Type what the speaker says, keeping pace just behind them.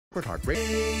Heart Radio.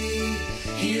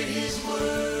 Hear his word,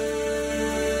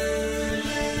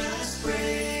 let us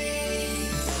pray.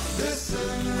 The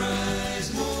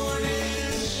Sunrise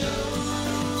Morning Show.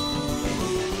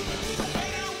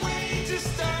 Better way to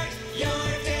start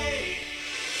your day.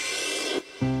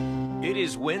 It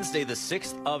is Wednesday, the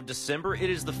 6th of December. It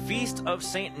is the feast of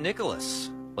St. Nicholas.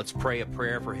 Let's pray a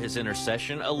prayer for his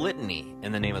intercession, a litany,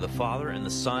 in the name of the Father, and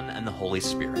the Son, and the Holy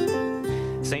Spirit.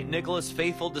 St. Nicholas,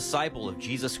 faithful disciple of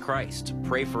Jesus Christ,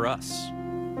 pray for us.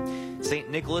 St.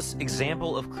 Nicholas,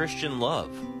 example of Christian love,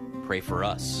 pray for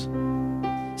us.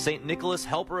 St. Nicholas,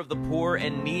 helper of the poor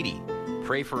and needy,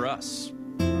 pray for us.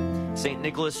 St.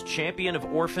 Nicholas, champion of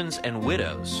orphans and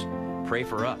widows, pray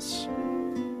for us.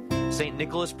 St.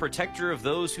 Nicholas, protector of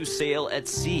those who sail at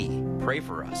sea, pray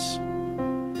for us.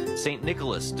 St.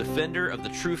 Nicholas, defender of the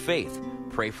true faith,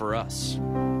 pray for us.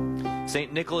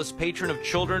 St. Nicholas, patron of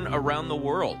children around the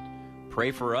world,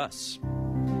 pray for us.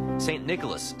 St.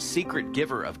 Nicholas, secret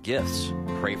giver of gifts,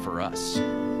 pray for us.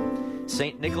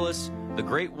 St. Nicholas, the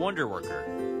great wonder worker,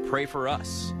 pray for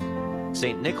us.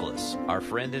 St. Nicholas, our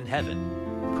friend in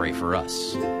heaven, pray for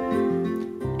us.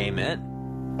 Amen.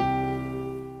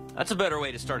 That's a better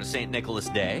way to start a St. Nicholas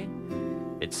Day.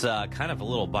 It's kind of a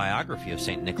little biography of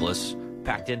St. Nicholas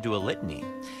packed into a litany.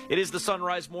 It is the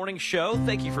Sunrise Morning Show.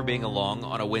 Thank you for being along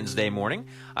on a Wednesday morning.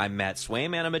 I'm Matt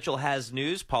Swaim. Anna Mitchell has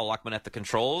news. Paul Lockman at the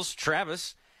controls.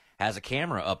 Travis has a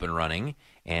camera up and running,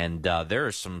 and there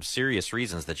are some serious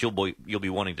reasons that you'll be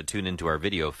wanting to tune into our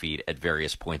video feed at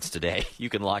various points today.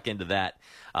 You can lock into that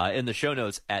in the show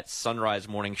notes at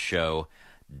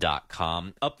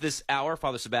sunrisemorningshow.com. Up this hour,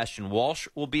 Father Sebastian Walsh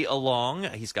will be along.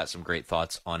 He's got some great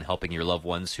thoughts on helping your loved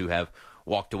ones who have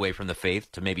walked away from the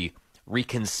faith to maybe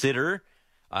reconsider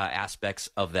aspects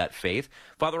of that faith.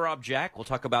 Father Rob Jack will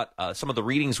talk about some of the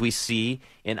readings we see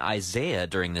in Isaiah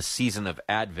during this season of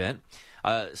Advent.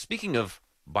 Speaking of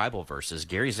Bible verses,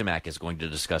 Gary Zimak is going to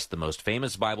discuss the most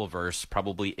famous Bible verse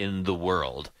probably in the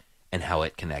world and how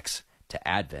it connects to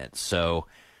Advent. So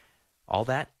all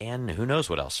that and who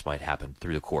knows what else might happen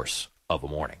through the course of a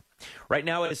morning. Right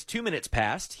now it is 2 minutes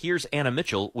past. Here's Anna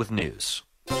Mitchell with news.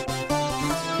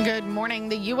 Good morning.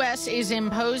 The U.S. is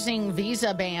imposing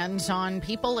visa bans on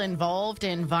people involved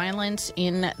in violence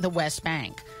in the West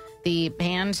Bank. The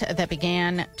bans that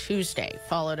began Tuesday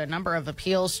followed a number of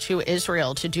appeals to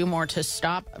Israel to do more to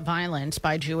stop violence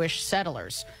by Jewish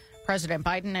settlers. President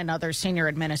Biden and other senior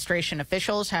administration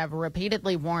officials have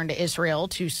repeatedly warned Israel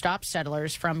to stop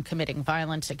settlers from committing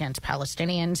violence against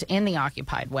Palestinians in the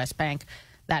occupied West Bank.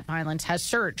 That violence has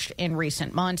surged in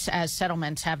recent months as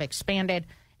settlements have expanded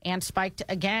and spiked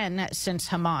again since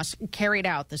Hamas carried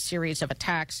out the series of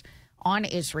attacks on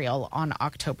Israel on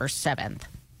October 7th.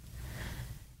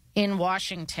 In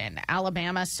Washington,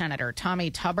 Alabama Senator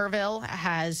Tommy Tuberville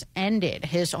has ended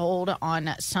his hold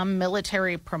on some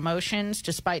military promotions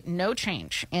despite no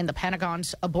change in the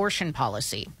Pentagon's abortion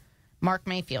policy. Mark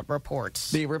Mayfield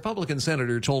reports. The Republican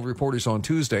senator told reporters on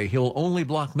Tuesday he'll only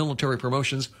block military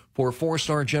promotions for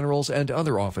four-star generals and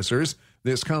other officers.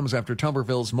 This comes after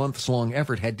Tuberville's months-long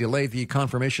effort had delayed the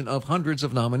confirmation of hundreds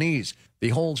of nominees. The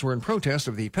holds were in protest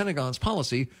of the Pentagon's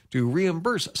policy to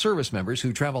reimburse service members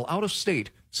who travel out of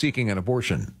state seeking an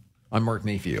abortion. I'm Mark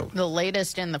Mayfield. The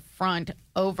latest in the front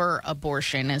over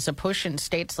abortion is a push in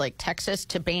states like Texas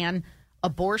to ban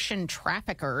abortion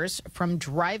traffickers from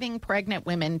driving pregnant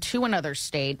women to another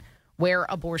state where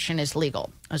abortion is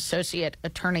legal. Associate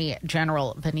Attorney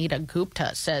General Vanita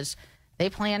Gupta says they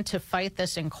plan to fight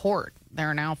this in court. There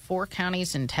are now 4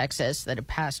 counties in Texas that have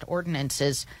passed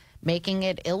ordinances making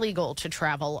it illegal to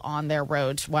travel on their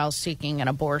roads while seeking an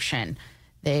abortion.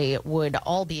 They would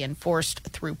all be enforced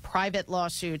through private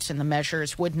lawsuits, and the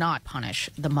measures would not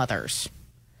punish the mothers.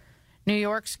 New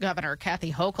York's Governor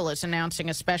Kathy Hochul is announcing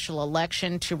a special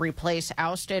election to replace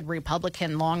ousted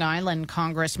Republican Long Island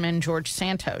Congressman George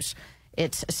Santos.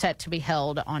 It's set to be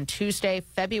held on Tuesday,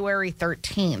 February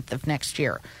 13th of next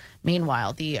year.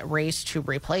 Meanwhile, the race to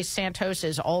replace Santos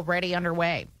is already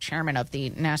underway. Chairman of the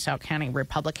Nassau County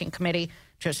Republican Committee,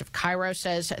 Joseph Cairo,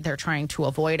 says they're trying to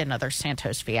avoid another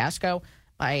Santos fiasco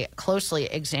by closely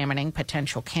examining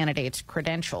potential candidates'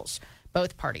 credentials.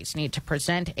 Both parties need to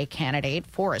present a candidate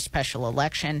for a special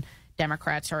election.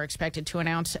 Democrats are expected to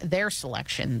announce their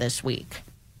selection this week.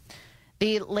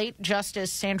 The late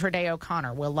Justice Sandra Day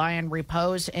O'Connor will lie in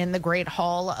repose in the Great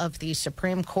Hall of the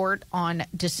Supreme Court on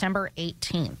December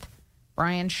 18th.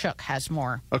 Brian Shook has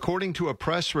more. According to a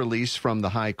press release from the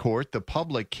High Court, the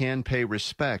public can pay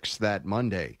respects that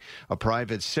Monday. A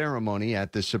private ceremony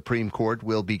at the Supreme Court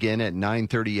will begin at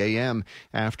 9:30 a.m.,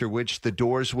 after which the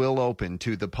doors will open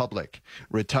to the public.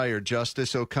 Retired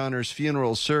Justice O'Connor's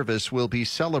funeral service will be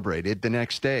celebrated the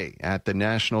next day at the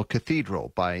National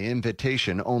Cathedral by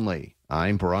invitation only.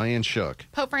 I'm Brian Shook.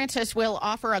 Pope Francis will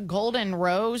offer a golden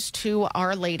rose to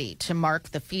Our Lady to mark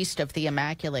the Feast of the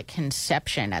Immaculate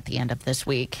Conception at the end of this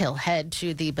week. He'll head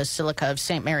to the Basilica of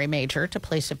St. Mary Major to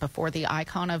place it before the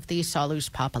icon of the Salus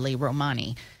Populi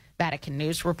Romani. Vatican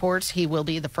News reports he will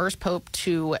be the first pope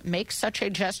to make such a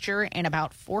gesture in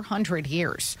about 400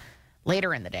 years.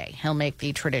 Later in the day, he'll make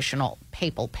the traditional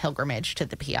papal pilgrimage to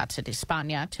the Piazza di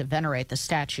Spagna to venerate the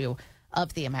statue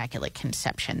of the Immaculate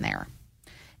Conception there.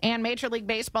 And Major League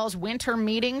Baseball's winter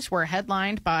meetings were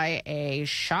headlined by a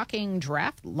shocking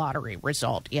draft lottery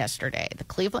result yesterday. The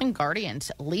Cleveland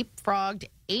Guardians leapfrogged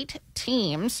 8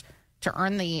 teams to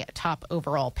earn the top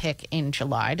overall pick in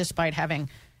July, despite having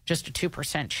just a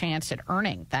 2% chance at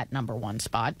earning that number 1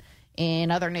 spot. In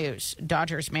other news,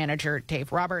 Dodgers manager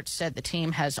Dave Roberts said the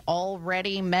team has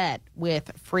already met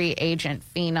with free agent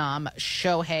phenom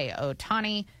Shohei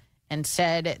Ohtani, and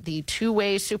said the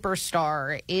two-way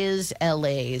superstar is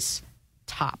LA's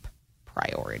top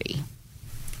priority.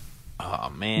 Oh,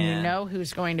 man. You know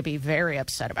who's going to be very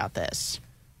upset about this?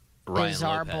 Is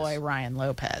our boy Ryan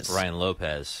Lopez. Ryan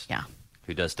Lopez. Yeah.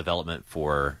 Who does development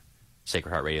for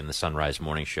Sacred Heart Radio and the Sunrise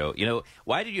Morning Show. You know,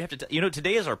 why did you have to...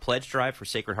 today is our pledge drive for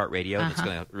Sacred Heart Radio, and it's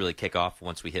going to really kick off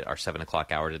once we hit our 7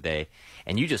 o'clock hour today.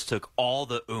 And you just took all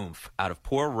the oomph out of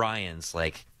poor Ryan's,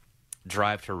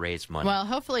 drive to raise money. Well,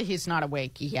 hopefully he's not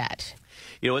awake yet.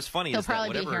 What's funny He'll is that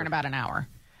probably be here in about an hour.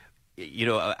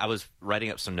 I was writing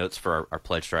up some notes for our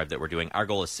pledge drive that we're doing. Our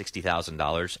goal is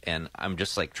 $60,000, and I'm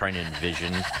just trying to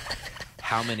envision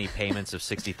how many payments of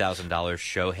 $60,000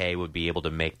 Shohei would be able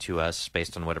to make to us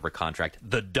based on whatever contract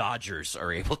the Dodgers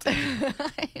are able to. I know,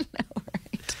 right?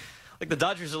 The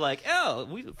Dodgers are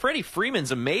Freddie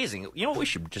Freeman's amazing. You know what? We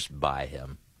should just buy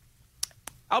him.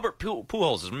 Albert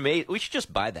Pujols is amazing. We should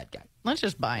just buy that guy. Let's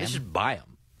just buy him. Let's just buy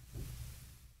him.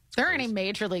 Is there any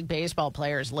Major League Baseball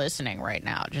players listening right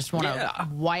now? Just want to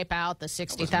wipe out the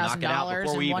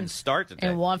 $60,000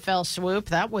 in one fell swoop?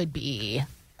 That would be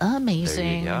amazing.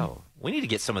 There you go. We need to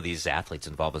get some of these athletes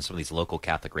involved in some of these local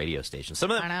Catholic radio stations.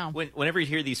 Some of them, I know. Whenever you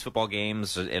hear these football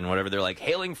games and whatever, they're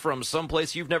hailing from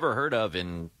someplace you've never heard of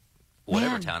in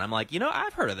whatever town. I'm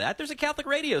I've heard of that. There's a Catholic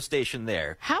radio station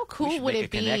there. How cool would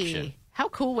it be? How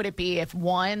cool would it be if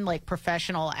one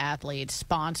professional athlete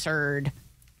sponsored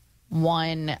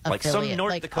one affiliate? Some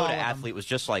North Dakota athlete was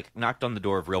just knocked on the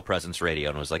door of Real Presence Radio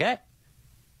and was hey,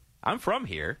 I'm from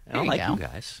here, and I like you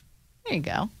guys. There you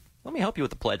go. Let me help you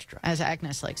with the pledge drive. As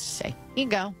Agnes likes to say, here you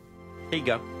go. Here you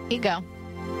go. Here you go.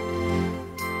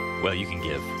 Well, you can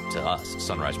give to us,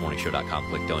 sunrisemorningshow.com.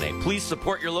 Click donate. Please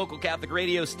support your local Catholic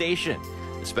radio station,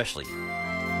 especially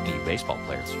any baseball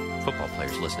players, football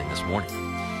players listening this morning.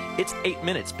 It's 8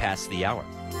 minutes past the hour.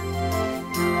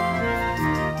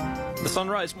 The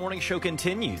Sunrise Morning Show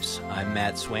continues. I'm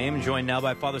Matt Swaim, joined now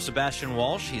by Father Sebastian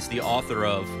Walsh. He's the author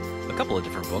of a couple of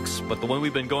different books, but the one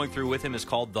we've been going through with him is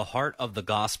called The Heart of the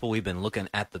Gospel. We've been looking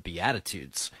at the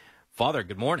Beatitudes. Father,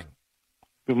 good morning.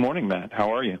 Good morning, Matt.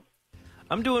 How are you?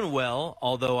 I'm doing well,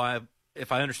 although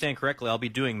if I understand correctly, I'll be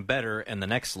doing better in the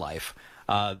next life.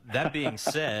 That being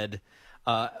said...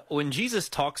 when Jesus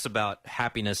talks about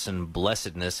happiness and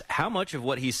blessedness, how much of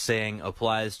what he's saying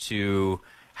applies to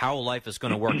how life is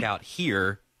going to work out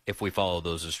here if we follow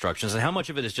those instructions, and how much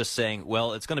of it is just saying,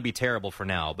 well, it's going to be terrible for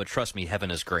now, but trust me,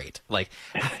 heaven is great?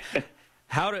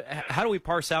 How do we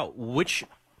parse out which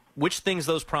things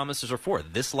those promises are for,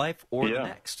 this life or the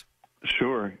next?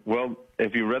 Sure. Well,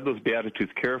 if you read those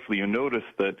Beatitudes carefully, you notice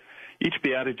that each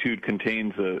Beatitude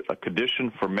contains a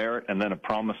condition for merit and then a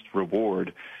promised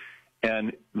reward.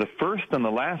 And the first and the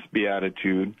last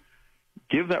Beatitude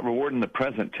give that reward in the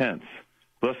present tense.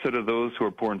 Blessed are those who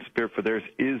are poor in spirit, for theirs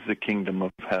is the kingdom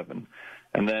of heaven.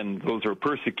 And then those who are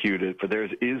persecuted, for theirs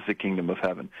is the kingdom of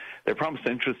heaven. They promise,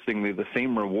 interestingly, the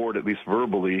same reward, at least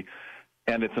verbally,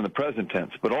 and it's in the present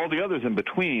tense. But all the others in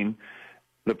between,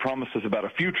 the promise is about a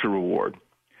future reward.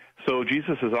 So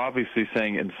Jesus is obviously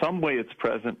saying in some way it's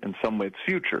present, in some way it's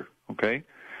future, okay?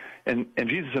 And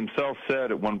Jesus himself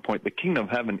said at one point, the kingdom of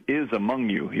heaven is among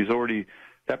you.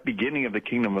 That beginning of the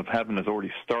kingdom of heaven has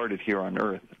already started here on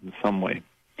earth in some way.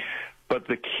 But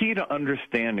the key to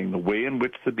understanding the way in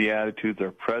which the Beatitudes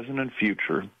are present and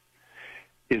future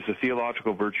is the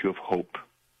theological virtue of hope.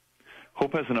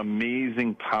 Hope has an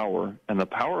amazing power, and the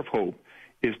power of hope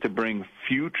is to bring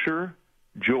future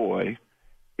joy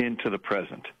into the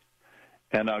present.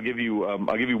 And I'll give you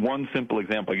one simple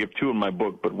example. I give two in my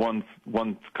book, but one's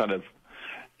kind of,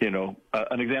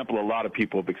 an example a lot of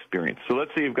people have experienced. So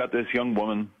let's say you've got this young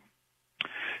woman.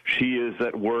 She is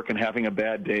at work and having a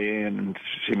bad day, and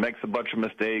she makes a bunch of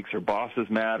mistakes. Her boss is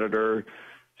mad at her.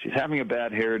 She's having a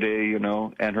bad hair day,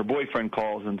 and her boyfriend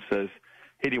calls and says,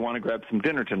 hey, do you want to grab some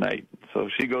dinner tonight? So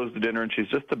she goes to dinner, and she's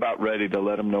just about ready to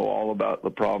let him know all about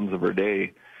the problems of her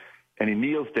day. And he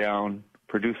kneels down,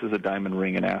 produces a diamond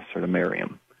ring, and asks her to marry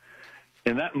him.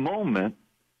 In that moment,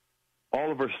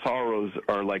 all of her sorrows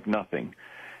are like nothing.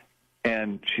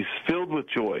 And she's filled with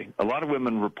joy. A lot of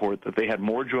women report that they had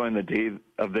more joy on the day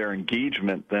of their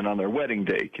engagement than on their wedding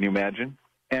day. Can you imagine?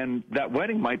 And that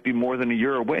wedding might be more than a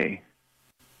year away.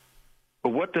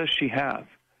 But what does she have?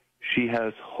 She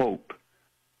has hope,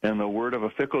 in the word of a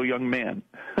fickle young man.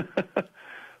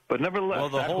 But nevertheless, well,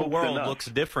 the whole world looks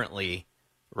differently,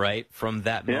 right, from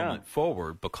that moment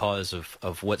forward because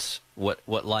of what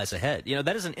lies ahead.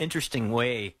 That is an interesting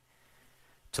way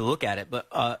to look at it. But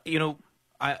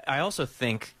I also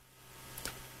think,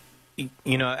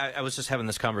 I was just having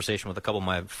this conversation with a couple of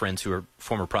my friends who are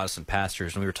former Protestant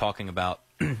pastors, and we were talking about,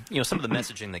 some of the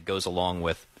messaging that goes along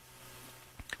with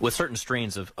certain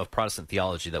strains of Protestant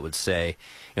theology that would say,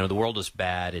 the world is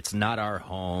bad, it's not our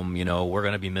home, we're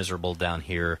going to be miserable down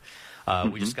here.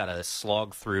 We just got to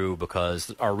slog through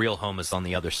because our real home is on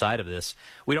the other side of this.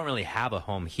 We don't really have a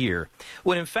home here.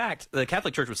 When, in fact, the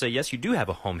Catholic Church would say, yes, you do have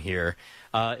a home here.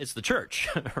 It's the church,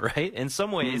 right? In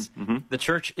some ways, the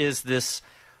church is this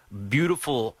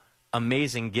beautiful,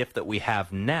 amazing gift that we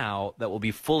have now that will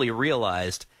be fully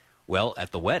realized,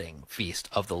 at the wedding feast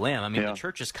of the Lamb. I mean, the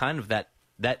church is kind of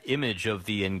that image of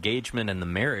the engagement and the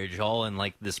marriage all in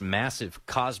like this massive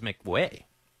cosmic way.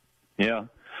 Yeah.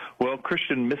 Well,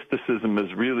 Christian mysticism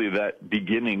is really that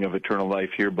beginning of eternal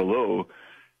life here below.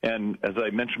 And as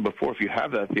I mentioned before, if you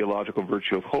have that theological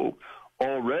virtue of hope,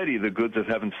 already the goods of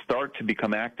heaven start to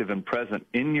become active and present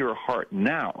in your heart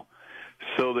now,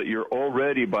 so that you're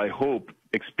already, by hope,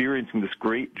 experiencing this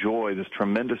great joy, this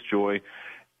tremendous joy.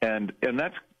 And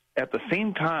that's at the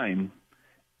same time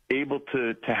able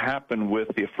to happen with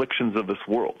the afflictions of this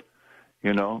world.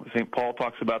 St. Paul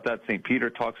talks about that. St.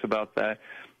 Peter talks about that.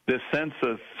 This sense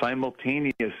of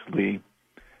simultaneously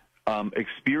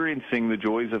experiencing the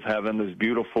joys of heaven, this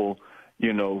beautiful,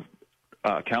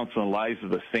 accounts in the lives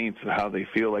of the saints of how they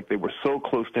feel like they were so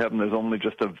close to heaven, there's only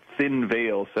just a thin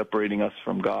veil separating us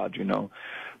from God,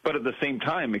 But at the same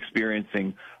time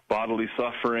experiencing bodily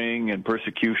suffering and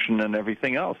persecution and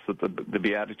everything else that the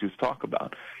Beatitudes talk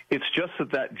about. It's just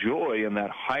that joy in that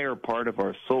higher part of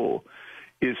our soul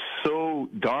is so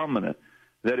dominant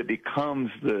that it becomes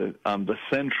the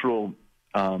central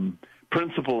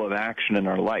principle of action in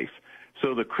our life.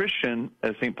 So the Christian,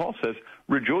 as St. Paul says,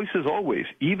 rejoices always,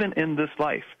 even in this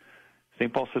life.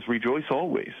 St. Paul says, rejoice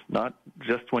always, not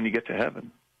just when you get to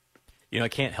heaven. I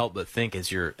can't help but think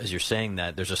as you're saying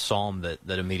that, there's a psalm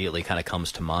that immediately kind of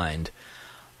comes to mind,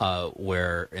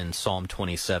 where in Psalm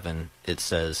 27 it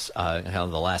says,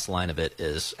 the last line of it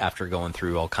is, after going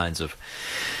through all kinds of,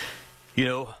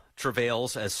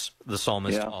 travails, as the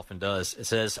psalmist often does, it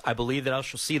says, I believe that I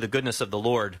shall see the goodness of the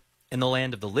Lord in the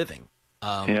land of the living.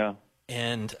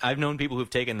 And I've known people who've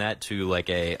taken that to like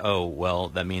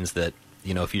that means that,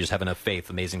 if you just have enough faith,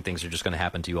 amazing things are just going to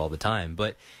happen to you all the time.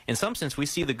 But in some sense, we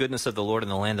see the goodness of the Lord in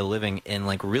the land of the living in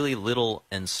like really little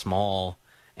and small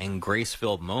and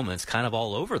grace-filled moments kind of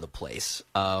all over the place.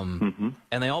 And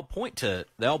they all point to,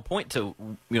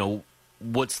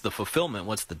 what's the fulfillment,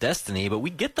 what's the destiny, but we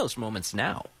get those moments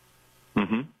now.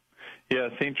 Yeah,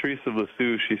 St. Teresa of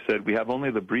Lisieux, she said, we have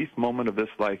only the brief moment of this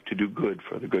life to do good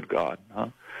for the good God.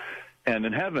 And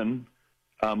in heaven,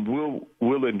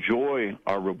 we'll enjoy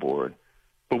our reward,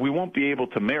 but we won't be able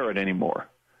to merit anymore.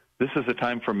 This is a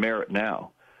time for merit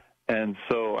now. And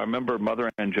so I remember Mother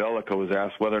Angelica was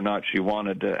asked whether or not she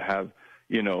wanted to have,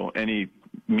 any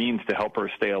means to help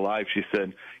her stay alive. She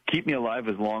said, keep me alive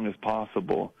as long as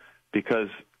possible, because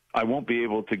I won't be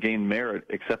able to gain merit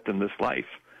except in this life.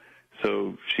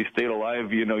 So she stayed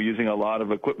alive, using a lot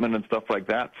of equipment and stuff like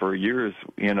that for years,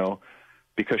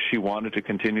 because she wanted to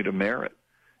continue to merit.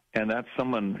 And that's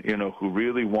someone, who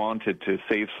really wanted to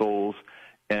save souls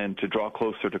and to draw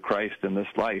closer to Christ in this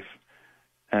life.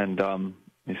 And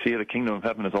you see, the kingdom of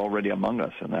heaven is already among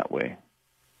us in that way.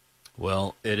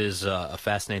 Well, it is a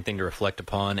fascinating thing to reflect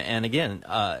upon. And again,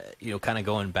 kind of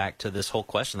going back to this whole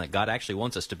question that God actually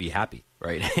wants us to be happy,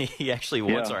 right? He actually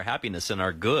wants our happiness and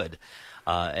our good.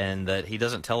 And that he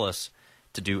doesn't tell us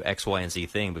to do X, Y, and Z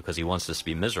thing because he wants us to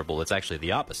be miserable. It's actually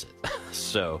the opposite.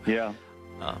 So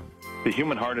the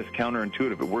human heart is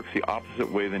counterintuitive. It works the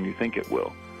opposite way than you think it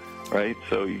will. right?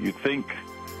 So you think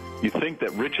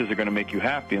that riches are going to make you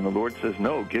happy, and the Lord says,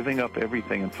 no, giving up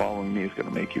everything and following me is going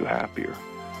to make you happier.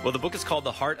 Well, the book is called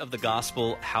The Heart of the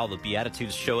Gospel, How the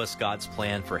Beatitudes Show Us God's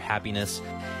Plan for Happiness.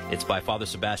 It's by Father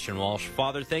Sebastian Walsh.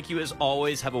 Father, thank you as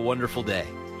always. Have a wonderful day.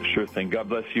 Sure thing. God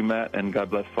bless you, Matt, and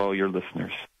God bless all your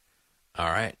listeners. All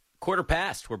right.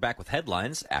 1:15. We're back with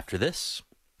headlines after this.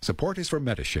 Support is for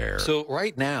Metashare. So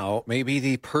right now may be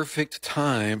the perfect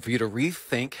time for you to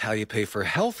rethink how you pay for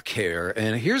health care.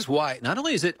 And here's why. Not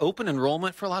only is it open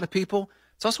enrollment for a lot of people,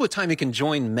 it's also a time you can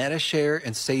join Metashare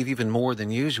and save even more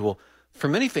than usual. For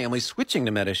many families, switching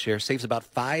to Metashare saves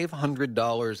about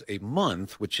 $500 a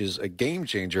month, which is a game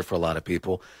changer for a lot of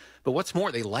people. But what's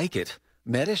more, they like it.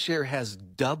 Metashare has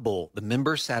double the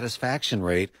member satisfaction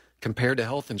rate compared to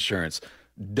health insurance.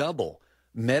 Double.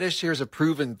 Metashare is a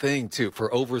proven thing, too.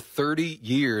 For over 30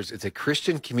 years, it's a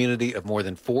Christian community of more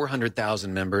than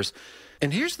 400,000 members.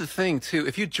 And here's the thing, too.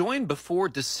 If you join before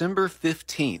December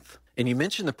 15th and you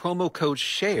mention the promo code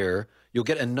SHARE, you'll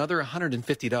get another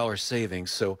 $150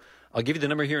 savings. So I'll give you the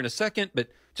number here in a second, but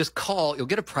just call. You'll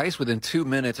get a price within 2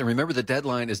 minutes. And remember, the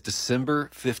deadline is December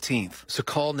 15th. So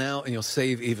call now and you'll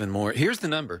save even more. Here's the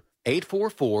number,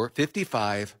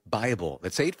 844-55-BIBLE.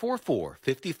 That's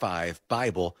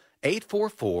 844-55-BIBLE.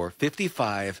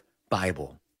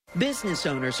 844-55-BIBLE. Business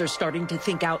owners are starting to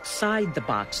think outside the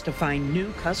box to find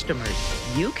new customers.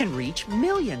 You can reach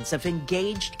millions of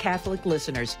engaged Catholic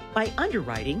listeners by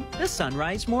underwriting the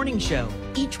Sunrise Morning Show.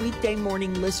 Each weekday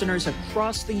morning, listeners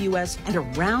across the U.S. and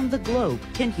around the globe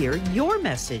can hear your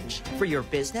message for your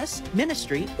business,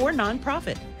 ministry, or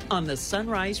nonprofit on the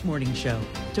Sunrise Morning Show.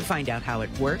 To find out how it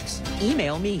works,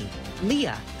 email me,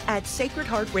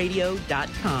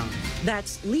 Leah@sacredheartradio.com.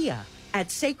 That's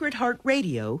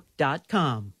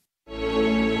Leah@sacredheartradio.com.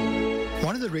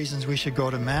 One of the reasons we should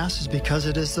go to Mass is because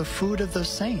it is the food of the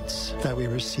saints that we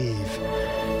receive.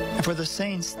 And for the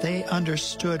saints, they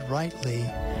understood rightly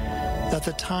that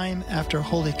the time after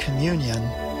Holy Communion,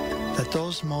 that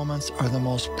those moments are the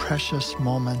most precious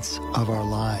moments of our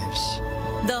lives.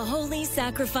 The Holy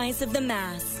Sacrifice of the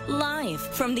Mass, live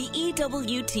from the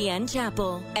EWTN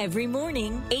Chapel, every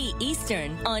morning, 8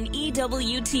 Eastern, on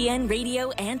EWTN Radio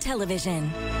and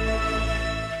Television.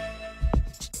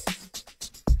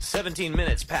 17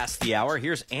 minutes past the hour.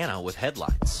 Here's Anna with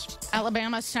headlines.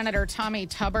 Alabama Senator Tommy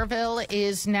Tuberville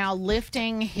is now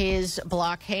lifting his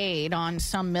blockade on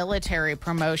some military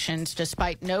promotions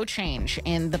despite no change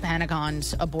in the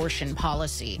Pentagon's abortion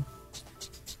policy.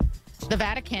 The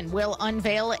Vatican will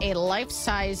unveil a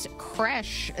life-size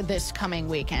creche this coming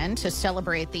weekend to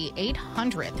celebrate the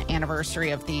 800th anniversary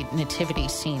of the nativity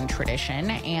scene tradition.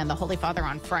 And the Holy Father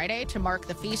on Friday, to mark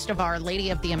the feast of Our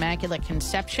Lady of the Immaculate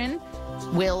Conception,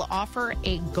 will offer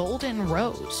a golden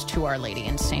rose to Our Lady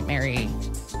in St. Mary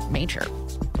Major.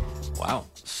 Wow.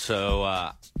 So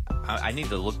I need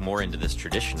to look more into this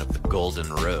tradition of the golden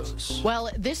rose. Well,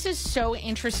 this is so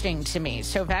interesting to me.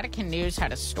 So Vatican News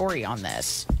had a story on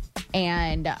this.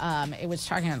 And it was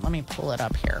talking, let me pull it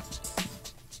up here.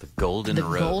 The golden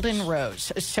rose. The golden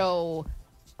rose. So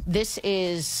this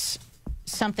is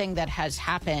something that has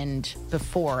happened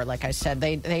before. Like I said,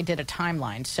 they did a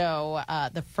timeline. So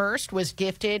the first was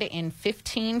gifted in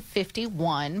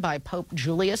 1551 by Pope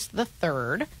Julius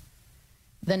III.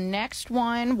 The next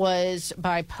one was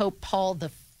by Pope Paul V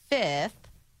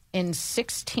in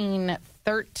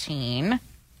 1613.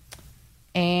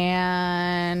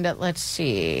 And let's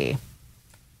see.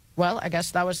 Well, I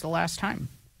guess that was the last time.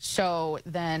 So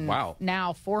then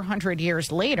now 400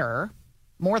 years later,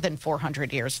 more than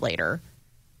 400 years later,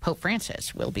 Pope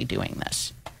Francis will be doing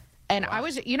this. And I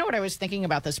was, you know what I was thinking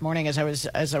about this morning as I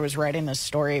was writing this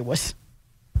story was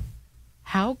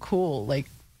how cool. Like,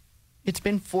 it's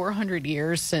been 400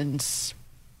 years since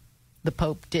the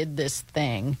Pope did this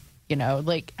thing, you know,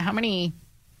 like how many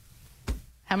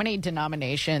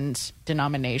denominations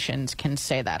can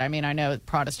say that? I mean, I know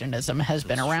Protestantism has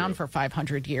been around for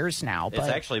 500 years now. But it's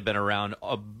actually been around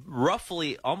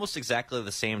roughly almost exactly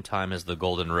the same time as the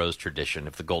Golden Rose tradition,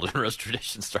 if the Golden Rose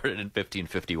tradition started in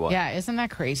 1551. Yeah, isn't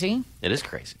that crazy? It is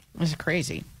crazy. It's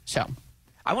crazy. So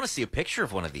I want to see a picture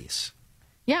of one of these.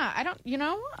 Yeah, I don't, you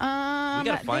know. We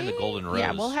got to find the Golden Rose.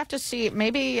 Yeah, we'll have to see.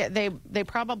 Maybe they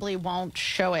probably won't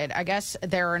show it. I guess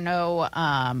there are no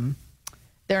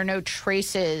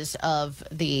traces of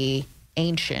the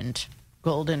ancient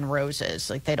golden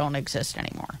roses. Like, they don't exist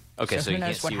anymore. Okay, so you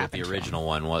can't see what the original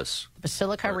one was. The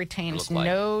Basilica retains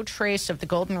no trace of the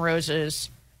golden roses,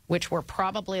 which were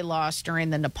probably lost during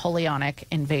the Napoleonic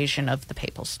invasion of the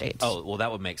Papal States. Oh, well,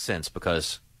 that would make sense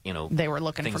because, you know, they were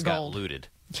looking for gold. Things got looted.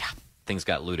 Yeah. Things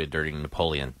got looted during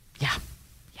Napoleon. Yeah.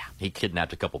 He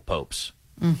kidnapped a couple popes.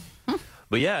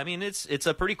 But yeah, I mean, it's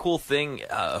a pretty cool thing.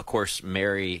 Of course,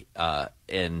 Mary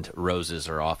and roses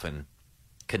are often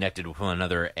connected with one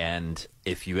another, and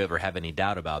if you ever have any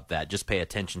doubt about that, just pay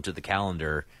attention to the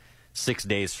calendar. 6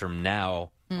 days from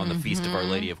now, on the Feast of Our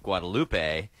Lady of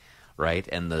Guadalupe, right,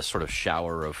 and the sort of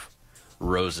shower of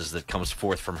roses that comes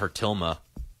forth from her tilma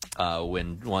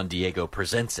when Juan Diego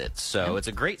presents it. So it's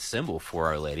a great symbol for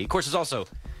Our Lady. Of course, it's also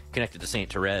connected to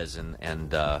Saint Therese, and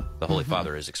the Holy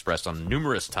Father has expressed on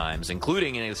numerous times,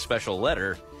 including in a special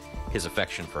letter, his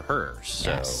affection for her.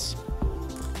 So, yes.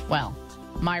 Well,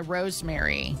 my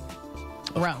Rosemary,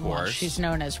 well, she's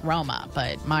known as Roma,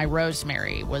 but my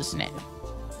Rosemary was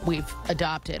we've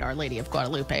adopted Our Lady of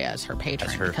Guadalupe as her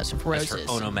patron because of roses. As her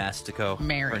onomastico,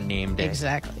 Mary. her name day.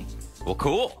 Exactly. Well,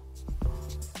 cool.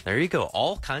 There you go.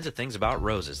 All kinds of things about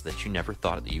roses that you never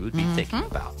thought that you would be thinking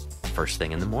about first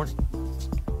thing in the morning.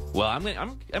 Well, I'm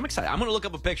excited. I'm going to look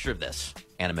up a picture of this,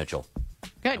 Anna Mitchell.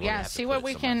 Good, yeah. See what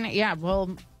we can. Yeah,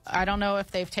 well, I don't know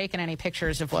if they've taken any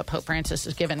pictures of what Pope Francis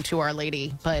has given to Our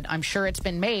Lady, but I'm sure it's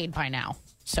been made by now.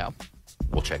 So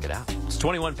we'll check it out. It's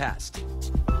 21 past.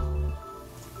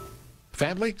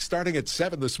 Family, starting at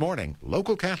 7 this morning,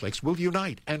 local Catholics will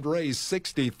unite and raise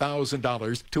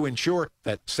 $60,000 to ensure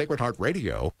that Sacred Heart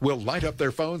Radio will light up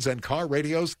their phones and car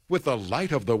radios with the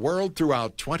light of the world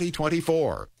throughout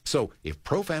 2024. So if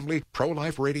pro-family,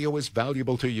 pro-life radio is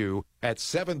valuable to you, at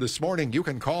 7 this morning you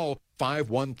can call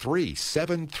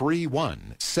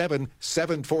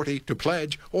 513-731-7740 to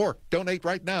pledge or donate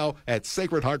right now at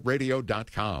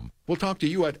sacredheartradio.com. We'll talk to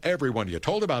you at everyone you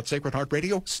told about Sacred Heart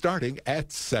Radio starting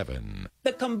at 7.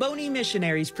 The Comboni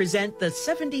Missionaries present the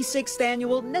 76th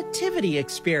Annual Nativity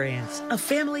Experience, a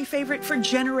family favorite for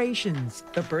generations.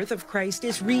 The birth of Christ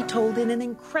is retold in an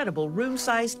incredible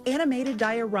room-sized animated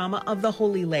diorama of the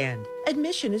Holy Land.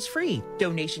 Admission is free.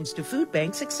 Donations to food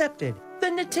banks accepted. The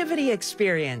Nativity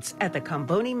Experience at the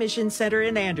Comboni Mission Center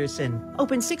in Anderson.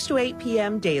 Open 6 to 8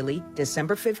 p.m. daily,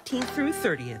 December 15th through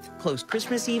 30th. Closed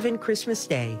Christmas Eve and Christmas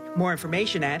Day. More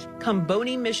information at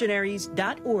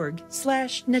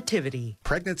combonimissionaries.org/nativity.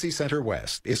 Pregnancy Center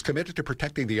West is committed to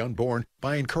protecting the unborn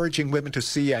by encouraging women to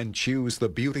see and choose the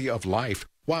beauty of life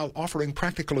while offering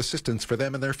practical assistance for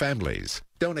them and their families.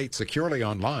 Donate securely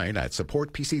online at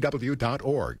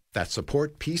supportpcw.org. That's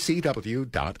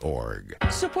supportpcw.org.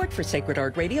 Support for Sacred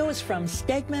Heart Radio is from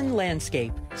Stegman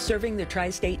Landscape. Serving the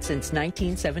tri-state since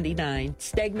 1979,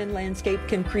 Stegman Landscape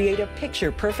can create a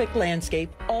picture-perfect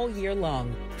landscape all year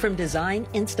long. From design,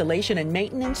 installation, and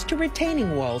maintenance to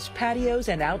retaining walls, patios,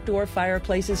 and outdoor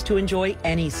fireplaces to enjoy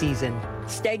any season.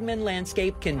 Stegman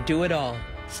Landscape can do it all.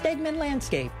 Stegman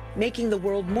Landscape, making the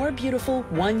world more beautiful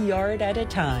 1 yard at a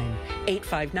time.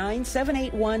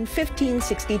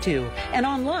 859-781-1562 and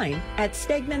online at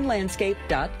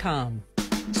stegmanlandscape.com.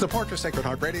 Support for Sacred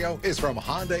Heart Radio is from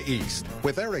Honda East.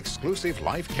 With their exclusive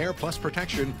Life Care Plus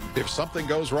protection, if something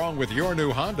goes wrong with your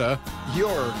new Honda,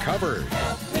 you're covered.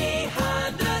 Help me,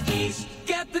 Honda East.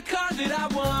 Get the car that I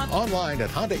want. Online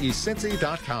at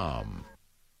HondaEastCincy.com.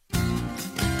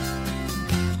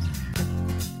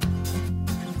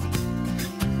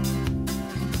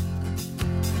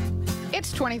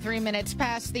 It's 23 minutes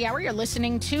past the hour. You're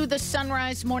listening to the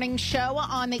Sunrise Morning Show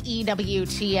on the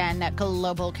EWTN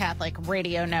Global Catholic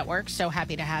Radio Network. So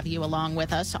happy to have you along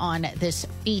with us on this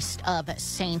Feast of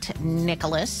St.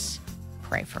 Nicholas.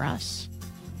 Pray for us.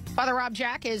 Father Rob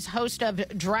Jack is host of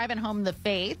Driving Home the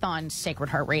Faith on Sacred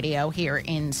Heart Radio here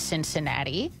in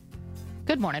Cincinnati.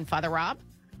 Good morning, Father Rob.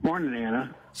 Morning,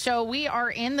 Anna. So we are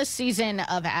in the season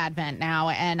of Advent now,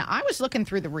 and I was looking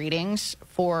through the readings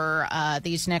for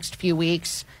these next few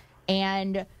weeks,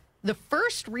 and the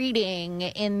first reading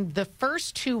in the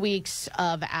first 2 weeks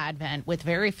of Advent, with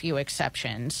very few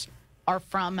exceptions, are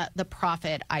from the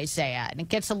prophet Isaiah. And it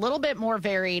gets a little bit more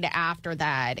varied after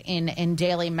that in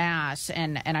daily Mass,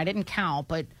 and I didn't count,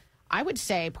 but I would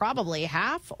say probably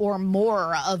half or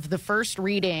more of the first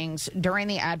readings during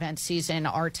the Advent season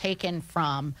are taken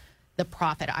from the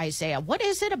prophet Isaiah. What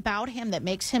is it about him that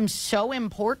makes him so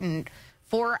important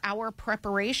for our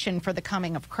preparation for the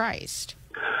coming of Christ?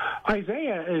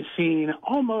 Isaiah is seen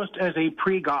almost as a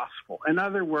pre-gospel. In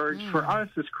other words, for us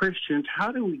as Christians,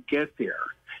 how do we get there?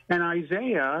 And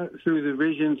Isaiah, through the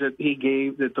visions that he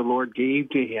gave, that the Lord gave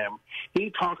to him,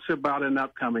 he talks about an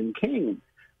upcoming king.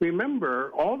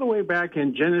 Remember, all the way back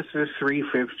in Genesis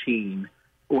 3:15,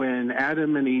 when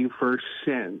Adam and Eve first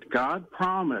sinned, God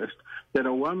promised that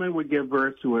a woman would give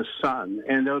birth to a son,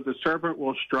 and though the serpent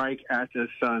will strike at the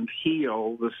son's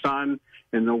heel, the son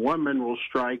and the woman will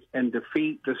strike and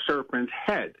defeat the serpent's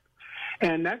head.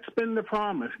 And that's been the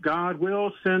promise. God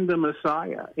will send the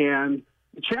Messiah. And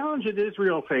The challenge that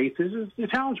Israel faces is the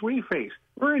challenge we face.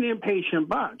 We're an impatient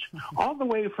bunch, all the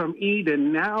way from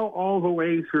Eden, now all the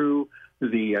way through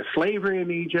the slavery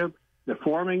in Egypt, the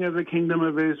forming of the kingdom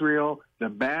of Israel, the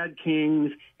bad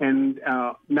kings, and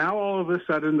now all of a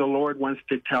sudden the Lord wants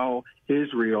to tell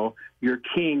Israel, your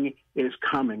king is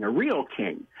coming, a real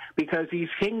king, because these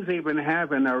kings they've been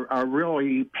having are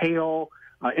really pale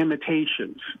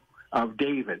imitations of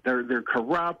David. They're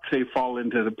corrupt. They fall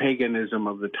into the paganism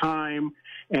of the time,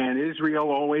 and Israel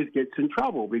always gets in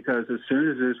trouble because as soon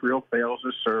as Israel fails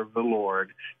to serve the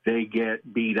Lord, they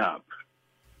get beat up.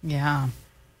 Yeah.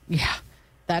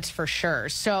 That's for sure.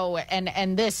 So,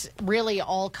 and this really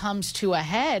all comes to a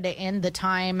head in the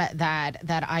time that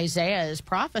Isaiah is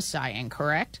prophesying,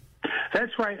 correct?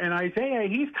 That's right. And Isaiah,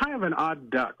 he's kind of an odd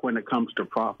duck when it comes to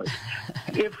prophets.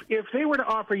 If they were to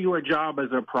offer you a job as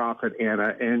a prophet,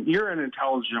 Anna, and you're an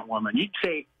intelligent woman, you'd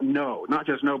say no, not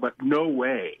just no, but no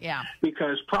way. Yeah.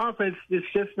 Because prophets, it's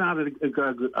just not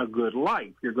a good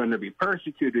life. You're going to be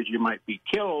persecuted. You might be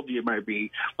killed. You might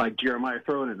be, like Jeremiah,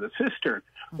 thrown in the cistern.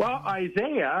 Well,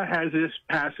 Isaiah has this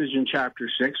passage in chapter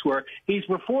 6 where he's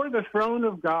before the throne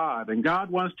of God, and God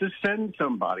wants to send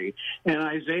somebody. And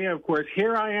Isaiah, of course,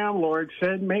 here I am, Lord,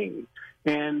 send me.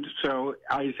 And so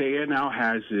Isaiah now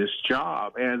has this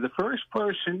job. And the first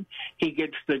person he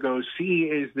gets to go see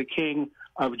is the king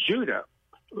of Judah,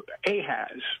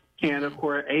 Ahaz. And, of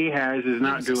course, Ahaz is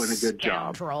not doing a good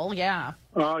job. Yeah.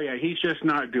 Oh, yeah, he's just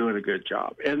not doing a good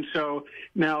job. And so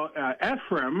now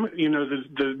Ephraim,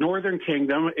 the northern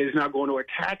kingdom, is now going to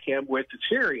attack him with the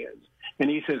Syrians. And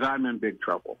he says, I'm in big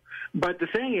trouble. But the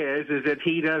thing is that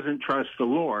he doesn't trust the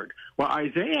Lord. Well,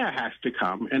 Isaiah has to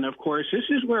come. And, of course, this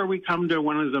is where we come to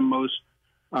one of the most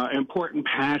important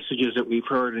passages that we've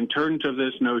heard in terms of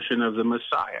this notion of the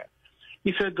Messiah.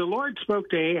 He said, the Lord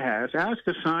spoke to Ahaz, ask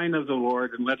a sign of the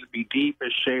Lord and let it be deep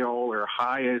as Sheol or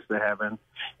high as the heaven.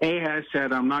 Ahaz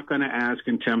said, I'm not going to ask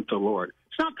and tempt the Lord.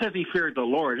 It's not because he feared the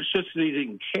Lord. It's just that he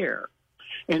didn't care.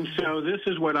 And so this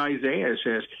is what Isaiah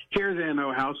says. Hear then,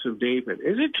 O house of David,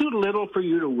 is it too little for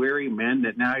you to weary men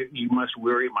that now you must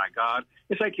weary my God?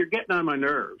 It's like you're getting on my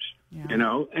nerves,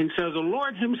 And so the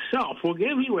Lord himself will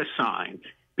give you a sign.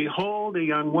 Behold, a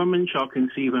young woman shall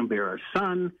conceive and bear a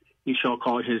son. He shall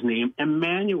call his name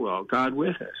Emmanuel, God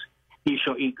with us. He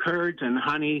shall eat curds and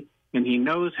honey, and he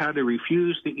knows how to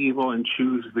refuse the evil and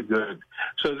choose the good.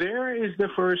 So there is the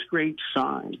first great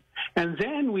sign. And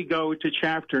then we go to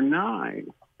chapter 9,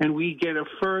 and we get a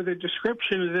further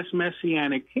description of this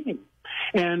Messianic king.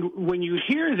 And when you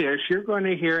hear this, you're going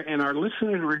to hear, and our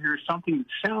listeners will hear something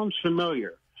that sounds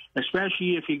familiar,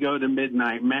 especially if you go to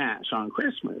midnight mass on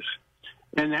Christmas.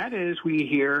 And that is, we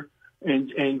hear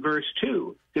in verse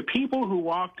 2, the people who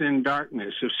walked in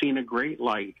darkness have seen a great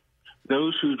light.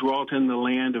 Those who dwelt in the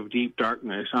land of deep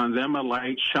darkness, on them a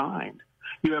light shined.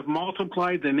 You have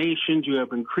multiplied the nations, you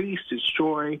have increased its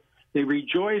joy. They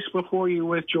rejoice before you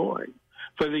with joy.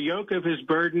 For the yoke of his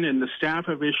burden and the staff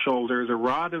of his shoulder, the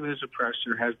rod of his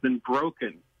oppressor has been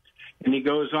broken. And he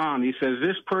goes on, he says,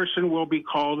 this person will be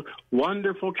called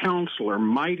Wonderful Counselor,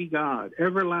 Mighty God,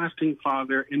 Everlasting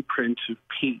Father, and Prince of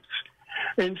Peace.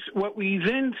 And what we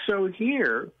then so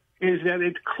hear is that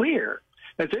it's clear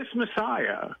that this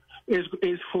Messiah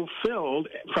is fulfilled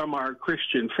from our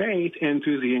Christian faith and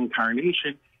through the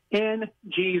incarnation in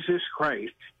Jesus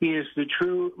Christ. He is the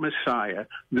true Messiah,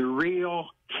 the real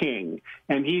King.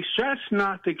 And he's just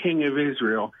not the King of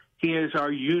Israel. He is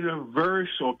our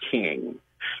universal King.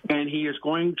 And he is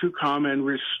going to come and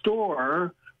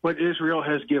restore what Israel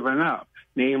has given up,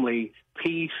 namely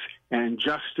peace and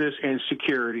justice and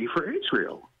security for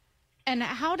Israel. And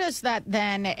how does that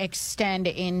then extend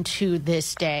into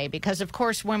this day? Because, of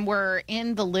course, when we're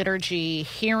in the liturgy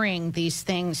hearing these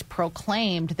things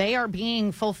proclaimed, they are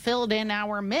being fulfilled in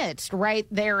our midst right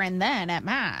there and then at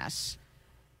Mass.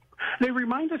 They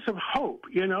remind us of hope,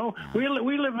 We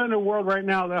live in a world right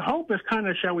now that hope is kind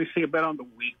of, shall we say, a bit on the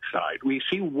weak side. We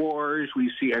see wars,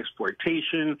 we see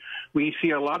exploitation, we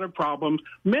see a lot of problems,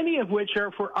 many of which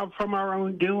are from our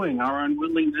own doing, our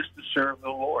unwillingness to serve the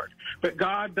Lord. But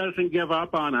God doesn't give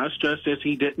up on us, just as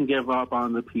he didn't give up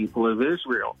on the people of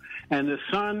Israel. And the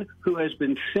Son who has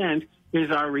been sent is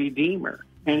our Redeemer.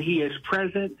 And he is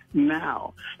present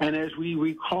now. And as we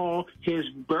recall his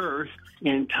birth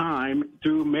in time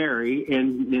through Mary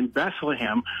in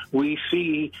Bethlehem, we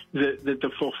see that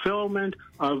the fulfillment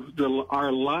of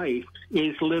our life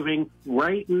is living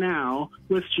right now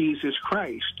with Jesus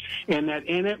Christ. And that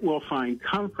in it we'll find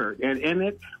comfort. And in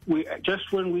it,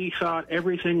 just when we thought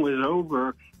everything was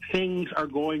over, things are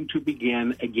going to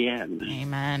begin again.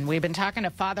 Amen. We've been talking to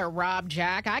Father Rob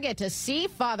Jack. I get to see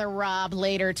Father Rob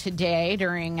later today during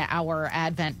during our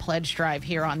Advent pledge drive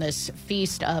here on this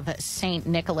Feast of St.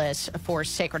 Nicholas for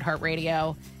Sacred Heart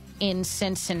Radio in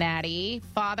Cincinnati.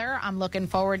 Father, I'm looking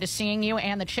forward to seeing you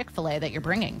and the Chick-fil-A that you're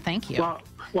bringing. Thank you.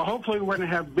 Well, hopefully we're going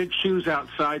to have big shoes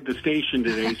outside the station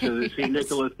today so that St.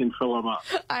 Nicholas can fill them up.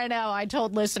 I know. I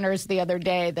told listeners the other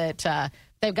day that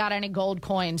they've got any gold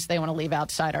coins they want to leave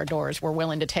outside our doors. We're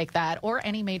willing to take that, or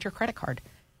any major credit card.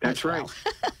 That's right.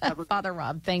 Father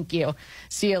Rob, thank you.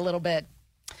 See you a little bit.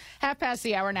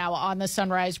 1:30 now on the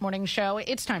Sunrise Morning Show.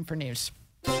 It's time for news.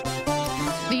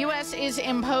 The U.S. is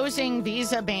imposing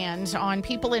visa bans on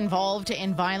people involved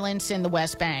in violence in the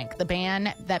West Bank. The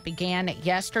ban that began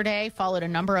yesterday followed a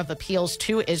number of appeals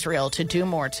to Israel to do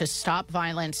more to stop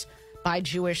violence by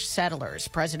Jewish settlers.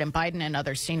 President Biden and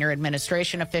other senior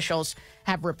administration officials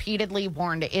have repeatedly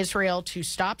warned Israel to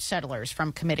stop settlers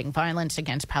from committing violence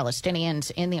against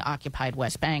Palestinians in the occupied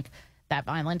West Bank. That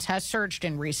violence has surged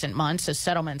in recent months as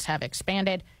settlements have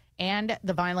expanded, and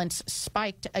the violence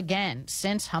spiked again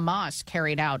since Hamas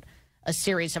carried out a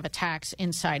series of attacks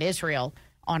inside Israel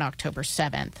on October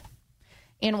 7th.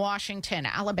 In Washington,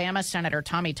 Alabama Senator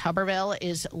Tommy Tuberville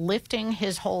is lifting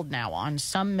his hold now on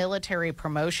some military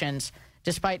promotions,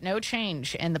 despite no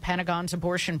change in the Pentagon's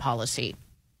abortion policy.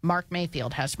 Mark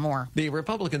Mayfield has more. The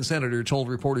Republican senator told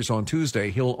reporters on Tuesday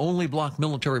he'll only block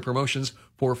military promotions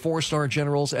for 4-star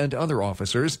generals and other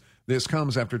officers. This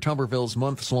comes after Tuberville's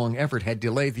months-long effort had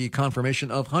delayed the confirmation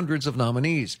of hundreds of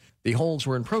nominees. The holds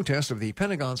were in protest of the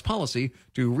Pentagon's policy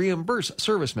to reimburse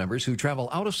service members who travel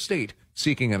out of state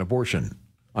seeking an abortion.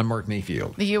 I'm Mark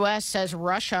Mayfield. The U.S. says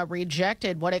Russia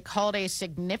rejected what it called a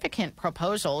significant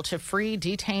proposal to free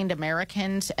detained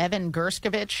Americans Evan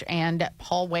Gershkovich and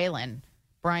Paul Whelan.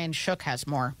 Brian Shook has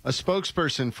more. A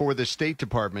spokesperson for the State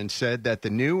Department said that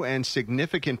the new and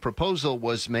significant proposal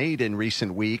was made in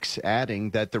recent weeks,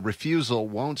 adding that the refusal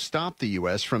won't stop the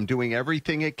U.S. from doing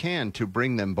everything it can to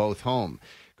bring them both home.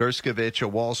 Gershkovich, a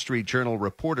Wall Street Journal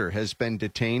reporter, has been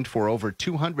detained for over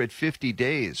 250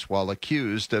 days while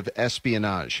accused of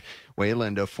espionage.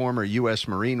 Wayland, a former U.S.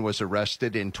 Marine, was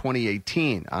arrested in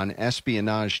 2018 on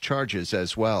espionage charges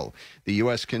as well. The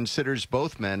U.S. considers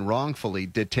both men wrongfully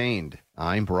detained.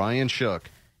 I'm Brian Shook.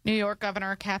 New York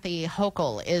Governor Kathy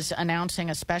Hochul is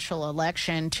announcing a special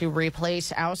election to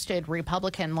replace ousted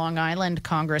Republican Long Island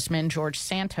Congressman George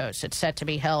Santos. It's set to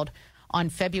be held on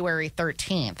February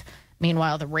 13th.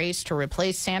 Meanwhile, the race to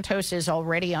replace Santos is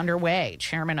already underway.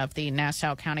 Chairman of the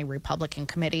Nassau County Republican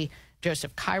Committee,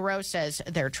 Joseph Cairo, says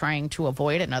they're trying to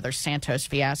avoid another Santos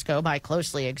fiasco by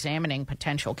closely examining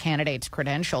potential candidates'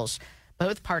 credentials.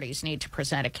 Both parties need to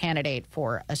present a candidate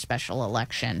for a special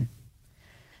election.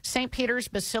 St. Peter's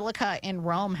Basilica in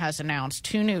Rome has announced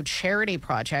 2 new charity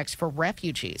projects for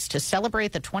refugees to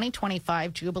celebrate the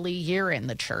 2025 Jubilee year in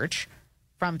the church.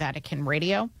 From Vatican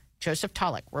Radio, Joseph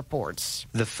Tolick reports.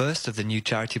 The first of the new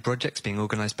charity projects being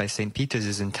organized by St. Peter's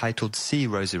is entitled Sea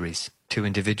Rosaries. 2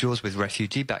 individuals with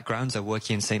refugee backgrounds are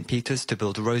working in St. Peter's to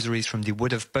build rosaries from the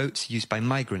wood of boats used by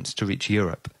migrants to reach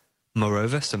Europe.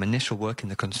 Moreover, some initial work in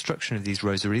the construction of these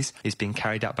rosaries is being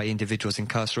carried out by individuals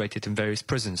incarcerated in various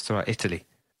prisons throughout Italy.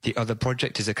 The other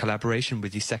project is a collaboration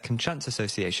with the Second Chance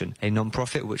Association, a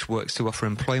non-profit which works to offer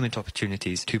employment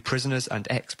opportunities to prisoners and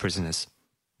ex-prisoners.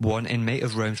 One inmate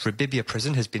of Rome's Rebibbia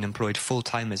prison has been employed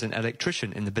full-time as an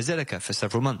electrician in the Basilica for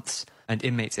several months, and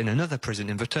inmates in another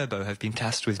prison in Viterbo have been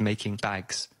tasked with making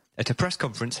bags. At a press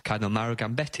conference, Cardinal Mauro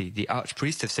Gambetti, the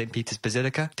Archpriest of St. Peter's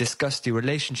Basilica, discussed the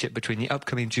relationship between the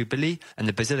upcoming Jubilee and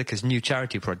the Basilica's new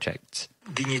charity projects.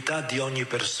 Dignità di ogni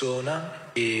persona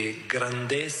e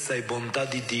grandezza e bontà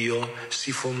di Dio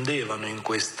si fondevano in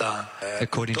questa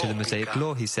According to the Mosaic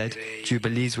Law, he said,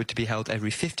 Jubilees were to be held every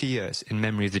 50 years in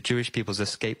memory of the Jewish people's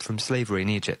escape from slavery in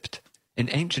Egypt. In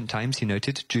ancient times, he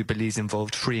noted, Jubilees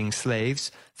involved freeing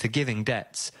slaves, forgiving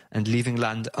debts, and leaving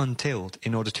land untilled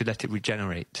in order to let it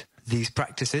regenerate. These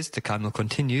practices, the Cardinal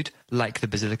continued, like the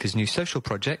Basilica's new social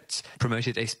projects,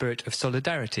 promoted a spirit of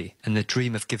solidarity and the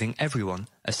dream of giving everyone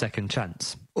a second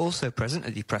chance. Also present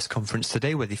at the press conference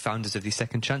today were the founders of the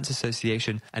Second Chance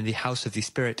Association and the House of the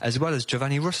Spirit, as well as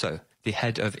Giovanni Russo, the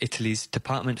head of Italy's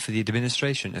Department for the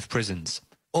Administration of Prisons.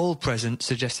 All present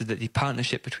suggested that the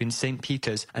partnership between St.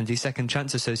 Peter's and the Second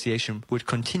Chance Association would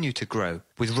continue to grow,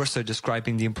 with Russo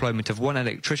describing the employment of one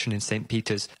electrician in St.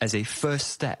 Peter's as a first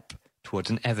step towards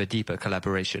an ever-deeper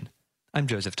collaboration. I'm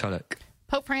Joseph Tulloch.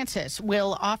 Pope Francis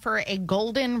will offer a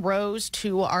golden rose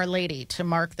to Our Lady to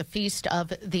mark the Feast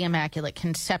of the Immaculate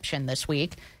Conception this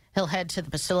week. He'll head to the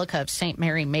Basilica of St.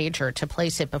 Mary Major to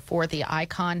place it before the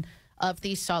icon of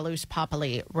the Salus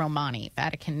Populi Romani.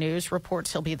 Vatican News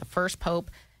reports he'll be the first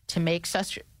pope to make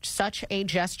such such a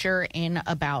gesture in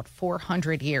about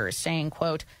 400 years, saying,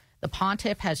 quote, "The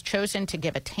pontiff has chosen to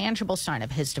give a tangible sign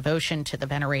of his devotion to the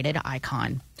venerated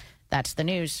icon." That's the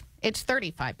news. It's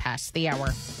 35 past the hour.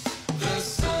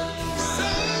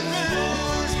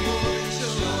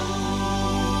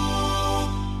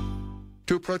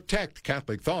 To protect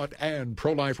Catholic thought and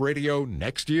pro-life radio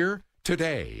next year,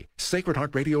 today, Sacred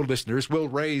Heart Radio listeners will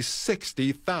raise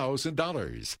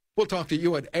 $60,000. We'll talk to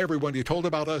you and everyone you told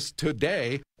about us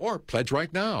today, or pledge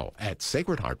right now at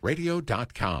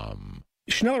sacredheartradio.com.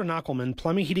 Schneller Knockelman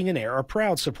Plumbing, Heating, and Air are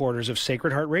proud supporters of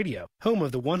Sacred Heart Radio, home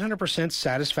of the 100%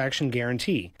 satisfaction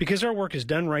guarantee, because our work is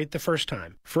done right the first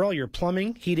time. For all your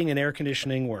plumbing, heating, and air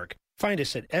conditioning work, find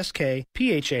us at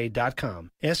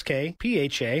skpha.com.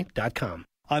 skpha.com.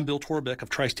 I'm Bill Torbeck of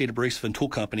Tri-State Abrasive and Tool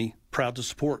Company, proud to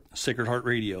support Sacred Heart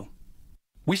Radio.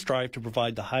 We strive to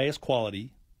provide the highest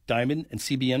quality diamond and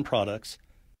CBN products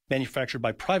manufactured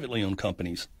by privately owned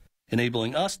companies,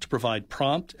 enabling us to provide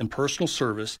prompt and personal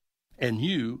service and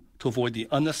you to avoid the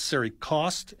unnecessary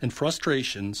cost and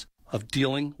frustrations of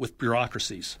dealing with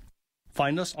bureaucracies.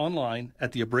 Find us online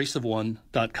at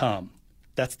theabrasiveone.com.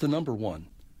 That's the number one.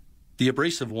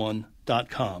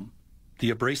 Theabrasiveone.com.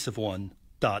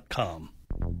 Theabrasiveone.com.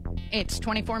 It's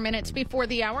 24 minutes before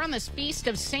the hour on this Feast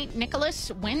of St.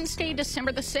 Nicholas, Wednesday,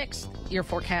 December the 6th. Your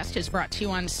forecast is brought to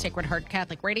you on Sacred Heart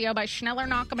Catholic Radio by Schneller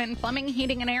Knockelman Plumbing,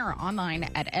 Heating, and Air, online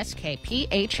at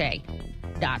skpha.com.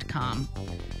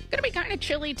 Going to be kind of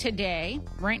chilly today.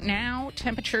 Right now,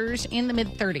 temperatures in the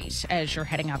mid-30s as you're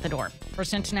heading out the door. For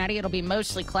Cincinnati, it'll be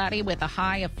mostly cloudy with a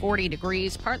high of 40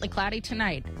 degrees, partly cloudy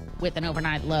tonight with an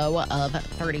overnight low of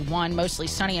 31, mostly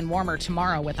sunny and warmer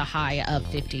tomorrow with a high of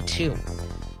 52.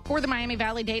 For the Miami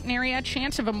Valley-Dayton area,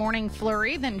 chance of a morning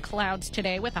flurry, then clouds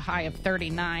today with a high of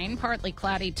 39, partly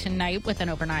cloudy tonight with an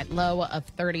overnight low of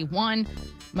 31,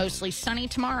 mostly sunny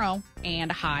tomorrow and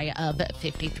a high of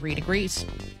 53 degrees.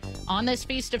 On this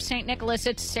Feast of St. Nicholas,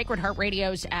 it's Sacred Heart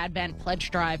Radio's Advent Pledge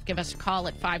Drive. Give us a call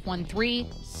at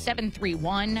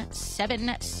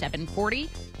 513-731-7740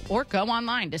 or go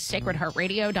online to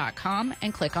sacredheartradio.com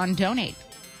and click on Donate.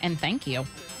 And thank you.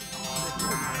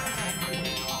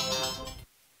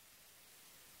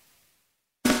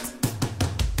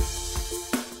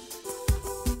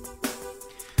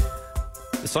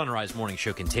 The Sunrise Morning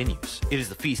Show continues. It is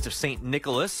the Feast of St.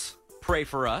 Nicholas. Pray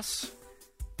for us.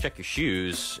 Check your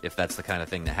shoes if that's the kind of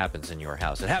thing that happens in your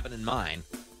house. It happened in mine.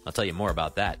 I'll tell you more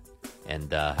about that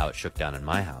and how it shook down in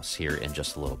my house here in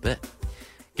just a little bit.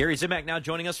 Gary Zimak now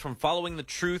joining us from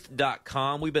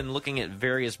followingthetruth.com. We've been looking at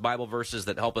various Bible verses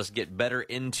that help us get better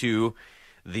into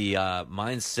the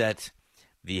mindset,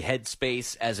 the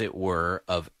headspace, as it were,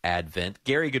 of Advent.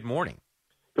 Gary, good morning.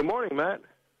 Good morning, Matt.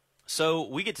 So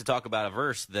we get to talk about a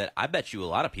verse that I bet you a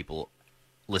lot of people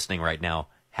listening right now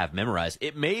have memorized.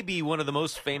 It may be one of the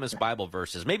most famous Bible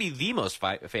verses, maybe the most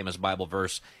famous Bible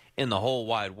verse in the whole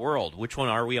wide world. Which one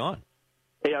are we on?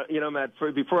 Yeah, Matt,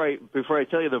 before I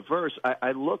tell you the verse,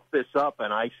 I looked this up,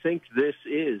 and I think this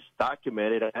is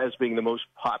documented as being the most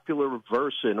popular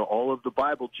verse in all of the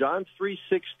Bible, John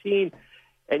 3:16.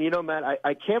 And, Matt,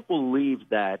 I can't believe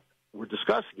that we're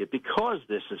discussing it because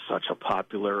this is such a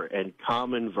popular and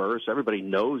common verse. Everybody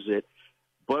knows it.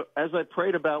 But as I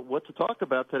prayed about what to talk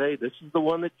about today, this is the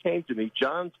one that came to me,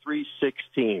 John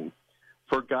 3:16.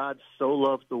 For God so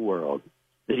loved the world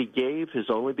that he gave his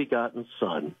only begotten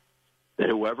Son, that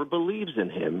whoever believes in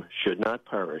him should not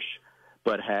perish,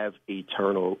 but have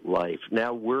eternal life.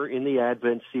 Now, we're in the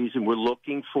Advent season. We're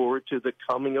looking forward to the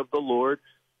coming of the Lord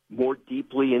more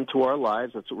deeply into our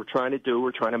lives. That's what we're trying to do.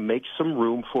 We're trying to make some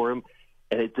room for him.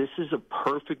 And this is a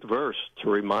perfect verse to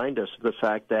remind us of the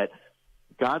fact that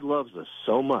God loves us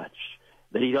so much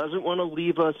that he doesn't want to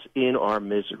leave us in our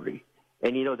misery.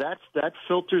 And, that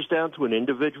filters down to an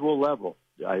individual level.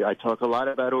 I talk a lot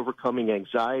about overcoming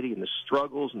anxiety and the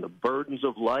struggles and the burdens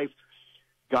of life.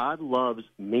 God loves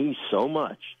me so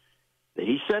much that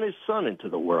he sent his Son into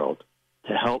the world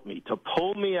to help me, to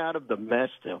pull me out of the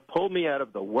mess, to pull me out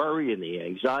of the worry and the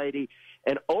anxiety,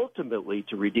 and ultimately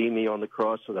to redeem me on the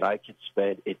cross so that I could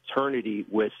spend eternity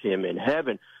with him in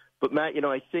heaven. But, Matt,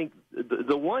 I think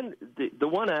the one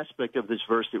aspect of this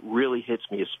verse that really hits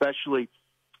me, especially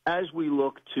as we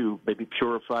look to maybe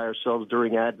purify ourselves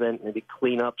during Advent, maybe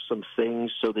clean up some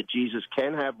things so that Jesus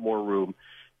can have more room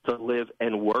to live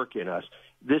and work in us,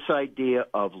 this idea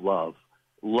of love.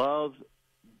 Love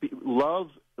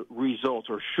results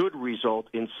or should result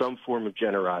in some form of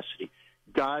generosity.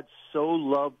 God so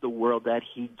loved the world that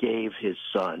he gave his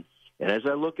Son. And as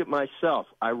I look at myself,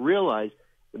 I realize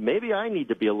maybe I need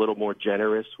to be a little more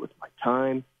generous with my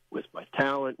time, with my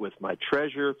talent, with my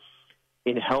treasure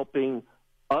in helping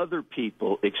other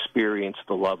people experience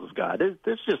the love of God.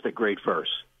 It's just a great verse.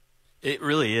 It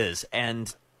really is.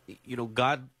 And,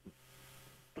 God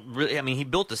really, he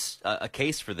built a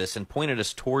case for this and pointed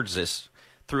us towards this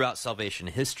throughout salvation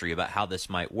history about how this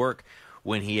might work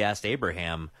when he asked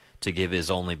Abraham to give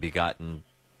his only begotten,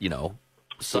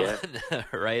 son,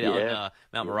 right, on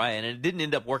Mount Moriah. And it didn't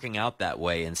end up working out that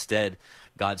way. Instead,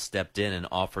 God stepped in and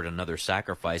offered another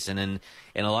sacrifice. And in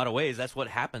a lot of ways, that's what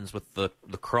happens with the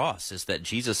cross, is that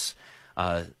Jesus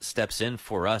steps in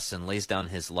for us and lays down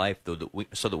his life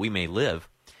so that we may live.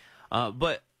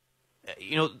 But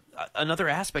another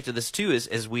aspect of this, too, is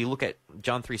as we look at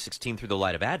John 3:16 through the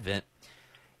light of Advent,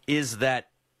 is that,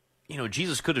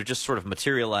 Jesus could have just sort of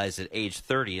materialized at age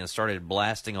 30 and started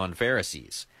blasting on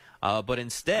Pharisees. But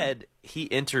instead,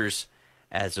 he enters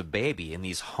as a baby in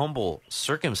these humble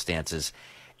circumstances.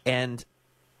 And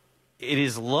it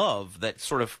is love that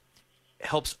sort of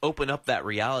helps open up that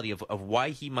reality of why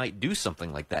he might do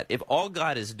something like that. If all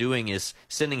God is doing is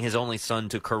sending his only son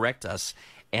to correct us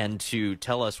and to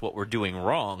tell us what we're doing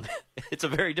wrong, it's a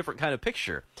very different kind of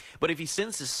picture. But if he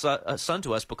sends his son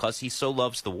to us because he so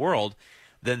loves the world,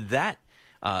 then that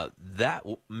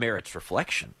merits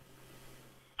reflection.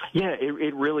 Yeah,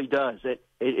 it really does.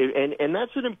 And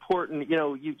that's an important,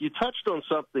 you touched on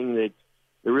something that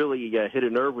really hit a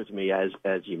nerve with me as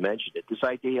you mentioned it, this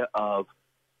idea of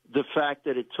the fact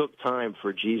that it took time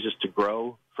for Jesus to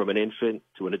grow from an infant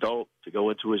to an adult, to go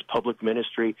into his public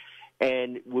ministry.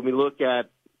 And when we look at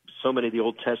so many of the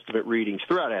Old Testament readings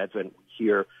throughout Advent, we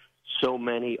hear so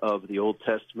many of the Old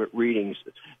Testament readings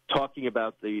talking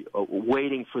about the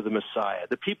waiting for the Messiah.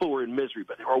 The people were in misery,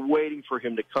 but they were waiting for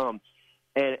him to come.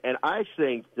 And I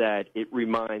think that it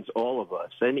reminds all of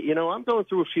us. And, I'm going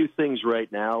through a few things right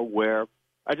now where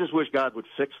I just wish God would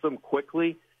fix them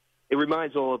quickly. It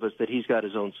reminds all of us that he's got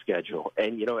his own schedule.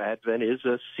 And, Advent is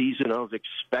a season of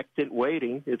expectant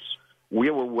waiting. We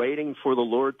were waiting for the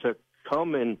Lord to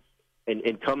come and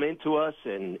come into us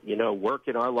and, work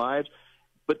in our lives.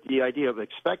 But the idea of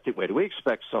expectant waiting, we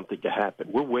expect something to happen.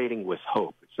 We're waiting with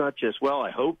hope. It's not just,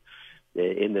 I hope.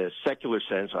 In the secular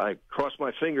sense, I cross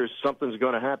my fingers, something's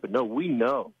going to happen. No, we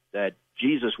know that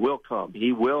Jesus will come.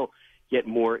 He will get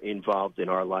more involved in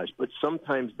our lives. But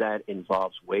sometimes that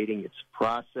involves waiting. It's a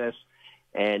process.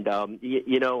 And,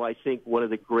 I think one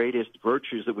of the greatest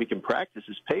virtues that we can practice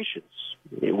is patience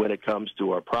when it comes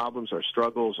to our problems, our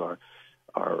struggles,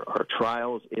 our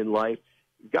trials in life.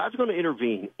 God's going to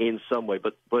intervene in some way,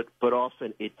 but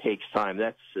often it takes time.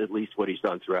 That's at least what he's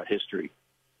done throughout history.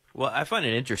 Well, I find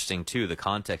it interesting, too, the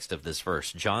context of this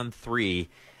verse. John 3,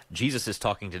 Jesus is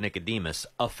talking to Nicodemus,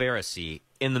 a Pharisee,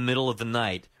 in the middle of the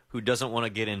night who doesn't want to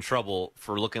get in trouble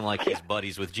for looking like he's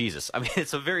buddies with Jesus.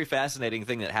 It's a very fascinating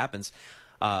thing that happens,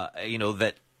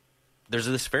 that there's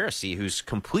this Pharisee who's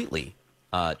completely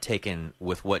taken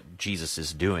with what Jesus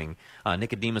is doing.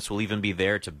 Nicodemus will even be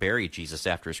there to bury Jesus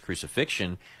after his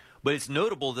crucifixion. But it's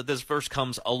notable that this verse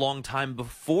comes a long time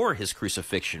before his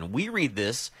crucifixion. We read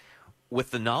this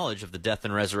with the knowledge of the death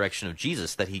and resurrection of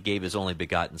Jesus, that he gave his only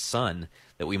begotten son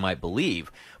that we might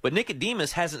believe. But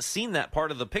Nicodemus hasn't seen that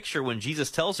part of the picture when Jesus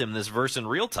tells him this verse in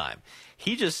real time.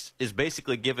 He just is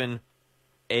basically given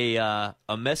a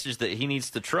message that he needs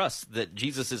to trust, that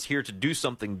Jesus is here to do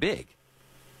something big.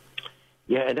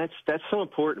 Yeah, and that's so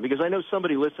important, because I know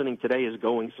somebody listening today is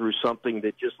going through something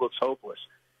that just looks hopeless.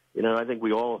 I think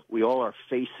we all are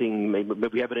facing, maybe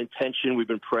we have an intention we've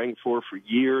been praying for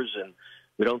years, and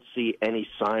we don't see any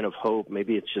sign of hope.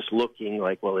 Maybe it's just looking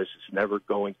like, this is never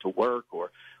going to work, or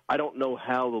I don't know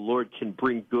how the Lord can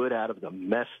bring good out of the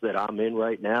mess that I'm in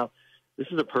right now. This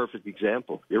is a perfect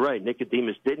example. You're right.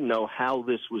 Nicodemus didn't know how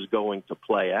this was going to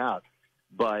play out,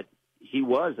 but he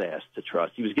was asked to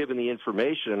trust. He was given the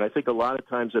information, and I think a lot of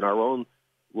times in our own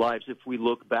lives, if we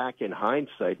look back in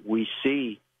hindsight, we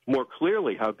see more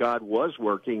clearly how God was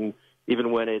working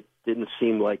even when it didn't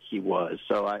seem like he was.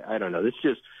 So I don't know. This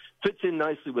just fits in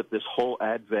nicely with this whole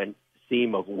Advent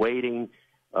theme of waiting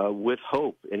with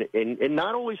hope and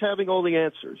not always having all the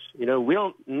answers. We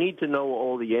don't need to know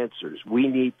all the answers. We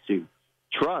need to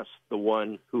trust the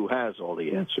one who has all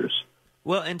the answers.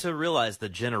 Well, and to realize the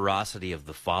generosity of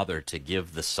the Father to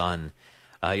give the Son.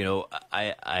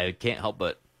 I can't help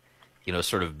but,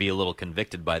 sort of be a little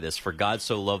convicted by this. For God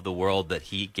so loved the world that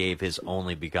he gave his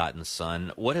only begotten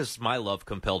Son. What has my love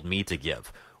compelled me to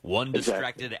give? One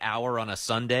distracted hour on a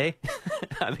Sunday?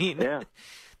 Yeah,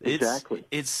 exactly.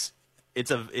 It's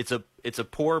a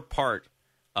poor part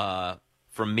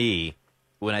from me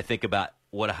when I think about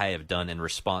what I have done in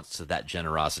response to that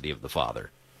generosity of the Father.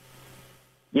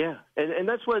 Yeah, and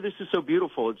that's why this is so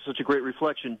beautiful. It's such a great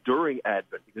reflection during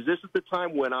Advent, because this is the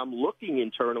time when I'm looking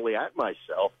internally at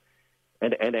myself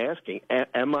and asking,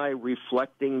 am I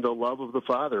reflecting the love of the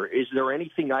Father? Is there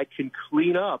anything I can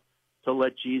clean up to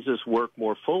let Jesus work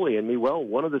more fully in me? Well,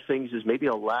 one of the things is maybe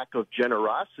a lack of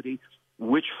generosity,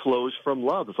 which flows from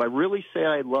love. If I really say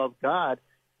I love God,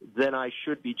 then I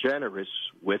should be generous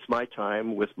with my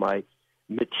time, with my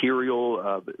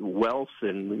material wealth,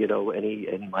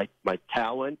 and my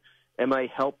talent. Am I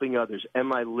helping others?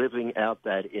 Am I living out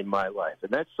that in my life?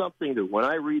 And that's something that when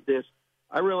I read this,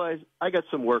 I realize I got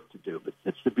some work to do. But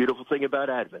it's the beautiful thing about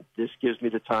Advent. This gives me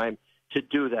the time to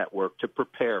do that work, to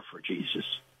prepare for Jesus.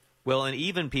 Well, and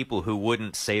even people who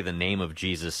wouldn't say the name of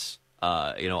Jesus,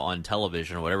 on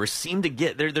television or whatever, seem to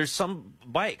get there's some,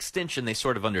 by extension, they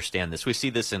sort of understand this. We see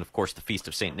this in, of course, the Feast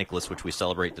of St. Nicholas, which we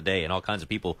celebrate today, and all kinds of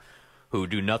people who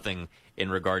do nothing in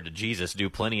regard to Jesus do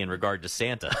plenty in regard to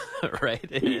Santa, right?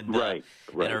 And, right.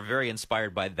 And are very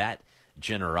inspired by that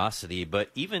generosity. But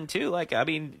even, too,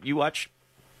 you watch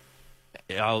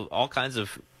all kinds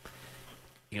of,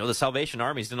 the Salvation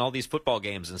Armies and all these football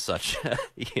games and such.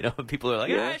 People are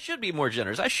like, I should be more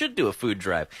generous. I should do a food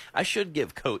drive. I should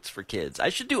give coats for kids. I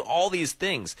should do all these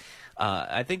things.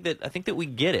 I think that we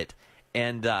get it.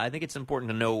 And I think it's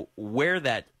important to know where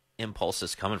that impulse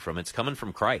is coming from. It's coming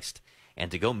from Christ, and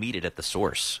to go meet it at the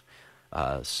source.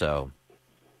 So,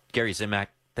 Gary Zimak,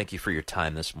 thank you for your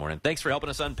time this morning. Thanks for helping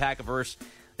us unpack a verse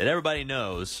that everybody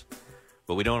knows,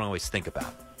 but we don't always think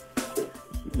about.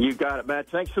 You got it, Matt.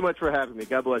 Thanks so much for having me.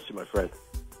 God bless you, my friend.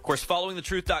 Of course,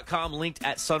 followingthetruth.com, linked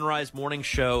at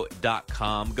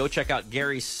sunrisemorningshow.com. Go check out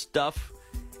Gary's stuff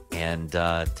and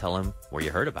tell him where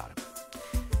you heard about him.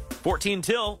 14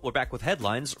 till, we're back with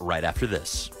headlines right after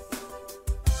this.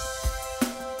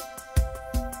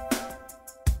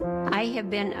 I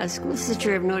have been a school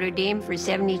sister of Notre Dame for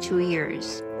 72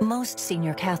 years. Most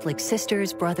senior Catholic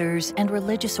sisters, brothers, and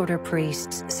religious order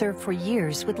priests serve for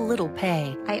years with little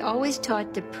pay. I always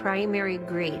taught the primary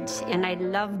grades, and I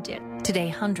loved it. Today,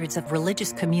 hundreds of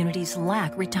religious communities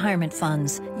lack retirement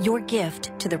funds. Your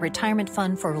gift to the Retirement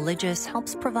Fund for Religious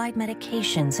helps provide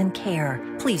medications and care.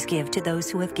 Please give to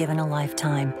those who have given a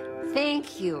lifetime.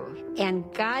 Thank you,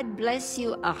 and God bless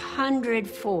you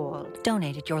 100-fold.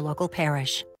 Donate at your local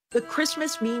parish. The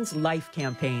Christmas Means Life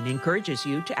campaign encourages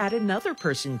you to add another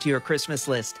person to your Christmas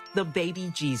list, the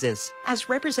baby Jesus, as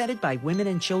represented by women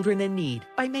and children in need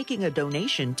by making a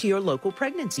donation to your local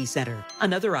pregnancy center.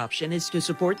 Another option is to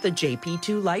support the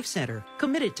JP2 Life Center,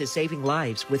 committed to saving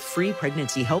lives with free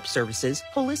pregnancy help services,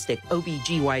 holistic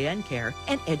OBGYN care,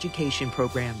 and education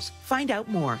programs. Find out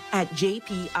more at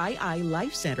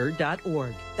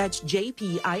jpiilifecenter.org. That's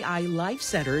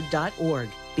jpiilifecenter.org.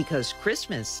 Because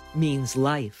Christmas means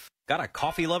life. Got a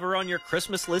coffee lover on your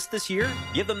Christmas list this year?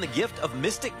 Give them the gift of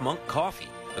Mystic Monk Coffee.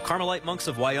 The Carmelite monks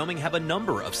of Wyoming have a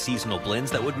number of seasonal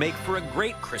blends that would make for a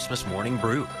great Christmas morning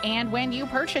brew. And when you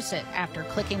purchase it, after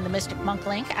clicking the Mystic Monk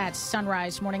link at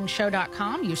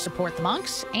sunrisemorningshow.com, you support the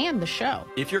monks and the show.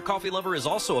 If your coffee lover is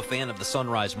also a fan of the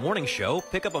Sunrise Morning Show,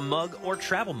 pick up a mug or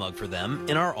travel mug for them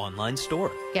in our online store.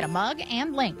 Get a mug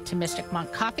and link to Mystic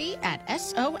Monk Coffee at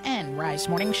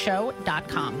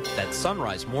sunrisemorningshow.com. That's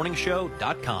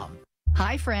sunrisemorningshow.com.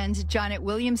 Hi, friends. Janet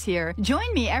Williams here.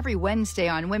 Join me every Wednesday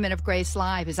on Women of Grace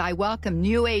Live as I welcome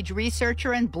New Age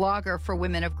researcher and blogger for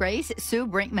Women of Grace, Sue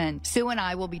Brinkman. Sue and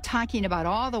I will be talking about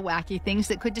all the wacky things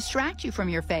that could distract you from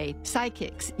your faith.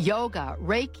 Psychics, yoga,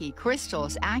 Reiki,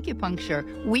 crystals,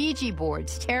 acupuncture, Ouija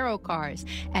boards, tarot cards,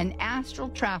 and astral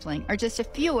traveling are just a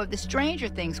few of the stranger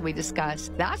things we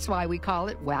discuss. That's why we call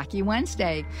it Wacky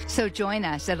Wednesday. So join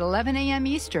us at 11 a.m.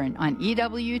 Eastern on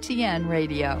EWTN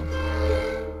Radio.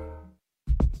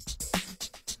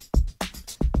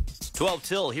 12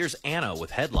 till, here's Anna with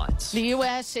headlines. The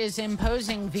U.S. is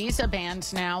imposing visa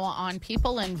bans now on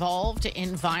people involved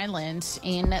in violence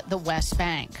in the West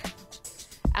Bank.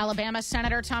 Alabama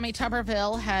Senator Tommy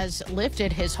Tuberville has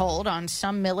lifted his hold on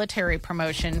some military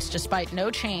promotions despite no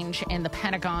change in the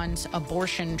Pentagon's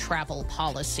abortion travel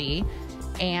policy.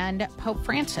 And Pope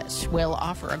Francis will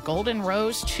offer a golden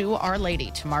rose to Our Lady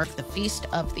to mark the Feast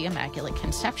of the Immaculate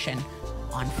Conception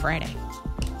on Friday.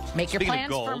 Make your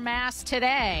plans for Mass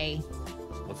today.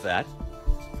 What's that?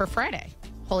 For Friday.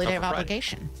 Holy Day of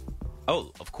Obligation.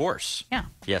 Oh, of course. Yeah.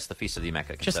 Yes, the Feast of the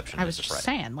Immaculate Conception. I was just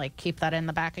saying, keep that in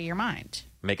the back of your mind.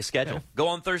 Make a schedule. Okay. Go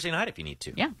on Thursday night if you need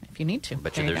to. Yeah, if you need to.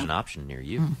 Bet you there's an option near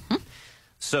you. Mm-hmm.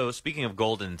 So, speaking of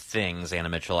golden things, Anna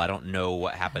Mitchell, I don't know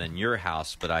what happened in your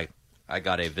house, but I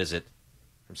got a visit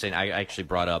from St. I actually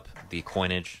brought up the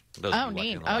coinage. Those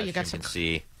neat. Oh, you got some. You can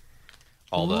see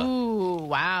all the. Ooh,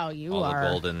 wow! You all are the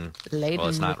golden. Laden well,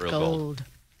 it's not with real gold.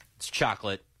 It's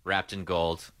chocolate wrapped in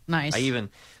gold. Nice.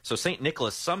 So St.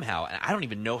 Nicholas somehow, and I don't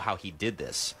even know how he did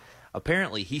this.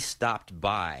 Apparently, he stopped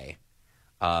by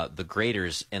the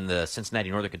Graders in the Cincinnati,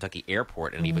 Northern Kentucky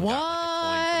airport and even got like, a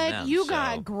coin from them. You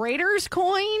got Graders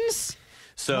coins?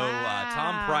 So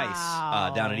Tom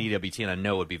Price down at EWTN, I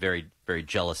know, would be very, very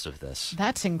jealous of this.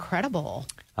 That's incredible.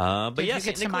 But did yes,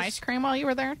 you get some ice cream while you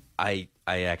were there? I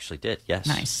actually did, yes.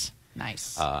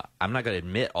 Nice. I'm not going to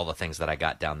admit all the things that I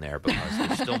got down there because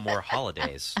there's still more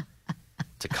holidays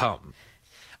to come.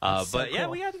 But yeah,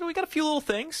 we got a few little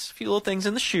things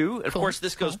in the shoe. Of course,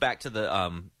 this goes back to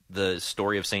the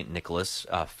story of St. Nicholas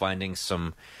finding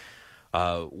some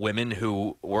women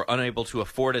who were unable to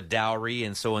afford a dowry,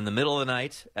 and so in the middle of the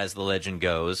night, as the legend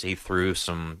goes, he threw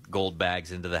some gold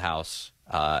bags into the house,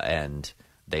 and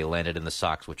they landed in the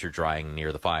socks, which are drying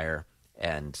near the fire,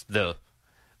 and the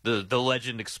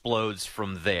legend explodes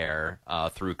from there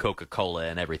through Coca-Cola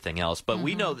and everything else. But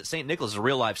we know that St. Nicholas is a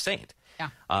real life saint,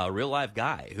 a real life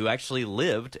guy who actually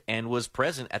lived and was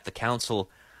present at the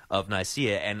Council of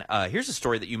Nicaea. And here's a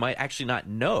story that you might actually not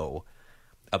know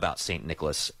about St.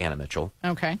 Nicholas, Anna Mitchell.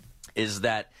 Okay. Is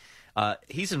that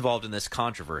he's involved in this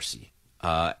controversy.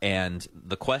 And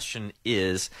the question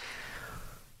is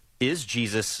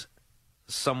Jesus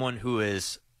someone who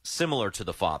is similar to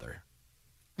the Father?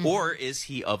 Or is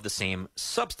he of the same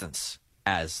substance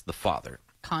as the Father?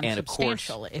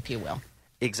 Consubstantial, if you will.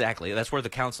 Exactly. That's where the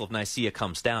Council of Nicaea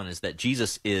comes down, is that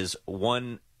Jesus is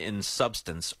one in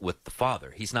substance with the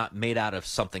Father. He's not made out of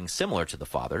something similar to the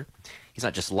Father. He's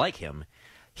not just like him.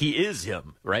 He is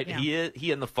him, right? Yeah.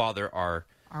 He and the Father are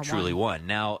truly one.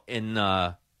 Now,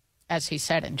 as he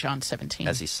said in John 17.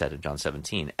 As he said in John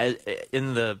 17.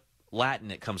 In the Latin,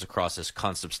 it comes across as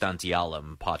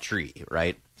consubstantialem patri,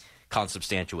 right?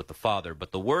 Consubstantial with the Father.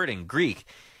 But the word in Greek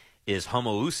is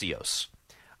homoousios,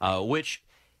 which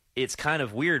it's kind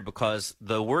of weird because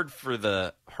the word for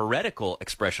the heretical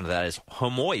expression of that is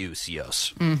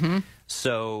homoiousios. Mm-hmm.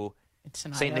 So it's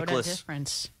an St. Nicholas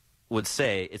difference. Would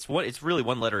say it's really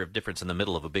one letter of difference in the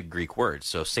middle of a big Greek word.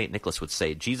 So St. Nicholas would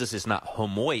say Jesus is not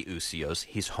homoiousios,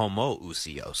 he's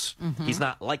homoousios. Mm-hmm. He's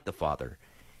not like the Father.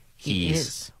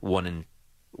 He's one in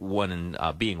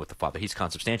being with the Father. He's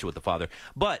consubstantial with the Father.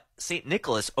 But St.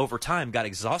 Nicholas, over time, got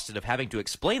exhausted of having to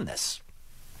explain this.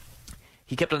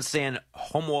 He kept on saying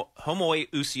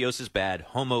homoousios is bad,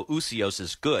 homoousios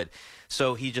is good.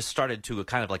 So he just started to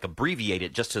kind of like abbreviate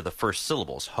it just to the first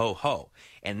syllables, ho.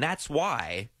 And that's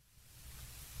why...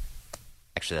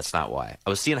 Actually, that's not why. I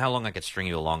was seeing how long I could string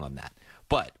you along on that.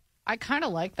 But I kind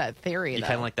of like that theory. You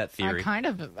kind of like that theory?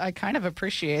 I kind of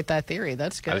appreciate that theory.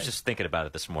 That's good. I was just thinking about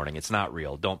it this morning. It's not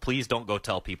real. Please don't go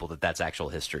tell people that that's actual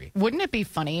history. Wouldn't it be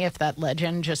funny if that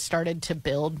legend just started to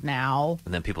build now?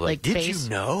 And then people are like, did you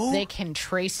know? They can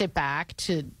trace it back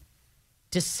to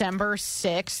December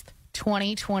 6th,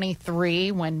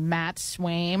 2023, when Matt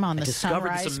Swaim on the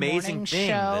Sunrise Morning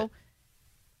Show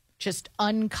just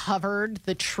uncovered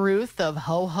the truth of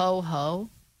ho, ho, ho.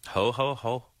 Ho, ho,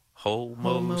 ho.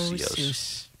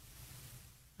 Homoousios.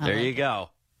 There you go.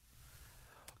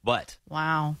 But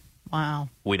wow,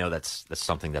 we know that's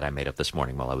something that I made up this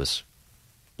morning while I was,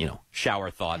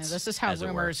 shower thoughts. Yeah, this is how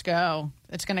rumors go.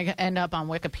 It's going to end up on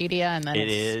Wikipedia, and then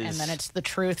it's the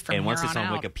truth from here on out. And once it's on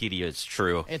Wikipedia, it's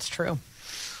true. It's true.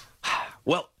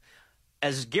 Well,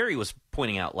 as Gary was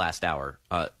pointing out last hour,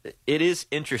 it is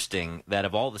interesting that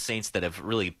of all the saints that have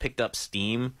really picked up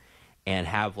steam and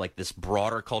have like this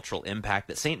broader cultural impact,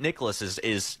 that St. Nicholas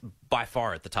is by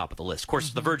far at the top of the list. Of course,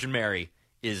 the Virgin Mary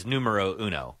is numero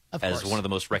uno as one of the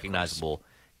most recognizable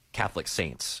Catholic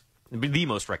saints, the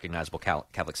most recognizable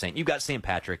Catholic saint. You've got St.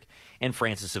 Patrick and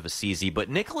Francis of Assisi, but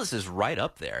Nicholas is right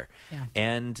up there. Yeah.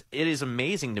 And it is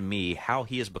amazing to me how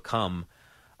he has become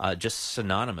just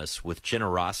synonymous with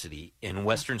generosity in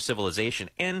Western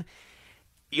civilization. And,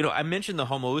 I mentioned the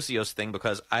homoousios thing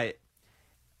because I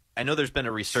know there's been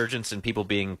a resurgence in people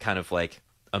being kind of like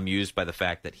amused by the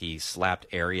fact that he slapped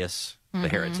Arius, the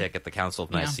heretic, at the Council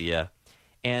of Nicaea.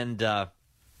 And I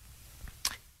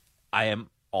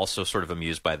am also sort of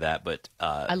amused by that. But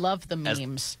I love the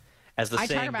memes. As the I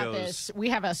saying talk about goes, this. We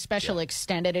have a special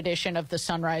extended edition of the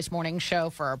Sunrise Morning Show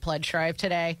for our pledge drive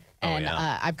today. And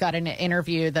I've got an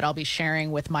interview that I'll be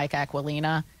sharing with Mike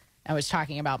Aquilina. I was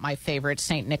talking about my favorite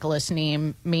St. Nicholas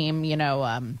meme.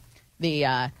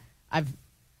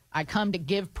 I come to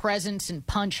give presents and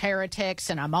punch heretics,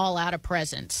 and I'm all out of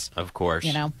presents. Of course.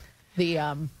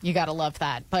 You got to love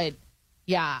that. But,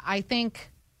 yeah, I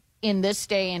think in this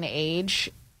day and age,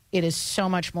 it is so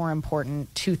much more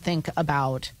important to think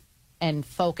about and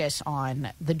focus on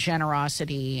the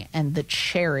generosity and the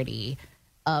charity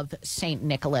St.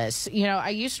 Nicholas. You know, I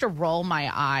used to roll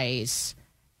my eyes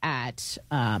at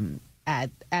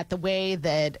the way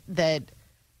that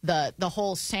the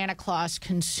whole Santa Claus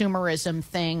consumerism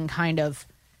thing kind of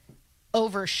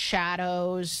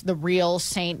overshadows the real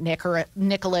St.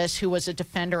 Nicholas, who was a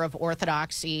defender of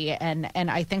orthodoxy, and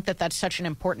I think that that's such an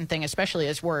important thing, especially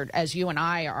as you and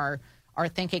I are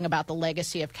thinking about the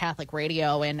legacy of Catholic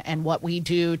radio and what we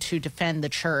do to defend the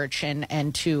church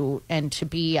and to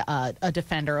be a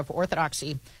defender of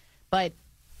orthodoxy. But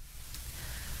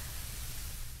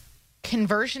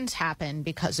conversions happen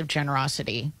because of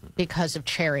generosity, because of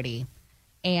charity,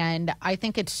 and I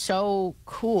think it's so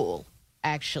cool,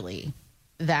 actually,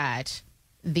 that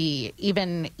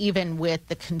even with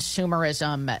the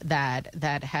consumerism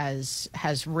that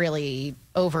has really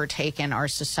overtaken our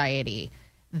society,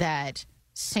 that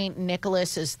St.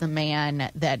 Nicholas is the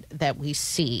man that we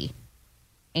see,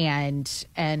 and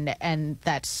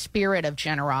that spirit of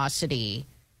generosity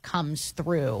comes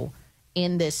through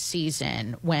in this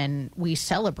season when we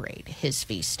celebrate his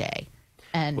feast day.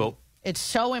 And it's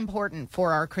so important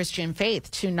for our Christian faith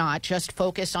to not just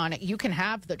focus on it. You can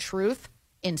have the truth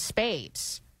in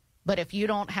spades, but if you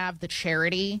don't have the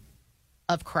charity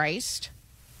of Christ,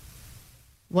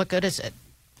 what good is it?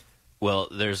 Well,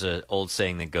 there's an old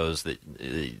saying that goes that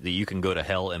you can go to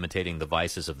hell imitating the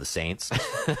vices of the saints,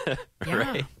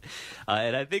 right?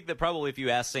 And I think that probably if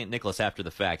you ask St. Nicholas after the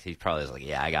fact, he probably was like,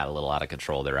 yeah, I got a little out of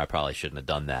control there. I probably shouldn't have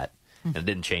done that. And it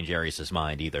didn't change Arius'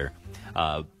 mind either.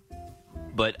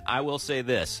 But I will say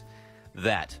this,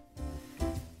 that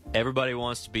everybody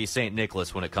wants to be St.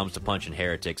 Nicholas when it comes to punching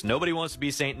heretics. Nobody wants to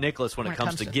be St. Nicholas when it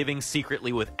comes to giving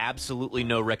secretly with absolutely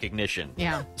no recognition.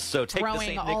 Yeah. So take the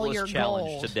St. Nicholas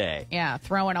challenge today. Yeah,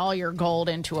 throwing all your gold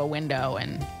into a window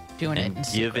and doing it in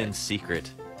secret. Give in secret,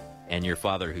 and your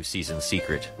Father who sees in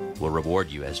secret will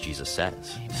reward you, as Jesus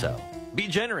says. Amen. So be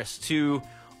generous to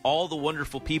all the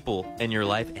wonderful people in your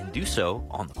life, and do so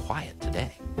on the quiet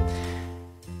today.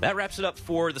 That wraps it up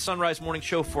for the Sunrise Morning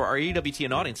Show for our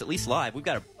EWTN audience, at least live. We've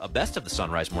got a best of the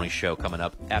Sunrise Morning Show coming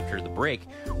up after the break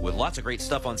with lots of great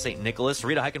stuff on St. Nicholas.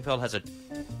 Rita Heichenfeld has a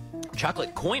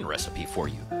chocolate coin recipe for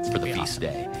you for the feast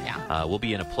day. Yeah. We'll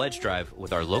be in a pledge drive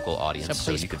with our local audience,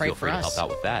 so you can feel free to help out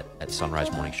with that at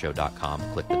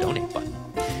sunrisemorningshow.com. Click the donate button.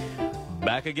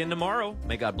 Back again tomorrow.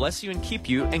 May God bless you and keep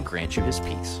you and grant you his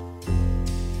peace.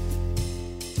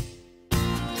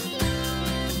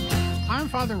 I'm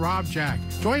Father Rob Jack.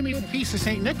 Join me at the Feast of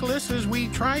St. Nicholas as we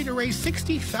try to raise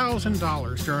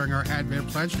 $60,000 during our Advent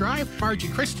Pledge Drive. Margie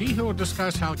Christie, who will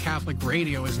discuss how Catholic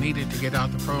radio is needed to get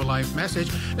out the pro-life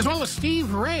message, as well as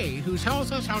Steve Ray, who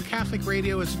tells us how Catholic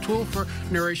radio is a tool for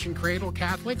nourishing cradle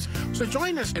Catholics. So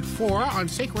join us at 4 on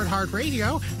Sacred Heart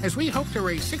Radio as we hope to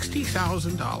raise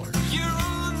 $60,000. You're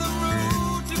on the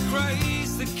road to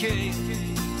Christ the King,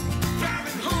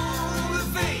 driving home the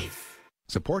faith.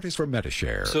 Support is from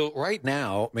Medishare. So right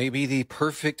now may be the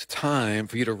perfect time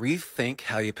for you to rethink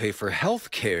how you pay for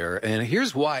health care. And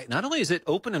here's why. Not only is it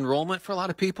open enrollment for a lot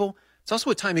of people, it's also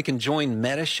a time you can join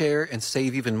Medishare and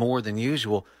save even more than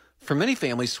usual. For many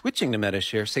families, switching to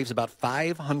Medishare saves about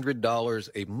 $500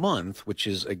 a month, which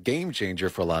is a game changer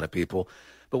for a lot of people.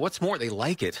 But what's more, they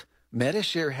like it.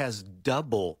 Medishare has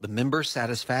double the member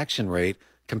satisfaction rate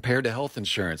compared to health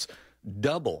insurance.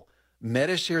 Double.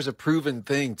 Medishare is a proven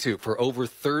thing, too. For over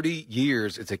 30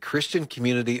 years, it's a Christian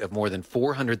community of more than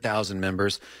 400,000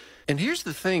 members. And here's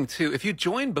the thing, too. If you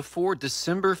join before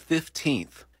December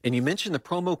 15th and you mention the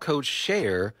promo code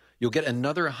SHARE, you'll get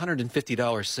another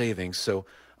 $150 savings. So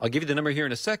I'll give you the number here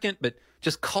in a second, but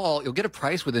just call. You'll get a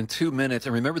price within 2 minutes.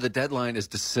 And remember, the deadline is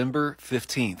December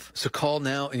 15th. So call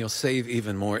now and you'll save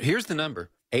even more. Here's the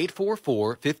number,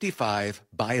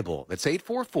 844-55-BIBLE. That's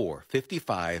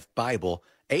 844-55-BIBLE.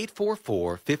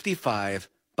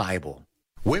 844-55-BIBLE.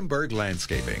 Wimberg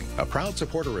Landscaping, a proud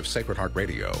supporter of Sacred Heart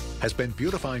Radio, has been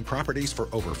beautifying properties for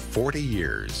over 40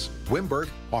 years. Wimberg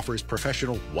offers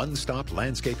professional one-stop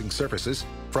landscaping services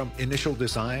from initial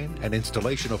design and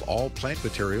installation of all plant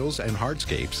materials and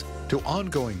hardscapes to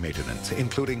ongoing maintenance,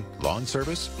 including lawn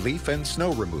service, leaf and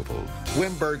snow removal.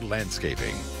 Wimberg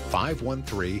Landscaping,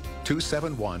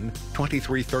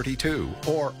 513-271-2332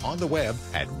 or on the web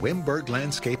at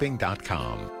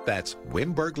wimberglandscaping.com. That's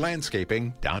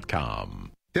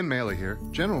wimberglandscaping.com. Tim Maley here,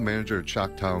 General Manager at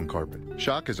Shock Tile and Carpet.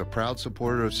 Shock is a proud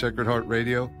supporter of Sacred Heart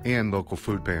Radio and local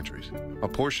food pantries. A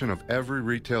portion of every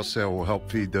retail sale will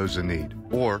help feed those in need.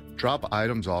 Or drop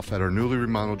items off at our newly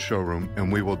remodeled showroom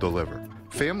and we will deliver.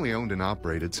 Family owned and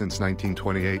operated since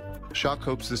 1928, Shock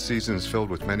hopes this season is filled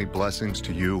with many blessings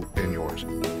to you and yours.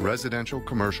 Residential,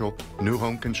 commercial, new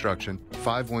home construction,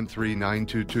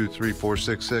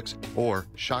 513-922-3466 or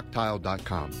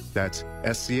shocktile.com. That's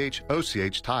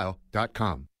SCHOCH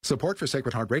tile.com. Support for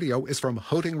Sacred Heart Radio is from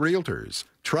Hoting Realtors,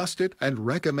 trusted and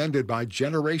recommended by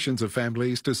generations of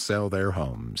families to sell their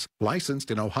homes. Licensed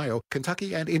in Ohio,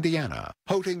 Kentucky, and Indiana.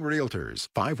 Hoting Realtors,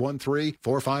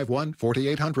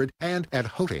 513-451-4800 and at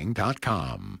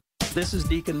hoting.com. This is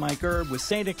Deacon Mike Erb with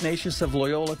St. Ignatius of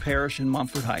Loyola Parish in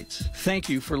Mumford Heights. Thank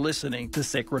you for listening to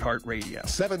Sacred Heart Radio.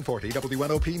 740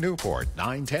 WNOP Newport,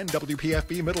 910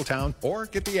 WPFB Middletown, or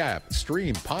get the app,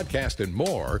 stream, podcast, and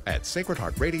more at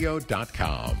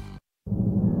sacredheartradio.com.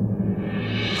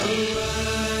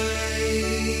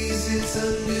 Arise, it's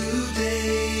a new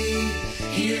day.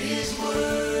 Hear his word,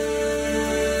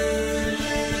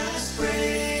 let us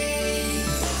pray.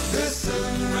 The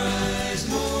Sunrise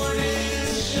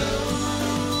Morning Show.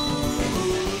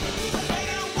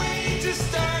 Can't wait to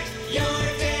start your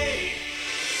day.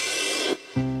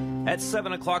 At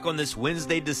 7 o'clock on this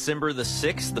Wednesday, December the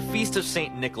 6th, the Feast of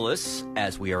St. Nicholas,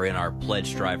 as we are in our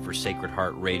pledge drive for Sacred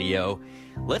Heart Radio,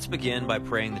 let's begin by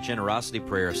praying the generosity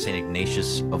prayer of St.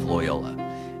 Ignatius of Loyola.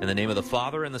 In the name of the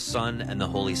Father, and the Son, and the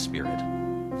Holy Spirit.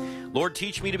 Lord,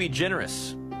 teach me to be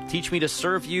generous. Teach me to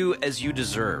serve you as you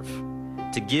deserve,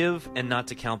 to give and not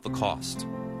to count the cost,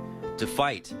 to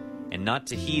fight and not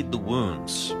to heed the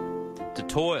wounds, to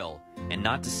toil and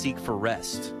not to seek for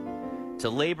rest, to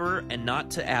labor and not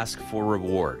to ask for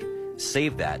reward,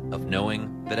 save that of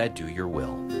knowing that I do your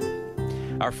will.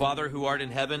 Our Father who art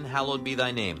in heaven, hallowed be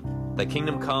thy name. Thy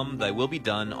kingdom come, thy will be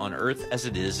done on earth as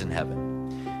it is in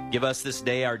heaven. Give us this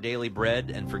day our daily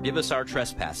bread, and forgive us our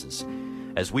trespasses,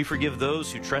 as we forgive those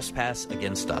who trespass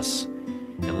against us.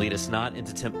 And lead us not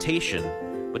into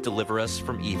temptation, but deliver us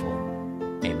from evil.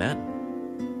 Amen.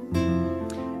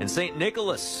 And St.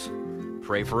 Nicholas,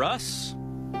 pray for us.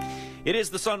 It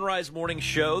is the Sunrise Morning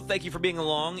Show. Thank you for being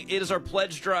along. It is our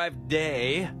pledge drive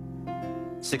day.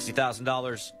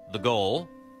 $60,000 the goal.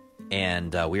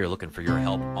 And we are looking for your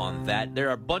help on that. There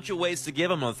are a bunch of ways to give.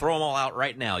 I'm going to throw them all out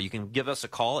right now. You can give us a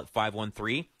call at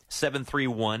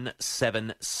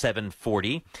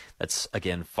 513-731-7740. That's,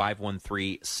 again,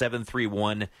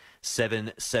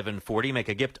 513-731-7740. Make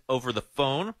a gift over the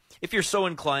phone. If you're so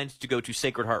inclined to go to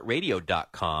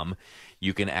sacredheartradio.com,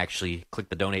 you can actually click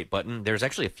the donate button. There's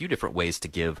actually a few different ways to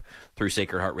give through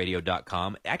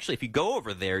sacredheartradio.com. Actually, if you go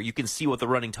over there, you can see what the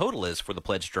running total is for the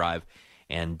pledge drive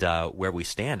and where we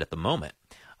stand at the moment,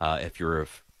 if you're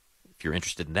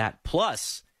interested in that.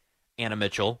 Plus, Anna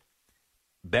Mitchell,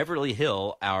 Beverly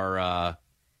Hill, our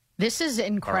this is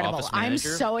incredible. I'm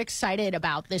so excited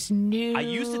about this new I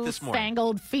used it this morning.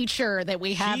 Fangled feature that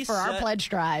we have for our pledge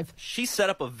drive. She set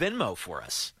up a Venmo for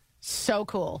us. So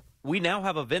cool. We now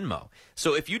have a Venmo.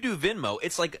 So if you do Venmo,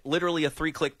 it's like literally a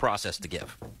 3-click process to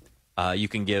give. You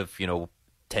can give,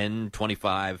 10,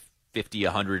 25, 50,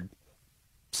 100,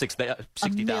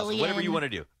 60,000, whatever you want to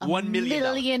do. $1 million.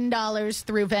 $1 million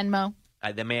through Venmo.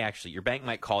 They may actually, your bank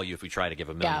might call you if we try to give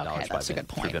 $1 million by that's a good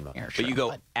point. Venmo. Yeah, but sure, you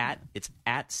go it's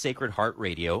at Sacred Heart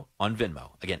Radio on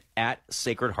Venmo. Again, at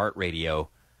Sacred Heart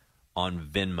Radio on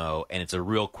Venmo, and it's a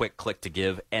real quick click to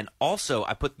give. And also,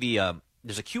 I put the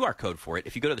there's a QR code for it.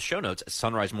 If you go to the show notes at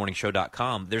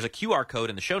sunrisemorningshow.com, there's a QR code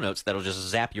in the show notes that'll just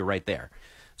zap you right there.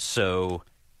 So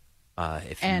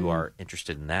if you are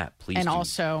interested in that, please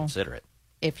also consider it.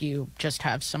 If you just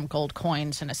have some gold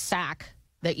coins in a sack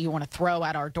that you want to throw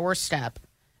at our doorstep,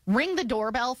 ring the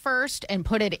doorbell first and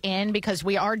put it in, because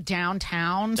we are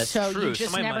downtown. That's so true. You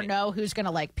just Somebody never might know who's going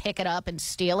to pick it up and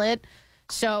steal it.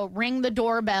 So ring the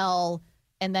doorbell,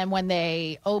 and then when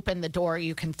they open the door,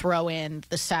 you can throw in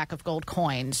the sack of gold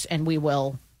coins, and we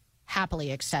will happily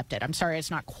accept it. I'm sorry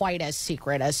it's not quite as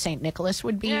secret as St. Nicholas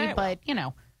would be, but,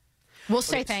 we'll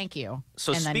say thank you.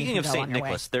 So speaking of St.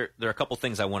 Nicholas, there are a couple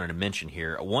things I wanted to mention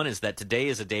here. One is that today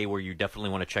is a day where you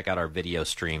definitely want to check out our video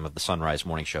stream of the Sunrise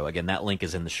Morning Show. Again, that link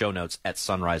is in the show notes at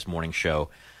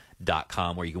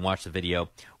sunrisemorningshow.com, where you can watch the video.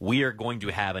 We are going to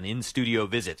have an in-studio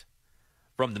visit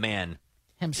from the man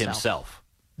himself.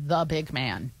 The big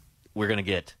man. We're going to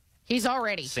get He's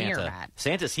already Santa. here, Matt.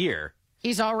 Santa's here.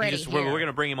 He's already here. We're going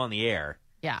to bring him on the air.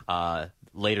 Yeah.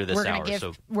 Later this hour.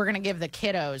 We're going to give the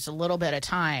kiddos a little bit of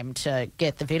time to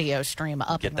get the video stream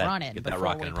up and running. Get that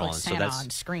rocking and rolling. Santa on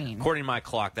screen. According to my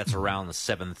clock, that's around the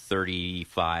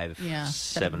 7:35,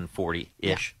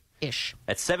 7:40-ish. Yeah, ish.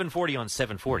 At 7:40 on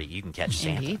 7:40, you can catch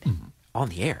Santa. Indeed. On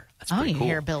the air. That's pretty cool. You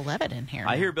hear Bill Levitt in here.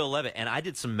 I hear Bill Levitt, and I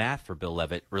did some math for Bill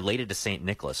Levitt related to St.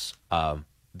 Nicholas.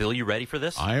 Bill, you ready for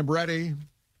this? I am ready.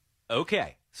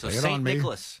 Okay. So Lay it St. on me.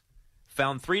 Nicholas,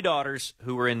 found 3 daughters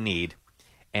who were in need,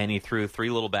 and he threw 3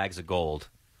 little bags of gold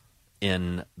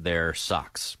in their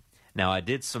socks. Now, I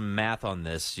did some math on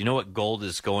this. You know what gold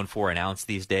is going for an ounce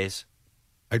these days?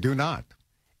 I do not.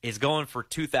 It's going for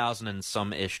 $2,000 and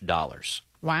some-ish dollars.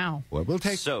 Wow. Well, we'll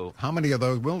take how many of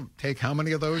those? We'll take how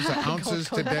many of those ounces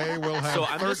today? We'll have So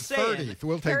I'm just saying, 30.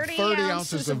 We'll take 30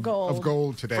 ounces of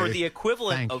gold today. For the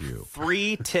equivalent Thank of you.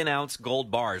 3 10-ounce gold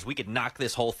bars, we could knock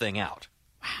this whole thing out.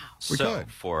 Wow. We could.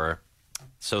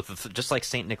 Just like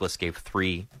St. Nicholas gave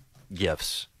 3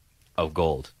 gifts of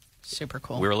gold. Super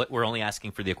cool. We're only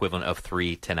asking for the equivalent of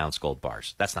 3 10-ounce gold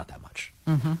bars. That's not that much.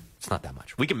 Mm-hmm. It's not that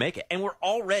much. We can make it. And we're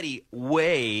already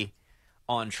way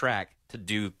on track to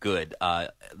do good.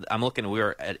 I'm looking, we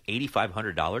were at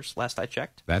 $8,500 last I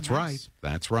checked. That's right.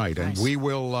 That's right. And we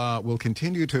will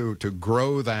continue to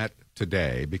grow that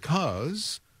today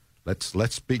because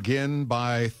let's begin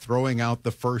by throwing out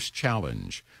the first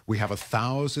challenge. We have a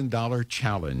 $1,000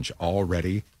 challenge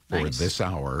already for this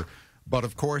hour. But,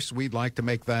 of course, we'd like to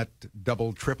make that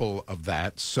double, triple of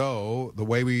that. So the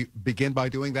way we begin by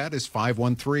doing that is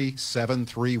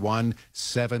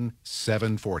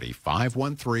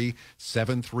 513-731-7740.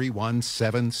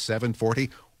 513-731-7740.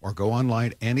 Or go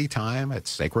online anytime at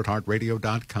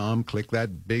sacredheartradio.com. Click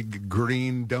that big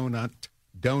green donut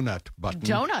button.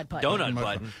 Donut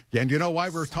button. And you know why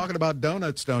we're talking about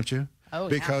donuts, don't you? Oh,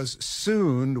 because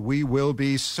soon we will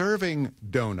be serving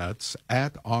donuts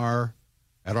at our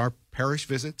parish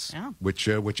visits, which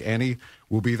Annie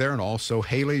will be there, and also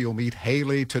Haley. You'll meet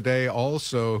Haley today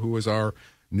also, who is our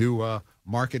new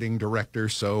marketing director.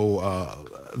 So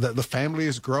the family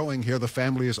is growing here. The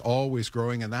family is always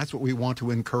growing, and that's what we want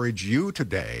to encourage you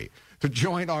today, to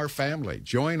join our family.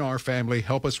 Join our family.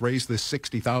 Help us raise this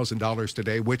 $60,000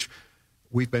 today, which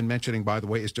we've been mentioning, by the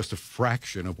way, is just a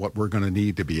fraction of what we're going to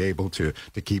need to be able to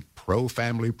keep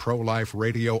pro-family, pro-life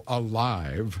radio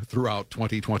alive throughout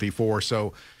 2024.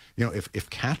 So, you know, if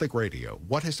Catholic radio,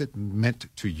 what has it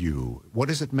meant to you? What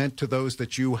has it meant to those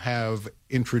that you have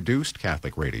introduced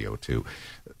Catholic radio to?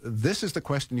 This is the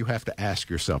question you have to ask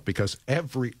yourself, because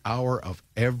every hour of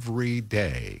every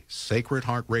day, Sacred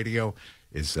Heart Radio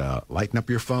is lighting up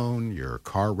your phone, your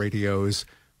car radios,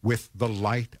 with the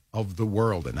light of the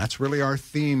world. And that's really our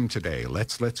theme today.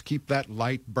 Let's keep that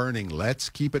light burning. Let's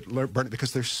keep it burning,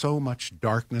 because there's so much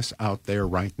darkness out there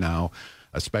right now,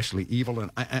 especially evil.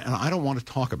 And I don't want to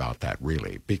talk about that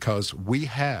really, because we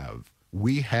have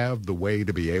the way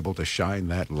to be able to shine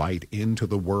that light into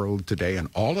the world today. And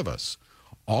all of us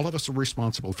are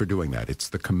responsible for doing that. It's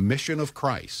the commission of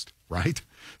Christ, right?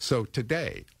 So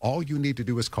today, all you need to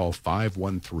do is call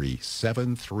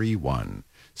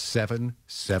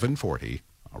 513-731-7740.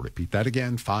 I'll repeat that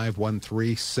again,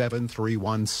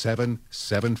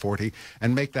 513-731-7740,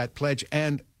 and make that pledge.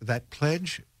 And that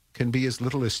pledge can be as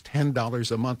little as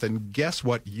 $10 a month. And guess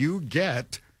what you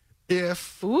get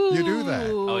if you do that?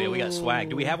 Oh, yeah, we got swag.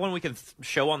 Do we have one we can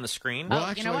show on the screen? Well,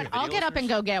 actually, you know what? I'll get up and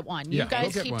go get one. You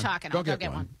guys keep talking. I'll go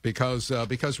get one. Because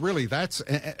really, that's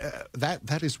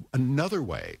that is another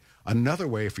way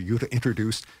for you to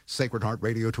introduce Sacred Heart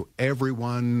Radio to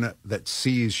everyone that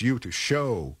sees you, to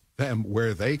show them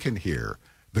where they can hear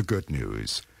the good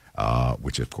news,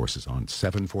 which, of course, is on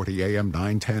 740 a.m.,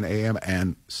 910 a.m.,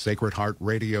 and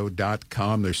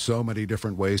sacredheartradio.com. There's so many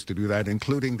different ways to do that,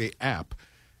 including the app.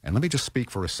 And let me just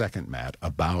speak for a second, Matt,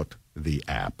 about the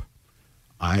app.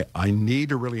 I need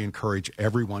to really encourage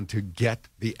everyone to get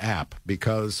the app,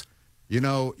 because, you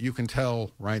know, you can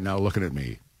tell right now looking at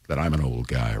me that I'm an old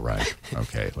guy, right?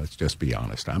 Okay, let's just be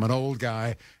honest. I'm an old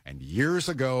guy, and years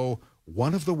ago,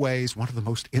 one of the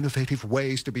most innovative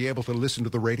ways to be able to listen to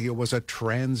the radio was a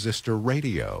transistor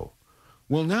radio.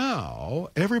 Well, now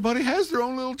everybody has their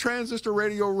own little transistor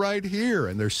radio right here,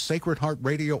 and there's Sacred Heart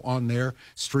Radio on there,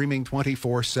 streaming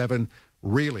 24/7.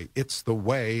 Really, it's the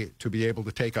way to be able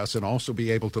to take us and also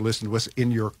be able to listen to us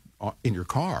in your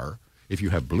car, if you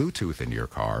have Bluetooth in your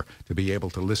car, to be able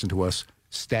to listen to us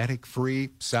static-free.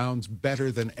 Sounds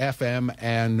better than FM,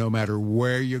 and no matter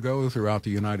where you go throughout the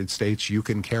United States, you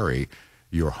can carry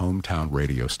your hometown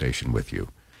radio station with you.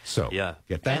 So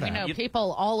get that out. You know,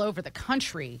 people all over the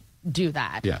country do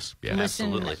that. Yes,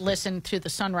 listen to the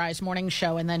Sunrise Morning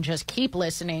Show, and then just keep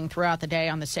listening throughout the day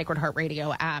on the Sacred Heart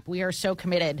Radio app. We are so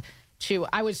committed to.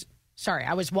 I was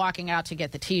walking out to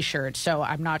get the T-shirt, so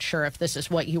I'm not sure if this is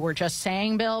what you were just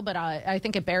saying, Bill, but I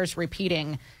think it bears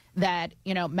repeating that,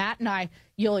 you know, Matt and I,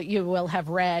 you will have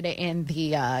read in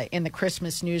the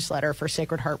Christmas newsletter for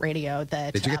Sacred Heart Radio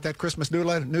that. Did you get that Christmas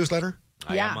newsletter?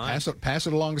 Yeah. Pass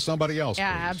it along to somebody else.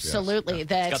 Yeah, please. absolutely. Yes.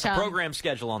 That It's got the program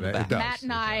schedule on the back. Matt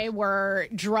and I were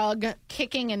drug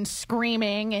kicking and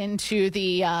screaming into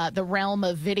the realm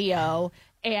of video,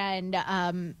 and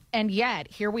yet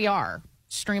here we are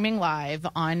streaming live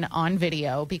on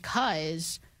video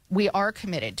because we are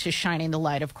committed to shining the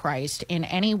light of Christ in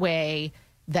any way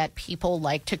that people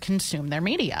like to consume their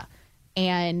media,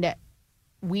 and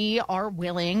we are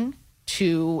willing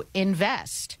to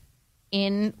invest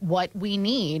in what we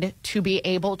need to be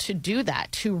able to do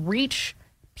that, to reach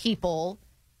people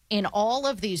in all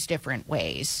of these different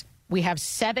ways. We have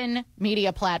 7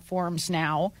 media platforms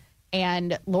now,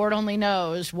 and Lord only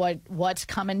knows what's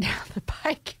coming down the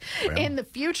pike in the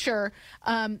future,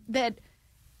 that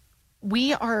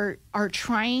we are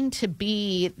trying to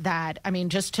be that. I mean,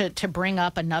 just to bring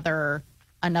up another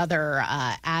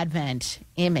Advent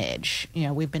image. You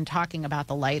know, we've been talking about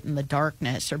the light and the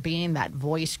darkness, or being that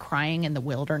voice crying in the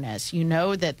wilderness. You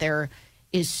know that there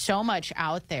is so much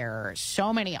out there,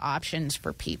 so many options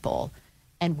for people,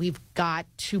 and we've got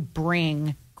to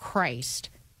bring Christ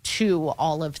to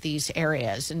all of these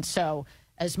areas. And so,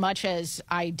 as much as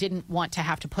I didn't want to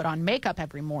have to put on makeup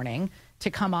every morning to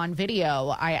come on video,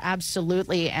 I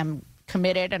absolutely am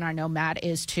committed, and I know Matt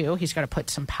is too. He's got to put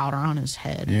some powder on his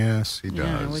head. Yes, he does.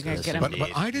 Yeah, we gotta get him,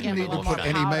 but I didn't need to put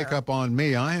any makeup on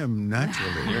me. I am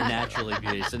naturally. You're naturally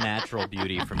beauty. It's a natural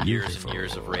beauty from years and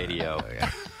years of radio.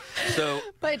 So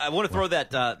I want to throw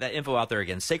that info out there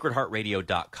again,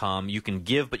 sacredheartradio.com. You can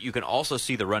give, but you can also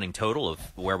see the running total of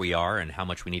where we are and how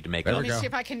much we need to make up. Let me see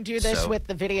if I can do this with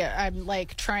the video. I'm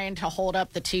like trying to hold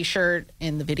up the T-shirt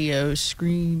in the video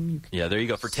screen. Yeah, there you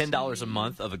go. For $10 a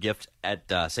month of a gift at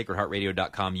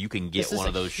sacredheartradio.com, you can get one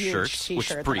of those shirts,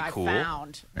 which is pretty cool.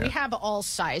 Found. Yeah. We have all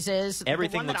sizes.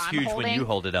 Everything looks huge when you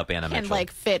hold it up, Anna Mitchell. Can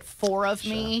like fit 4 of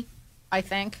me, I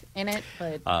think, in it.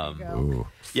 But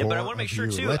yeah, but I want to make sure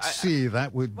too. Let's see,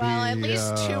 that would be at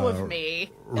least 2 of me.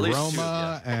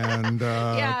 Roma and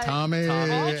Tommy.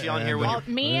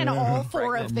 Me and all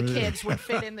 4 of the kids would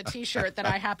fit in the T-shirt that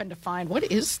I happened to find. What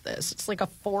is this? It's like a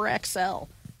 4XL.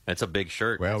 It's a big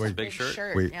shirt. Well, it's a big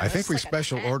shirt. I think we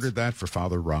special ordered that for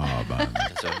Father Rob.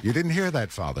 You didn't hear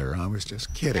that, Father. I was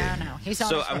just kidding. No, he's on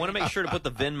so I want to make sure to put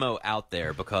the Venmo out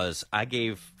there because I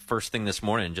gave first thing this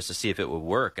morning just to see if it would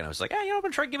work, and I was like, I'm going to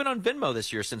try giving on Venmo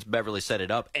this year since Beverly set it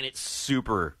up, and it's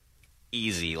super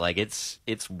easy. Like it's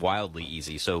wildly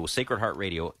easy. So Sacred Heart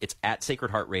Radio, it's at Sacred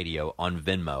Heart Radio on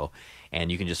Venmo,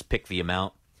 and you can just pick the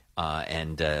amount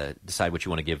and decide what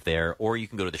you want to give there, or you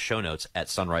can go to the show notes at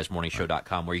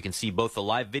sunrisemorningshow.com where you can see both the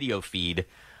live video feed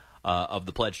of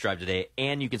the pledge drive today,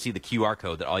 and you can see the QR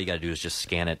code that all you got to do is just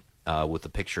scan it with the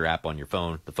picture app on your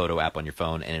phone, the photo app on your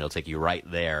phone, and it'll take you right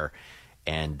there.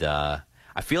 And I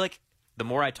feel like the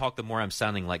more I talk, the more I'm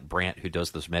sounding like Brant, who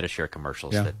does those Metashare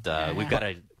commercials. Yeah. That we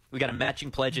got a matching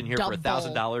pledge in here for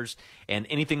 $1,000, and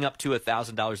anything up to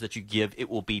 $1,000 that you give, it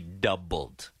will be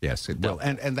doubled. Yes, it will.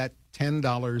 And that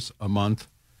 $10 a month.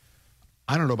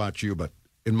 I don't know about you, but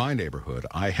in my neighborhood,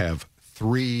 I have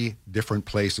 3 different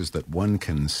places that one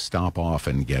can stop off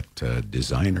and get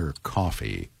designer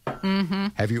coffee. Mm-hmm.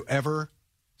 Have you ever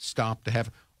stopped to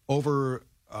have over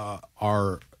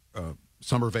our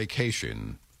summer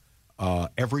vacation?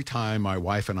 Every time my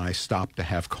wife and I stopped to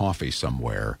have coffee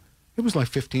somewhere, it was like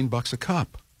 $15 a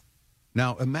cup.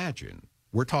 Now imagine,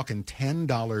 we're talking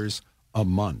 $10 a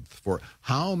month for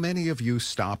how many of you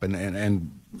stop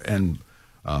and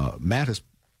Matt has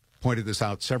pointed this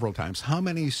out several times. How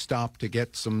many stop to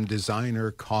get some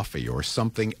designer coffee or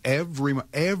something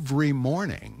every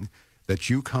morning that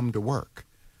you come to work?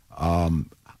 And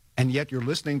yet you're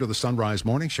listening to the Sunrise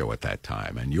Morning Show at that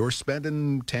time, and you're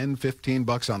spending $10,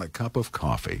 $15 on a cup of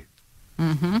coffee.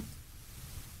 Mm-hmm.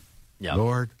 Yep.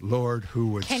 Lord, who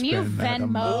would Can spend you that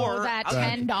Venmo that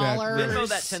 $10? Venmo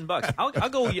that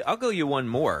 $10. I'll go you one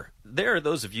more. There are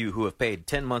those of you who have paid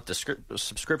 10-month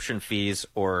subscription fees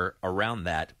or around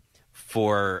that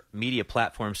for media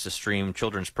platforms to stream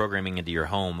children's programming into your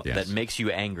home that makes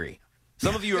you angry.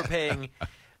 Some of you are paying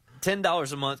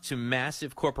 $10 a month to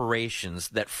massive corporations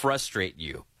that frustrate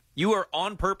you. You are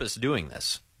on purpose doing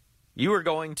this. You are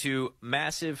going to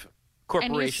massive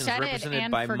corporations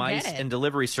represented by mice and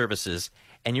delivery services,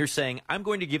 and you're saying, I'm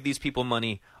going to give these people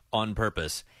money on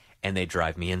purpose, and they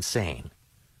drive me insane.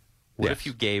 What if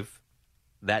you gave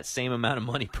that same amount of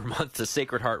money per month to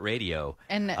Sacred Heart Radio?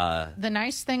 And the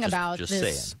nice thing about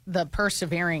this, the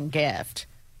persevering gift,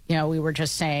 you know, we were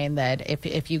just saying that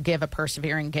if you give a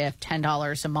persevering gift,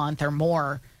 $10 a month or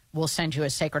more, we'll send you a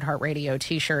Sacred Heart Radio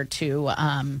T-shirt to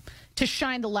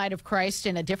shine the light of Christ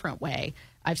in a different way.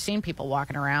 I've seen people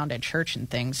walking around at church and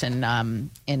things and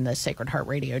in the Sacred Heart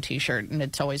Radio T-shirt, and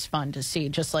it's always fun to see.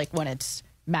 Just like when it's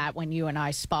Matt, when you and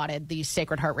I spotted the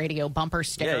Sacred Heart Radio bumper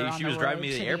sticker. Yeah, she was driving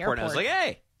me to the airport, and I was like,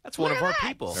 "Hey, that's one of our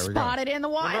people." Spotted in the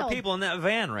wild. One of our people in that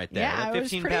van right there. Yeah, that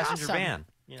 15-passenger awesome. van.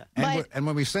 Yeah. And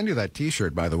when we send you that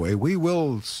T-shirt, by the way, we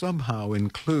will somehow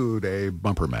include a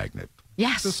bumper magnet.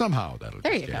 Yes. So somehow that'll.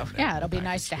 There just you get go. in there. Yeah, it'll be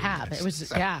nice to have. It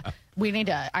was. Yeah, we need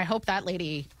to. I hope that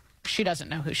lady. She doesn't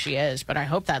know who she is, but I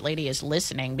hope that lady is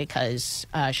listening because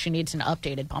she needs an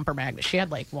updated bumper magnet. She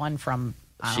had like one from.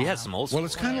 She had some old school. Well,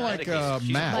 it's kind of like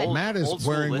Matt. Matt is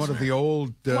wearing one of the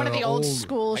old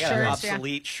school I got an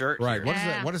obsolete shirt. Right. Here. What is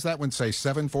that? What does that one say?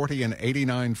 740 and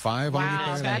 89.5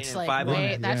 Wow, on it? that's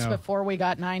like that's before we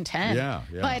got 910. Yeah.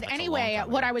 But That's anyway,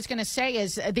 what I was going to say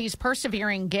is these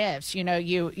persevering gifts. You know,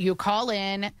 you call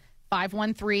in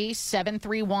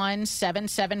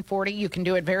 513-731-7740. You can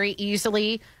do it very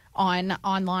easily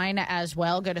online as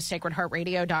well. Go to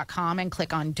sacredheartradio.com and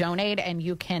click on donate, and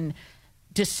you can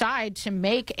decide to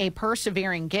make a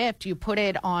persevering gift. You put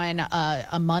it on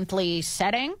a monthly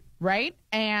setting, right?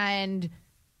 And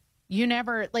you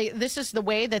never, like, this is the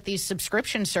way that these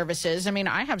subscription services, I mean,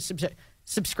 I have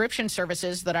subscription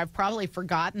services that I've probably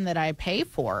forgotten that I pay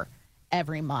for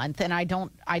every month, and I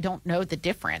don't know the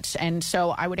difference. And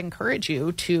so I would encourage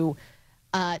you to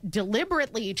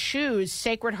deliberately choose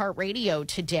Sacred Heart Radio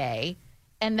today.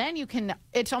 And then you can,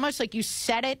 it's almost like you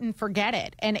set it and forget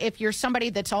it. And if you're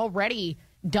somebody that's already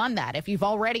done that, if you've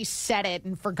already set it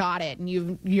and forgot it, and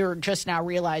you're just now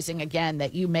realizing again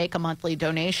that you make a monthly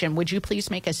donation, would you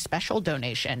please make a special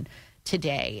donation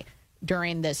today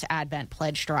during this Advent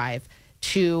pledge drive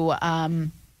to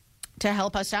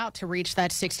help us out to reach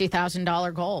that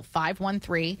 $60,000 goal?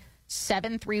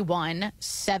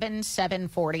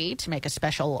 513-731-7740 to make a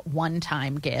special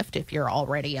one-time gift. If you're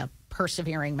already a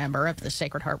persevering member of the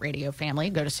Sacred Heart Radio family,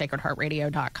 go to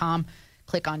sacredheartradio.com,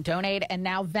 click on donate, and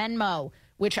now Venmo,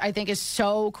 which I think is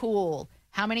so cool.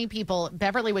 How many people,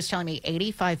 Beverly was telling me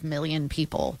 85 million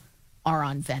people are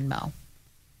on Venmo.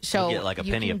 So you get like a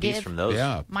penny a piece from those.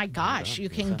 Yeah. My gosh, you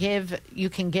can give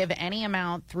any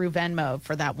amount through Venmo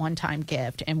for that one-time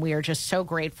gift, and we are just so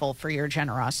grateful for your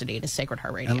generosity to Sacred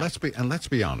Heart Radio. And let's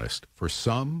be honest. For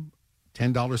some,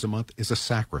 $10 a month is a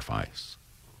sacrifice.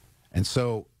 And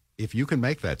so if you can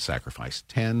make that sacrifice,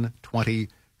 $10, $20,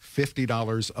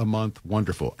 $50 a month,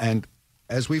 wonderful. And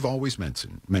as we've always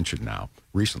mentioned now,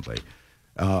 recently,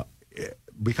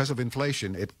 because of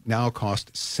inflation, it now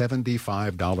costs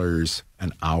 $75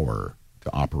 an hour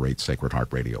to operate Sacred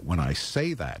Heart Radio. When I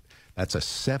say that, that's a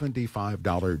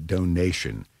 $75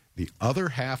 donation. The other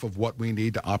half of what we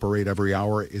need to operate every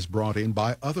hour is brought in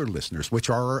by other listeners, which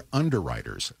are our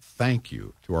underwriters. Thank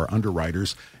you to our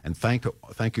underwriters, and thank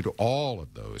you to all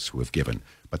of those who have given.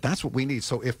 But that's what we need.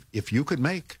 So if you could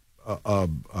make a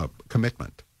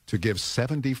commitment to give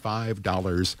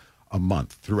 $75 a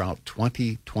month throughout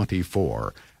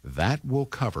 2024, that will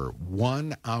cover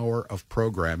 1 hour of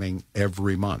programming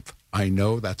every month. I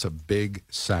know that's a big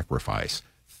sacrifice.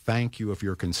 Thank you if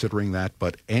you're considering that,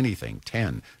 but anything,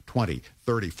 10, 20,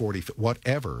 30, 40,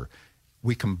 whatever,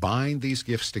 we combine these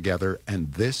gifts together,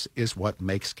 and this is what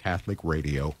makes Catholic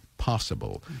radio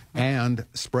possible. And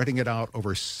spreading it out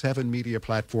over 7 media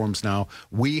platforms now,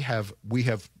 we have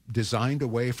designed a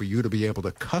way for you to be able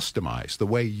to customize the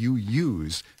way you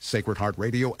use Sacred Heart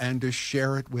Radio and to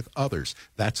share it with others.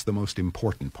 That's the most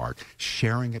important part,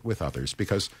 sharing it with others,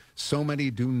 because so many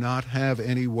do not have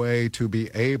any way to be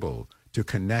able to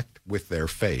connect with their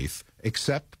faith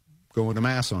except going to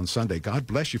Mass on Sunday. God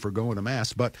bless you for going to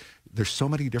Mass, but there's so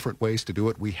many different ways to do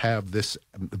it. We have this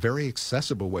very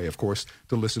accessible way, of course,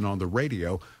 to listen on the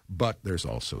radio, but there's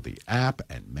also the app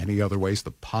and many other ways.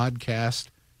 The podcast,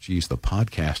 geez, the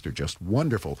podcasts are just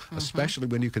wonderful, especially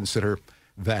when you consider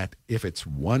that if it's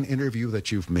one interview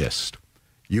that you've missed,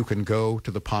 you can go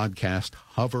to the podcast,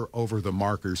 hover over the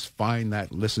markers, find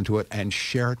that, listen to it, and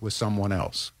share it with someone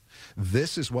else.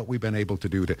 This is what we've been able to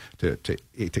do to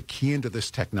key into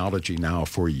this technology now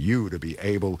for you to be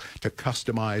able to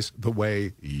customize the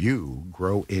way you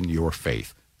grow in your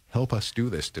faith. Help us do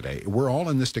this today. We're all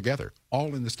in this together.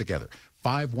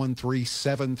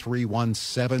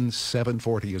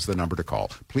 513-731-7740 is the number to call.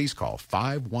 Please call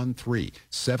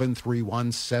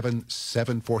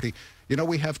 513-731-7740. You know,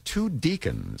 we have 2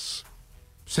 deacons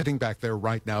sitting back there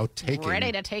right now taking ready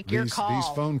to take your call. These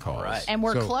phone calls. Right. And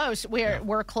we're close.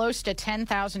 We're close to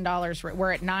 $10,000.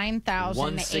 We're at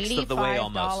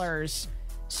 $9,085.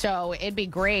 So it'd be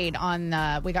great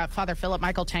we got Father Philip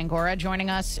Michael Tangora joining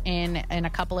us in a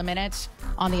couple of minutes.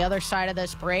 On the other side of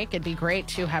this break, it'd be great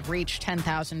to have reached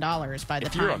 $10,000 by the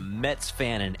if time. you're a Mets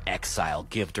fan in exile,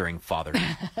 give during Father's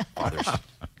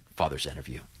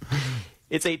interview.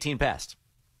 It's 18 past.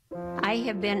 I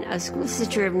have been a school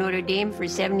sister of Notre Dame for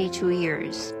 72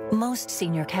 years. Most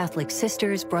senior Catholic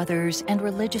sisters, brothers, and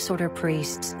religious order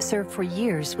priests serve for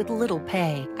years with little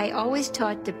pay. I always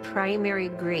taught the primary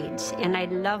grades, and I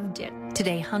loved it.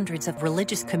 Today, hundreds of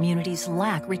religious communities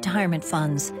lack retirement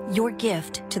funds. Your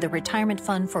gift to the Retirement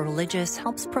Fund for Religious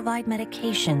helps provide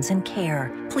medications and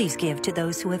care. Please give to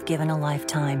those who have given a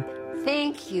lifetime.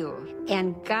 Thank you,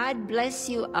 and God bless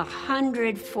you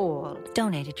 100-fold.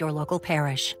 Donate at your local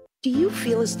parish. Do you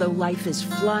feel as though life is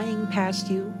flying past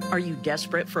you? Are you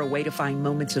desperate for a way to find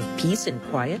moments of peace and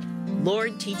quiet?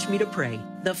 Lord, Teach Me to Pray,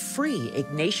 the free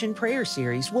Ignatian prayer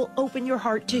series, will open your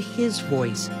heart to His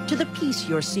voice, to the peace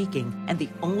you're seeking, and the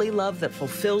only love that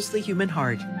fulfills the human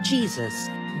heart, Jesus.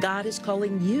 God is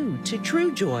calling you to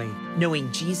true joy,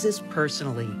 knowing Jesus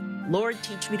personally. Lord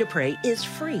Teach Me to Pray is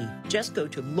free. Just go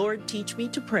to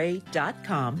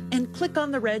LordTeachMeToPray.com and click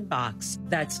on the red box.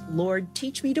 That's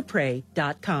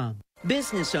LordTeachMeToPray.com.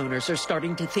 Business owners are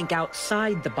starting to think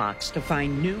outside the box to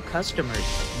find new customers.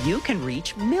 You can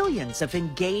reach millions of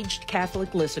engaged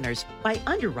Catholic listeners by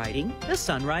underwriting the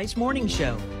Sunrise Morning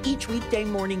Show. Each weekday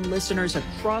morning, listeners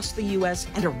across the U.S.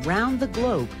 and around the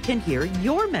globe can hear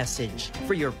your message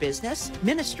for your business,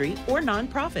 ministry, or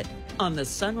nonprofit on the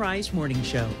Sunrise Morning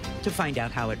Show. To find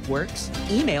out how it works,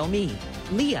 email me,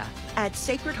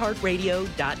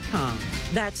 Leah@sacredheartradio.com.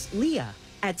 That's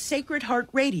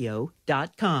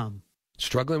Leah@sacredheartradio.com.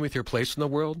 Struggling with your place in the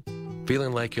world?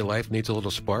 Feeling like your life needs a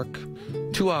little spark?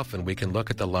 Too often we can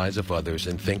look at the lives of others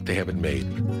and think they have it made.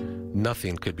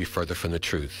 Nothing could be further from the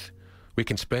truth. We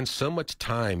can spend so much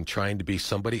time trying to be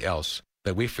somebody else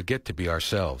that we forget to be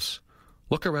ourselves.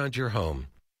 Look around your home.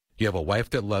 You have a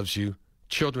wife that loves you,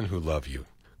 children who love you.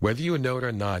 Whether you know it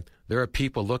or not, there are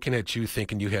people looking at you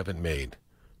thinking you haven't made.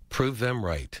 Prove them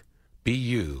right. Be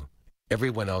you.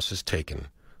 Everyone else is taken.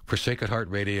 For Sacred Heart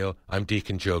Radio, I'm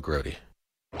Deacon Joe Grody.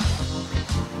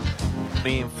 I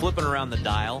mean, flipping around the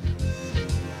dial,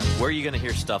 where are you going to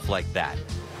hear stuff like that?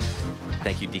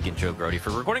 Thank you, Deacon Joe Grody, for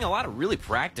recording a lot of really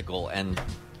practical, and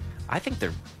I think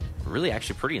they're really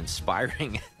actually pretty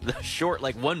inspiring, the short,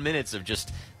 1 minutes of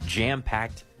just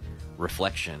jam-packed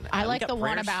reflection. I like the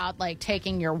one about,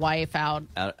 taking your wife out.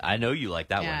 I know you like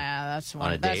that one. Yeah,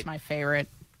 that's my favorite.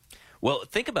 Well,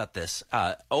 think about this.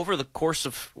 Over the course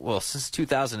of, since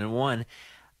 2001,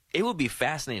 it would be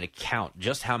fascinating to count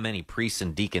just how many priests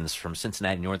and deacons from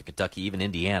Cincinnati, Northern Kentucky, even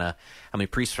Indiana, how many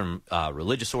priests from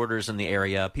religious orders in the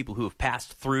area, people who have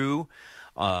passed through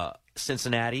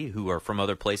Cincinnati, who are from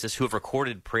other places, who have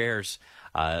recorded prayers.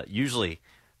 Usually,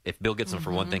 if Bill gets them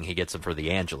for one thing, he gets them for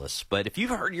the Angelus. But if you've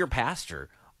heard your pastor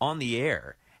on the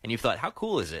air and you've thought, how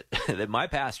cool is it that my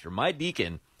pastor, my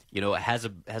deacon, has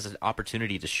an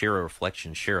opportunity to share a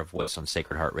reflection, share a voice on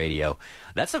Sacred Heart Radio,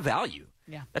 that's a value.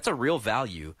 Yeah. That's a real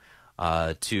value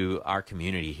to our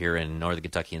community here in Northern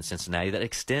Kentucky and Cincinnati that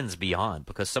extends beyond,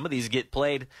 because some of these get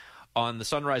played on the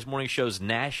Sunrise Morning Show's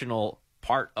national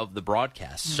part of the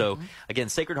broadcast. So, again,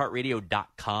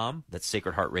 sacredheartradio.com. That's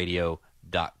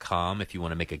sacredheartradio.com if you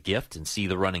want to make a gift and see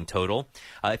the running total.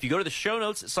 If you go to the show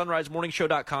notes at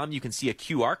sunrisemorningshow.com, you can see a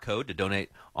QR code to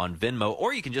donate on Venmo,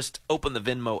 or you can just open the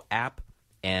Venmo app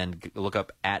and look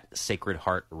up at Sacred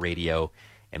Heart Radio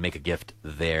and make a gift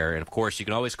there. And, of course, you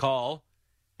can always call,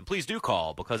 and please do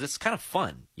call, because it's kind of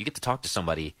fun. You get to talk to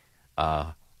somebody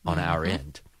on our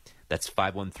end. That's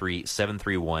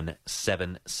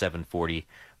 513-731-7740.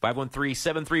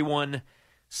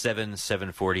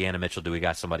 513-731-7740. Anna Mitchell, do we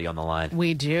got somebody on the line?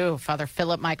 We do. Father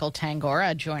Philip Michael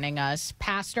Tangora joining us.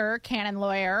 Pastor, canon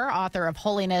lawyer, author of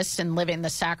Holiness and Living the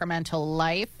Sacramental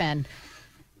Life, and,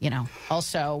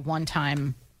 also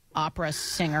one-time opera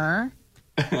singer.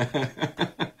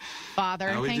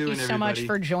 Father, thank you so much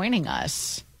for joining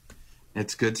us.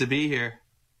 It's good to be here.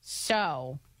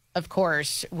 So, of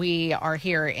course, we are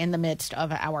here in the midst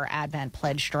of our Advent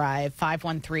Pledge Drive.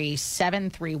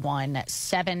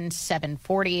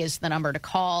 513-731-7740 is the number to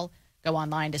call. Go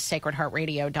online to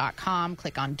sacredheartradio.com,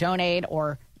 click on donate,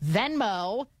 or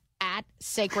Venmo at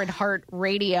Sacred Heart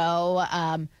Radio.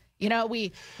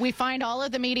 We find all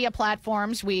of the media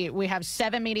platforms. We have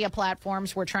 7 media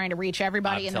platforms. We're trying to reach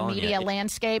everybody in the media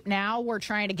landscape. Now we're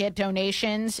trying to get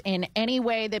donations in any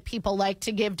way that people like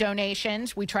to give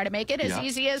donations. We try to make it as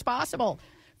easy as possible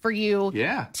for you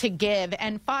to give.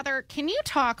 And Father, can you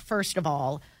talk first of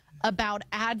all about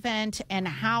Advent and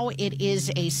how it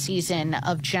is a season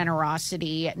of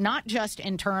generosity, not just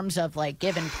in terms of like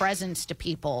giving presents to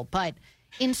people, but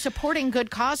in supporting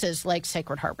good causes like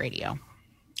Sacred Heart Radio.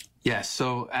 Yes,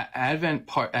 so Advent,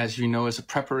 as you know, is a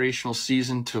preparational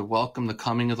season to welcome the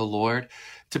coming of the Lord,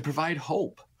 to provide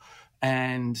hope.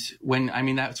 And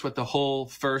that's what the whole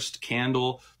first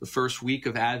candle, the first week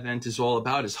of Advent is all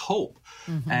about, is hope.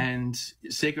 Mm-hmm. And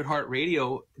Sacred Heart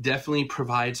Radio definitely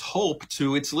provides hope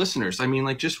to its listeners. I mean,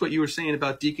 like just what you were saying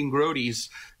about Deacon Grody's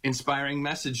inspiring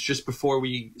message just before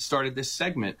we started this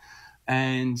segment.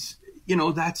 And, you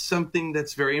know, that's something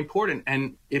that's very important.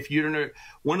 And if you don't know,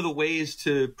 one of the ways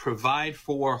to provide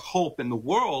for hope in the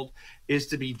world is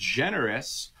to be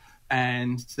generous,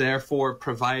 and therefore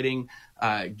providing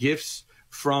gifts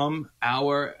from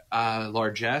our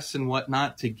largesse and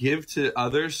whatnot to give to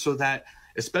others, so that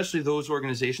especially those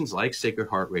organizations like Sacred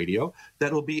Heart Radio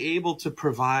that will be able to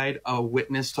provide a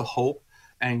witness to hope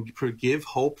and give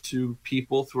hope to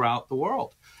people throughout the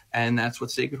world. And that's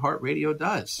what Sacred Heart Radio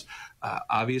does.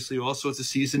 Obviously, also it's a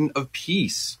season of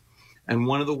peace. And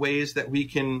one of the ways that we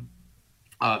can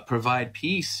provide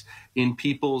peace in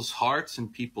people's hearts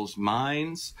and people's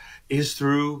minds is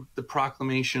through the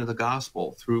proclamation of the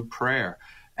gospel, through prayer.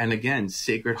 And again,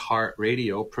 Sacred Heart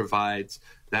Radio provides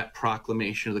that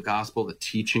proclamation of the gospel, the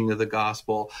teaching of the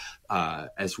gospel,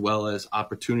 as well as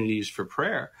opportunities for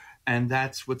prayer. And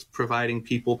that's what's providing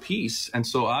people peace. And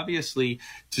so obviously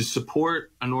to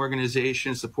support an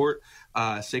organization, support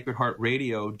Sacred Heart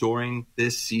Radio during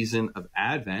this season of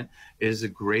Advent is a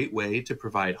great way to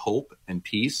provide hope and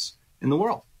peace in the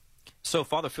world. So,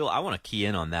 Father Phil, I want to key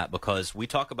in on that because we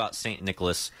talk about St.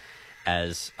 Nicholas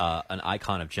as an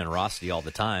icon of generosity all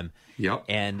the time. Yep.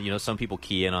 And, you know, some people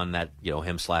key in on that, you know,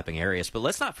 him slapping Arius. But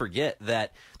let's not forget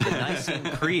that the Nicene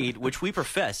Creed, which we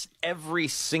profess every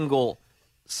single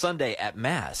Sunday at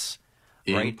Mass,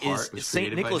 right, is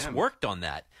St. Nicholas worked on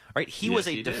that. Right? He was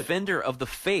a defender of the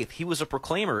faith. He was a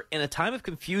proclaimer. In a time of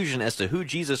confusion as to who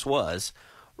Jesus was,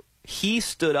 he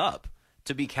stood up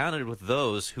to be counted with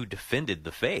those who defended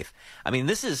the faith. I mean,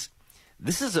 this is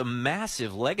a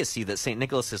massive legacy that St.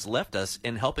 Nicholas has left us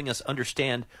in helping us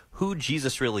understand who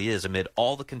Jesus really is amid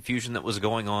all the confusion that was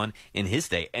going on in his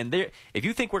day. And there, if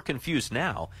you think we're confused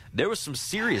now, there was some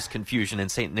serious confusion in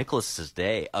St. Nicholas's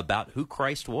day about who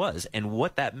Christ was and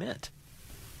what that meant.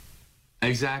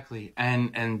 Exactly.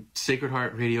 And Sacred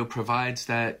Heart Radio provides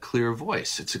that clear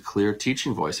voice. It's a clear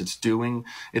teaching voice. It's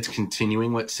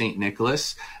continuing what St.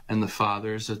 Nicholas and the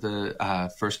fathers of the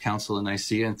First Council of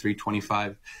Nicaea in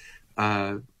 325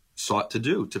 sought to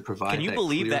do, to provide. Can you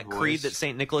believe that creed that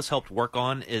St. Nicholas helped work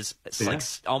on is like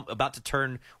about to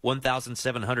turn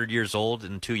 1,700 years old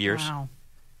in 2 years? Wow.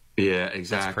 Yeah,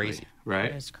 exactly. That's crazy.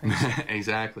 Right? That is crazy.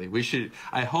 Exactly. We should.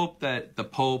 I hope that the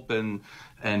Pope and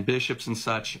bishops and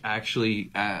such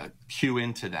actually cue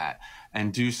into that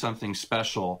and do something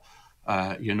special.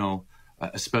 A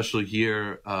special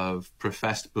year of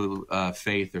professed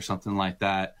faith or something like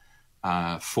that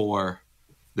for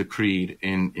the creed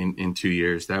in 2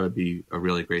 years. That would be a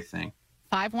really great thing.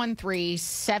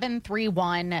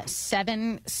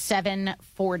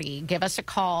 513-731-7740. Give us a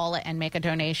call and make a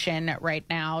donation right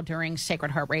now during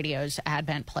Sacred Heart Radio's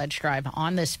Advent Pledge Drive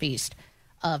on this feast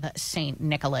of St.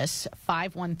 Nicholas.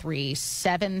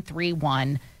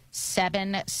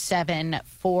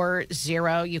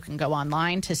 513-731-7740. You can go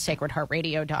online to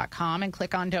sacredheartradio.com and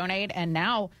click on donate. And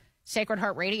now Sacred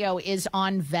Heart Radio is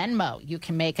on Venmo. You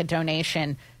can make a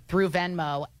donation through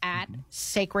Venmo at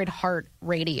Sacred Heart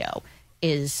Radio.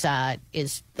 Is the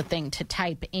thing to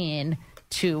type in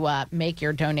to make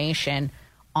your donation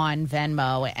on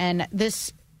Venmo. And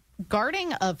this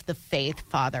guarding of the faith,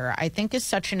 Father, I think is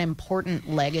such an important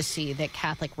legacy that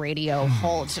Catholic Radio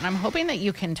holds. And I'm hoping that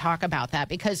you can talk about that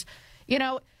because, you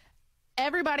know,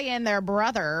 everybody and their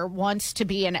brother wants to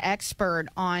be an expert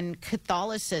on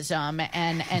Catholicism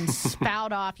and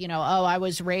spout off, you know, oh, I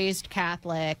was raised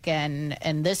Catholic and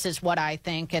this is what I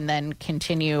think, and then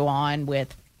continue on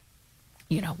with,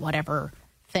 you know, whatever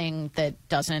thing that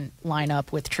doesn't line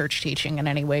up with church teaching in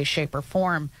any way, shape, or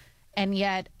form. And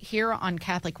yet here on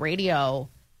Catholic Radio,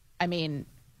 I mean,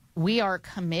 we are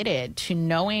committed to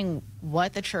knowing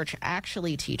what the church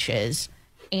actually teaches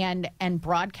and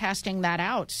broadcasting that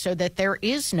out so that there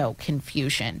is no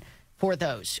confusion for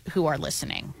those who are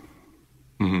listening.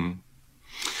 Mm-hmm.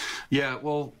 Yeah,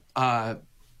 well, I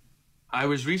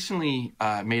was recently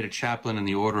made a chaplain in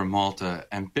the Order of Malta,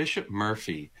 and Bishop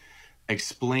Murphy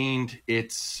explained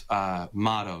its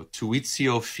motto,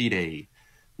 Tuitio Fidei,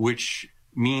 which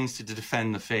means to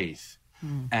defend the faith.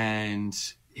 And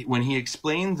when he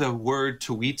explained the word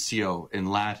tuitio in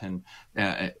Latin,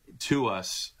 to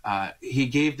us, he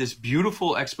gave this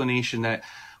beautiful explanation that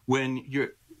when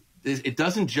it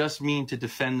doesn't just mean to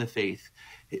defend the faith.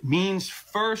 It means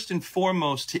first and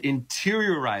foremost to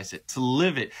interiorize it, to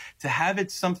live it, to have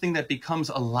it something that becomes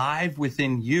alive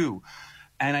within you.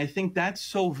 And I think that's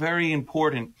so very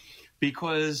important,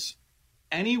 because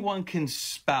anyone can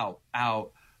spout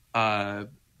out,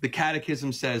 the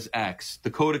catechism says X,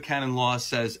 the code of canon law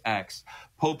says X,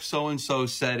 Pope so-and-so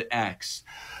said X.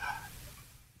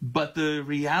 But the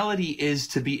reality is,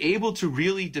 to be able to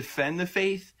really defend the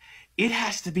faith, it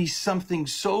has to be something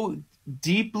so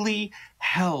deeply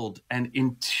held and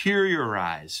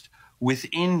interiorized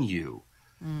within you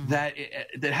that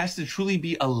has to truly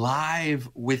be alive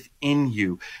within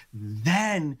you.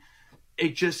 Then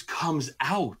it just comes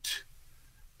out.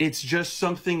 It's just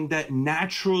something that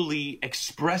naturally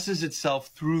expresses itself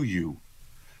through you.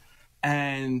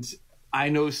 And I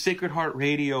know Sacred Heart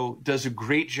Radio does a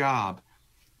great job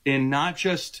in not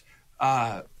just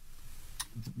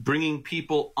bringing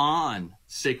people on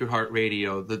Sacred Heart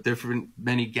Radio, the different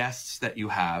many guests that you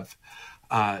have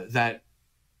that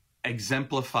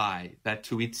exemplify that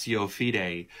tuitio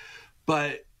fidei,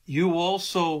 but you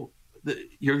also,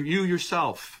 you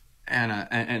yourself, Anna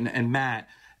and Matt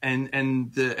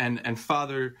and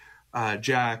Father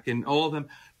Jack and all of them,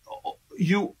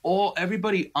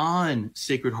 everybody on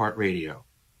Sacred Heart Radio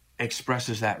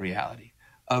expresses that reality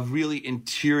of really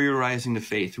interiorizing the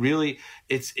faith. Really,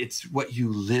 it's what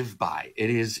you live by.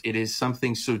 It is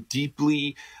something so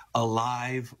deeply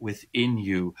alive within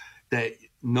you that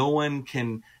no one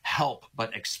can help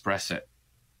but express it.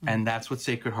 And that's what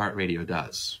Sacred Heart Radio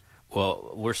does.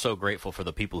 Well, we're so grateful for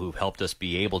the people who've helped us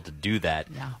be able to do that,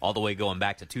 all the way going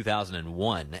back to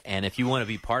 2001. And if you want to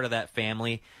be part of that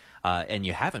family and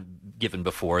you haven't given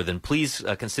before, then please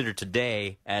consider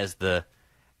today as the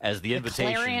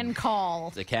invitation, clarion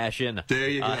call to cash in. There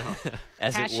you go.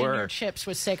 As cash it were. in your chips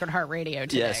with Sacred Heart Radio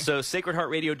today. Yes, so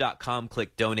sacredheartradio.com,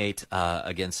 click donate.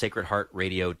 Again,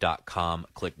 sacredheartradio.com,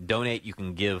 click donate. You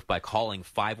can give by calling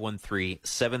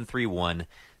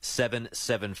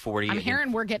 513-731-7740. I'm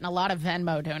hearing we're getting a lot of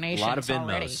Venmo donations. A lot of Venmos.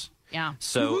 Already. Yeah.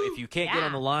 So if you can't get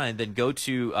on the line, then go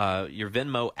to your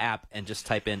Venmo app and just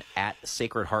type in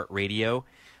 @SacredHeartRadio.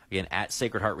 Again,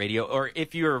 @SacredHeartRadio. Or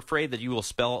if you're afraid that you will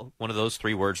spell one of those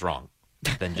three words wrong,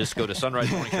 then just go to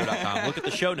sunrisemorningshow.com. Look at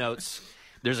the show notes.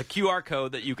 There's a QR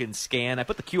code that you can scan. I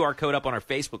put the QR code up on our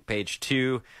Facebook page,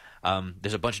 too.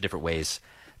 There's a bunch of different ways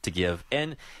to give.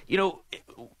 And, you know,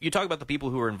 you talk about the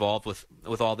people who are involved with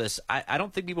all this. I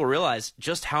don't think people realize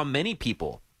just how many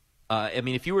people. I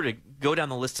mean, if you were to go down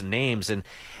the list of names, and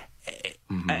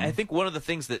I think one of the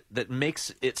things that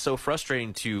makes it so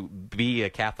frustrating to be a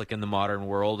Catholic in the modern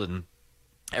world and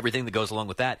everything that goes along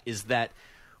with that is that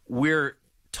we're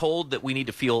told that we need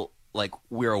to feel like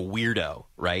we're a weirdo,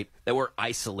 right? That we're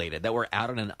isolated, that we're out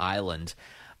on an island,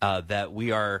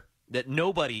 that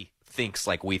nobody thinks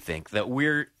like we think, that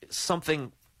we're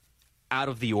something out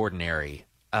of the ordinary.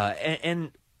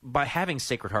 And by having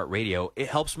Sacred Heart Radio, it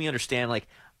helps me understand, like,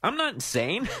 I'm not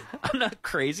insane. I'm not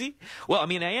crazy. Well, I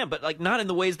mean, I am, but like not in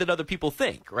the ways that other people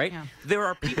think, right? Yeah. There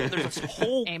are people, there's this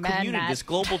whole community, this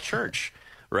global church,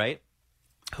 right,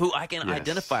 who I can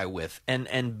identify with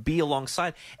and be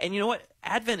alongside. And you know what?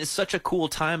 Advent is such a cool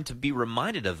time to be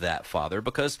reminded of that, Father,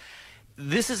 because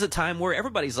this is a time where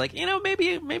everybody's like, you know,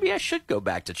 maybe I should go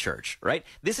back to church, right?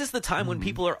 This is the time when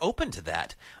people are open to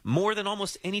that more than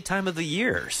almost any time of the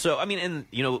year. So, I mean, and,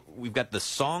 you know, we've got the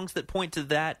songs that point to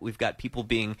that. We've got people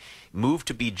being moved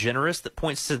to be generous that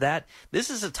points to that. This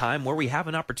is a time where we have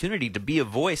an opportunity to be a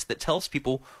voice that tells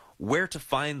people where to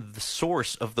find the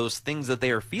source of those things that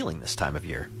they are feeling this time of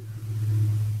year.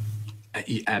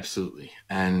 Absolutely.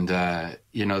 And,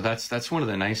 you know, that's one of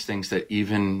the nice things that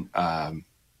even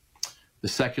the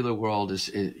secular world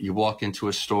is you walk into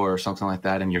a store or something like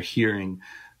that and you're hearing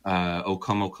O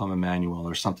Come Emmanuel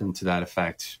or something to that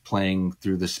effect playing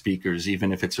through the speakers,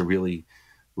 even if it's a really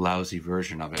lousy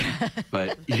version of it.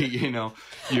 But, you know,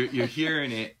 you're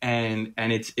hearing it and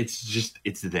it's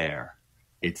there.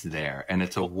 It's there. And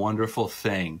it's a wonderful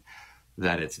thing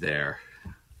that it's there.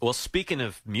 Well, speaking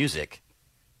of music,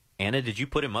 Anna, did you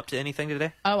put him up to anything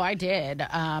today? Oh, I did.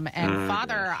 And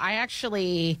Father,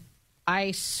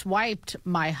 I swiped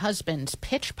my husband's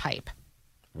pitch pipe.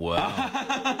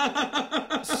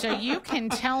 Wow. So you can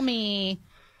tell me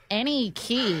any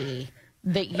key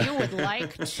that you would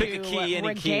like to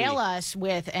regale us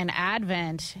with an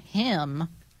Advent hymn.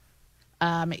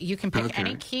 You can pick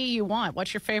any key you want.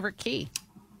 What's your favorite key?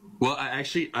 Well, I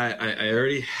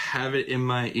already have it in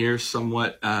my ear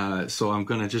somewhat, so I'm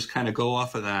going to just kind of go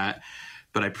off of that.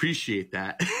 But I appreciate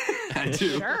that. I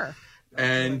do. Sure.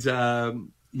 And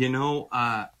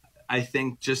I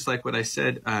think just like what I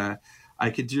said, I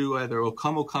could do either O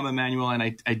Come, Emmanuel, and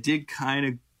I did kind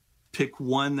of pick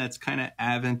one that's kind of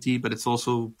Advent-y, but it's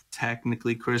also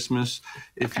technically Christmas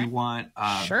if you want.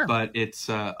 Sure. But it's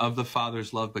Of the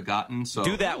Father's Love Begotten. So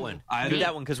do that one. Do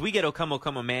that one, because we get O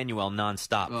Come, Emmanuel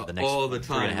nonstop for the next all the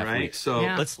time, 3.5 right? weeks. So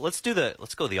let's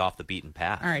go the off the beaten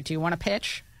path. All right. Do you want to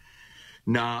pitch?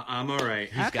 Nah, I'm all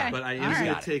right. Okay. But I am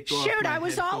going to take off Shoot, my I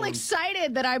was all headphones.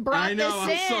 excited that I brought this I'm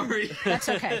in. sorry. That's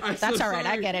okay. I'm That's so all right.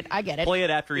 sorry. I get it. Play it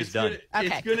after he's done. Okay.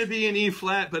 It's going to be an E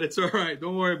flat, but it's all right.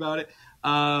 Don't worry about it.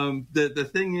 The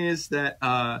thing is that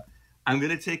I'm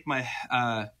going to take my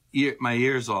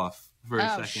ears off for a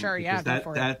second. Sure, yeah, because go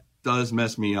for that does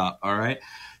mess me up. All right.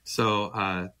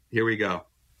 So here we go.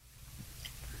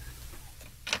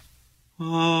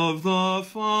 Of the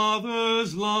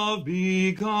Father's love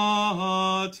begotten,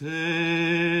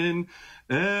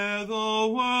 ere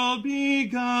the world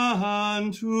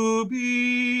began to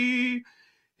be,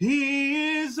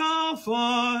 he is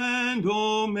Alpha and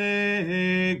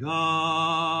Omega,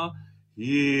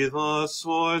 he the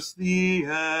source, the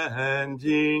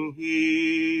ending,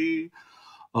 he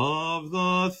of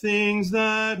the things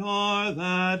that are,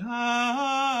 that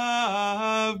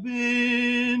have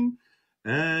been,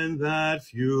 and that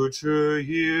future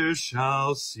years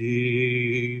shall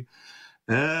see,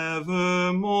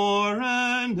 evermore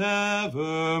and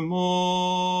evermore.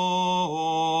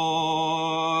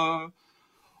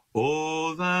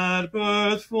 Oh, that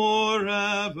birth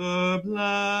forever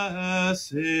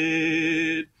blessed,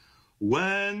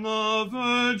 when the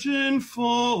Virgin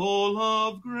full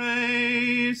of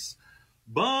grace,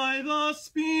 by the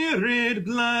Spirit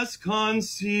blessed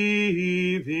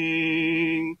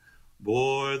conceiving,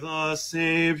 bore the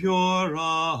Savior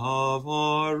of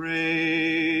our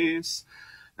race,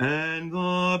 and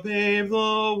the babe,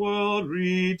 the world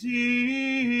Redeemer,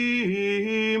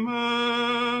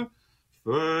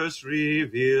 first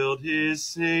revealed his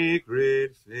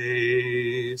sacred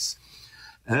face,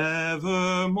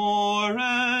 evermore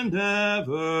and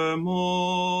evermore.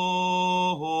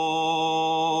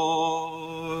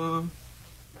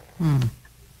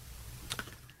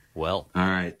 Well, all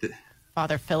right.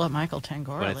 Father Philip Michael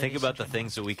Tangora. When I think about the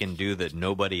things that we can do that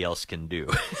nobody else can do,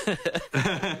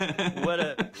 what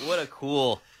a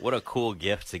cool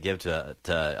gift to give to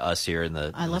us here in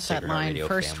the. I love that line.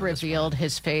 First revealed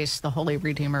his face, the Holy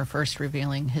Redeemer, first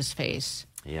revealing his face.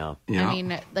 Yeah. I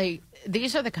mean,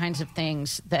 these are the kinds of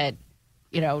things that,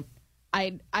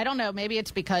 I don't know. Maybe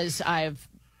it's because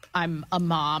I'm a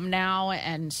mom now,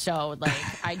 and so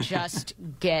I just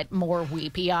get more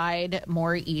weepy-eyed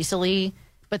more easily.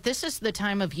 But this is the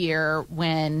time of year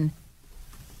when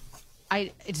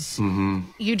you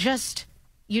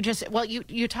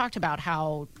talked about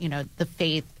how, the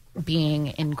faith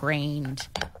being ingrained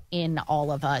in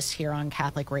all of us here on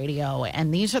Catholic Radio.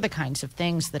 And these are the kinds of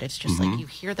things that it's just like you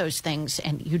hear those things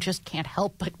and you just can't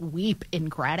help but weep in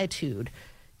gratitude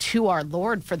to our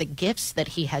Lord for the gifts that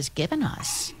he has given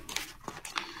us.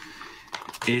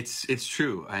 It's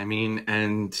true. I mean,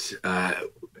 and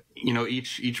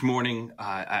each morning,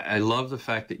 I love the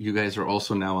fact that you guys are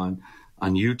also now on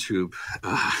YouTube,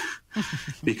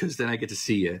 because then I get to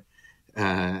see you,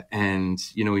 and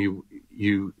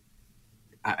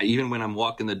even when I'm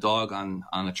walking the dog on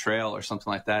a trail or something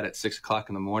like that at 6 o'clock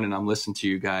in the morning, I'm listening to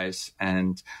you guys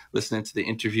and listening to the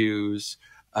interviews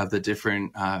of the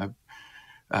different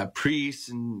priests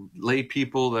and lay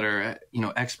people that are,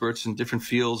 experts in different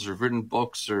fields or written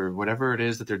books or whatever it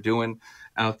is that they're doing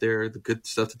out there, the good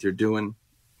stuff that they're doing.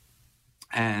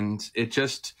 And it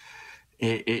just,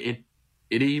 it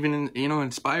even,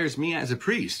 inspires me as a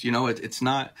priest. It's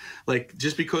not like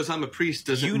just because I'm a priest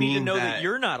doesn't mean you need to know that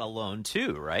you're not alone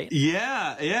too, right?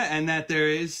 Yeah. And that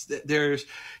there's,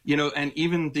 and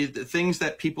even the things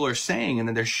that people are saying and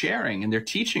that they're sharing and they're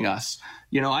teaching us,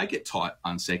 I get taught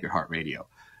on Sacred Heart Radio.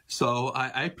 So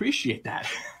I appreciate that.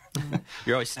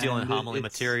 You're always stealing homily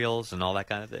materials and all that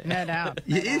kind of thing. No doubt.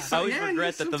 I always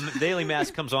regret that the Daily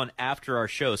Mass comes on after our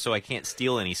show, so I can't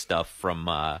steal any stuff from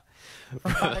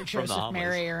Father Joseph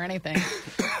Mary or anything.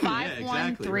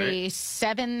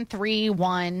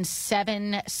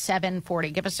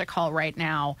 513-731-7740. Give us a call right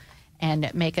now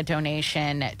and make a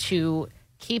donation to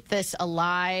keep this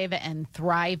alive and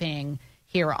thriving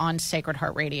here on Sacred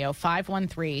Heart Radio.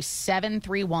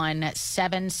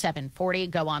 513-731-7740.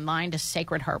 Go online to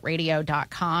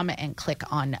sacredheartradio.com and click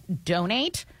on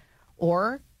donate,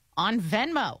 or on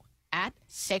Venmo at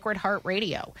Sacred Heart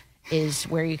Radio is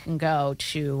where you can go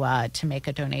to make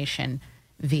a donation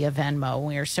via Venmo.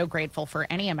 We are so grateful for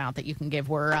any amount that you can give.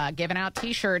 We're giving out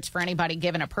T-shirts for anybody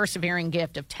giving a persevering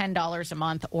gift of $10 a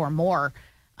month or more.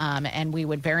 And we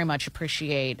would very much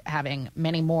appreciate having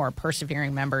many more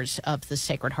persevering members of the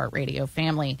Sacred Heart Radio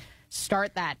family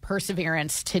start that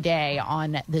perseverance today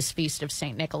on this Feast of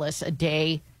St. Nicholas, a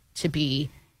day to be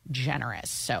generous.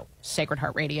 So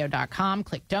sacredheartradio.com,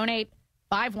 click donate,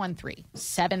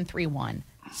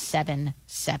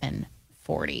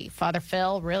 513-731-7740. Father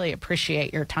Phil, really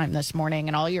appreciate your time this morning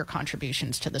and all your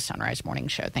contributions to the Sunrise Morning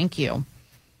Show. Thank you.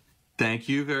 Thank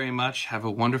you very much. Have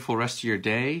a wonderful rest of your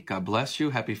day. God bless you.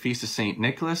 Happy Feast of St.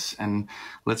 Nicholas. And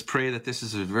let's pray that this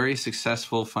is a very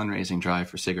successful fundraising drive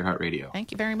for Sacred Heart Radio.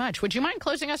 Thank you very much. Would you mind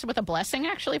closing us with a blessing,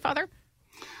 actually, Father?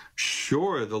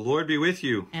 Sure. The Lord be with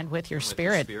you. And with your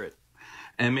spirit.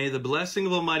 And may the blessing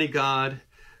of Almighty God,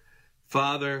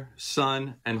 Father,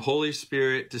 Son, and Holy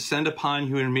Spirit descend upon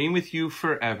you and remain with you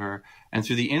forever. And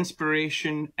through the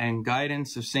inspiration and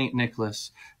guidance of St.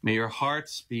 Nicholas, may your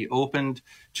hearts be opened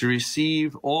to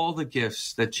receive all the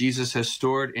gifts that Jesus has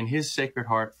stored in his Sacred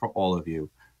Heart for all of you.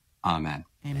 Amen.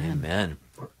 Amen.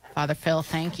 Father Phil,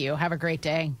 thank you. Have a great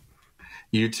day.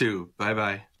 You too.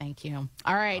 Bye-bye. Thank you.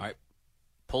 All right.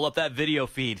 Pull up that video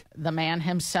feed. The man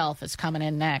himself is coming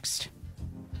in next.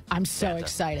 I'm so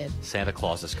excited. Santa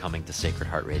Claus is coming to Sacred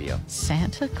Heart Radio.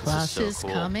 Santa Claus is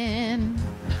cool. coming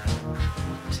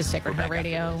to Sacred Heart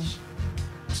Radio.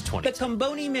 It's 20. The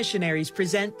Comboni Missionaries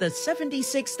present the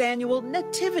 76th annual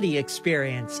Nativity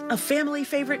Experience, a family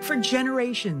favorite for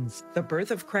generations. The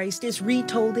birth of Christ is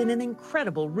retold in an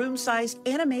incredible room-sized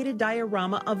animated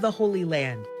diorama of the Holy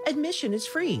Land. Admission is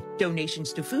free.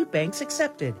 Donations to food banks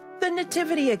accepted. The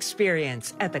Nativity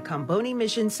Experience at the Comboni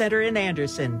Mission Center in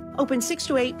Anderson. Open 6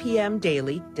 to 8 p.m.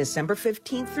 daily, December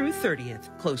 15th through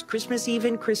 30th. Closed Christmas Eve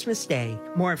and Christmas Day.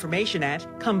 More information at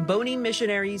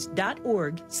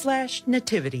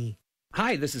combonimissionaries.org/nativity.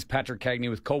 Hi, this is Patrick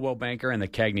Cagney with Coldwell Banker and the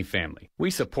Cagney family.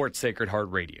 We support Sacred Heart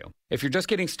Radio. If you're just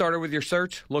getting started with your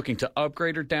search, looking to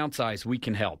upgrade or downsize, we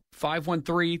can help.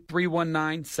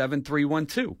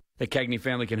 513-319-7312. The Cagney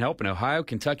family can help in Ohio,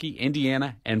 Kentucky,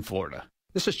 Indiana, and Florida.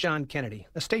 This is John Kennedy,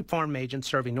 a State Farm agent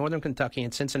serving Northern Kentucky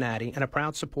and Cincinnati and a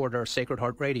proud supporter of Sacred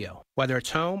Heart Radio. Whether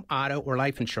it's home, auto, or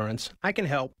life insurance, I can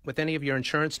help with any of your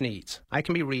insurance needs. I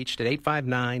can be reached at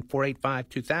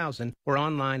 859-485-2000 or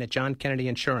online at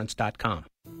johnkennedyinsurance.com.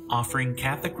 Offering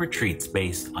Catholic retreats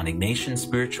based on Ignatian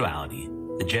spirituality,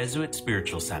 the Jesuit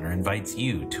Spiritual Center invites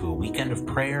you to a weekend of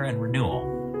prayer and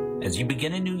renewal. As you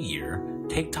begin a new year,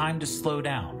 take time to slow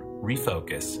down,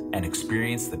 refocus, and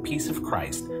experience the peace of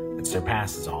Christ that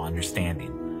surpasses all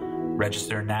understanding.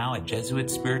 Register now at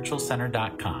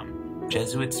JesuitSpiritualCenter.com.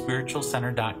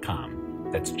 JesuitSpiritualCenter.com.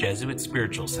 That's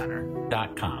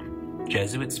JesuitSpiritualCenter.com.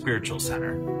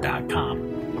 JesuitSpiritualCenter.com.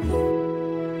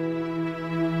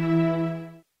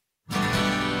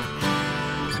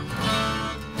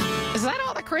 Is that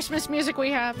all the Christmas music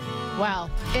we have?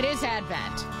 Well, it is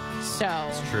Advent, so...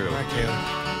 It's true.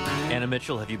 Anna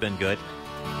Mitchell, have you been good?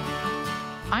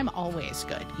 I'm always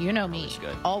good. You know me.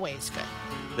 Always good.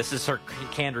 This is her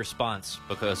canned response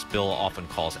because Bill often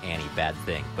calls Annie bad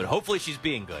thing, but hopefully she's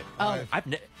being good. Oh.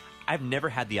 I've never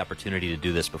had the opportunity to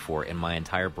do this before in my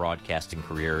entire broadcasting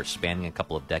career, spanning a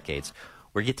couple of decades.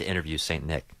 We get to interview St.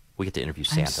 Nick. We get to interview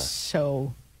Santa.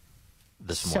 I'm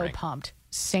this morning. so pumped.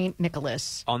 St.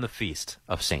 Nicholas. On the Feast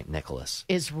of St. Nicholas.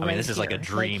 Is right I mean, this is like a here.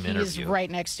 dream He's interview. right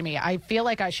next to me. I feel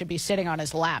like I should be sitting on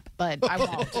his lap, but I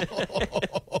won't.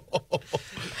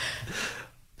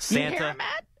 Santa, you hear him,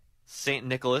 Matt? St.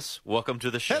 Nicholas, welcome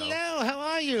to the show. Hello, how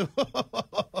are you?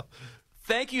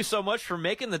 Thank you so much for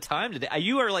making the time today.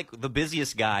 You are like the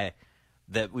busiest guy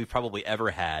that we've probably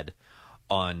ever had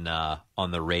on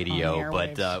the radio.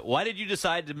 But why did you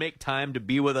decide to make time to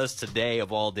be with us today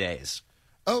of all days?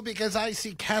 Oh, because I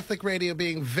see Catholic radio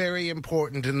being very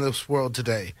important in this world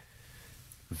today.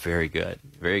 Very good.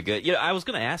 Very good. You know, I was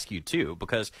going to ask you, too,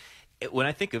 because when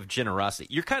I think of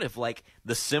generosity, you're kind of like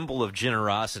the symbol of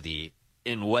generosity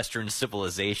in Western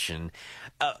civilization.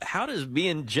 How does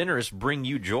being generous bring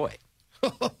you joy?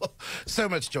 So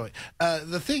much joy.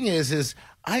 The thing is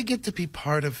I get to be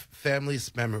part of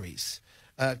families' memories,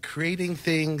 creating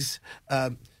things.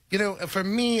 For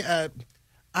me, I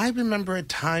remember a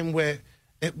time where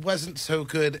it wasn't so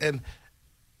good, and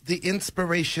the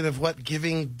inspiration of what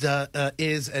giving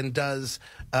is and does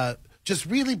just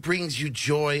really brings you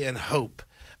joy and hope.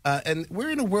 And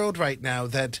we're in a world right now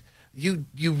that you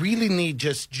really need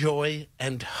just joy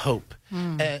and hope.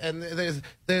 And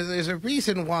there's a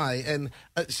reason why. And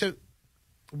so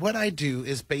what I do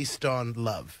is based on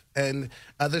love. And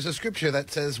there's a scripture that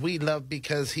says we love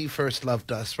because he first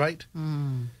loved us, right?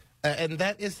 And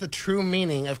that is the true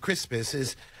meaning of Christmas,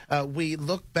 is we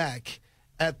look back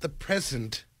at the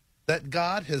present that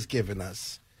God has given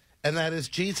us and that is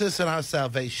Jesus and our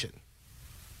salvation.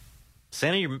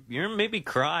 Santa, you're made me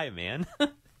cry, man.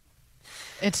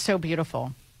 It's so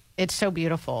beautiful. It's so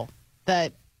beautiful.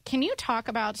 Can you talk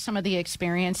about some of the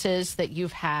experiences that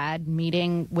you've had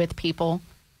meeting with people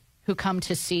who come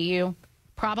to see you,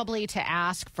 probably to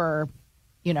ask for,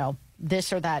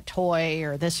 this or that toy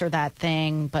or this or that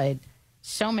thing, but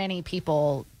so many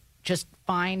people just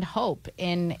find hope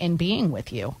in being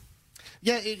with you.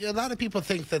 Yeah, a lot of people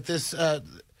think that this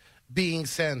being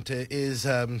Santa is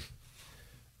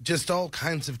just all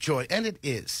kinds of joy, and it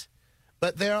is.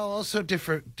 But there are also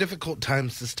difficult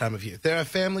times this time of year. There are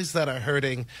families that are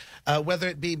hurting, whether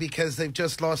it be because they've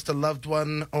just lost a loved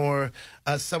one or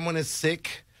someone is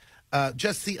sick.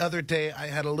 Just the other day, I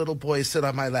had a little boy sit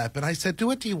on my lap, and I said,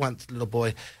 "What do you want, little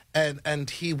boy?" And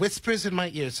he whispers in my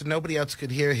ear so nobody else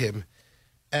could hear him.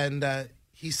 And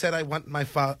he said, I want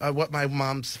my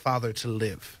mom's father to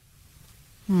live.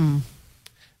 And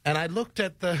I looked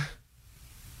at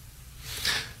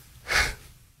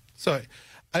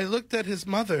I looked at his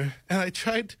mother, and I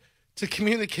tried to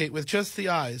communicate with just the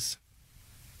eyes.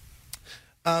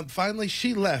 Finally,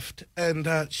 she left,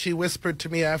 and she whispered to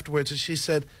me afterwards, and she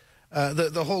said,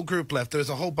 the whole group left. There was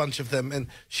a whole bunch of them, and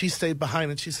she stayed behind,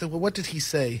 and she said, "Well, what did he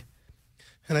say?"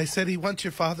 And I said, "He wants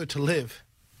your father to live."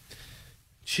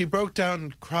 She broke down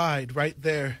and cried right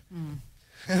there.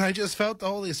 And I just felt the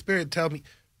Holy Spirit tell me,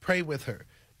 pray with her.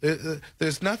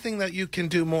 There's nothing that you can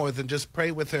do more than just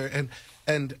pray with her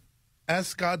and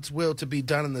ask God's will to be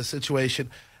done in this situation.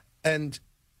 And,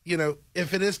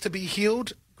 if it is to be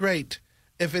healed, great.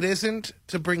 If it isn't,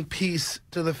 to bring peace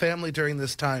to the family during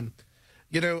this time.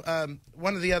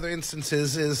 One of the other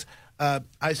instances is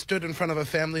I stood in front of a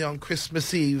family on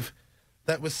Christmas Eve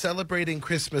that was celebrating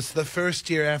Christmas the first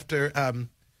year after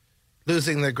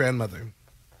losing their grandmother.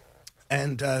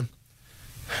 And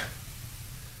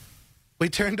we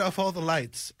turned off all the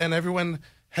lights, and everyone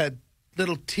had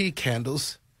little tea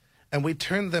candles, and we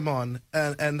turned them on,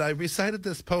 and I recited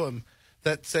this poem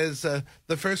that says,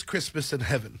 "The first Christmas in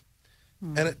heaven."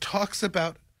 And it talks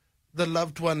about the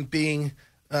loved one being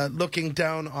looking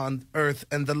down on earth,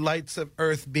 and the lights of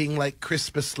earth being like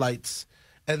Christmas lights,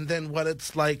 and then what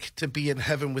it's like to be in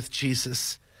heaven with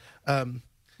Jesus.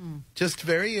 Just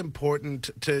very important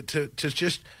to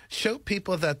just show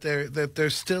people that there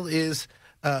still is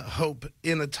hope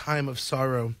in a time of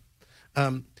sorrow.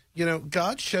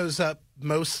 God shows up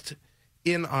most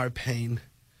in our pain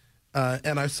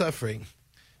and our suffering.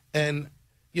 And,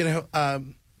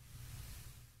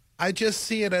 I just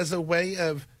see it as a way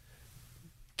of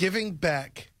giving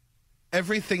back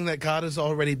everything that God has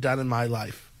already done in my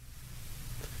life.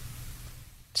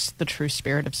 It's the true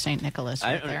spirit of St. Nicholas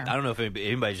right there. I don't know if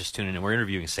anybody's just tuning in. We're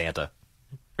interviewing Santa.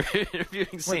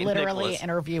 We're literally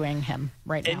interviewing him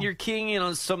right now. And you're keying in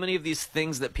on so many of these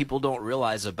things that people don't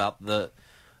realize about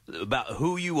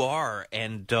who you are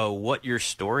and what your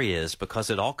story is, because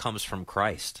it all comes from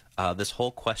Christ. This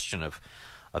whole question of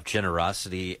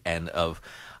generosity and of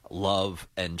love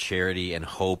and charity and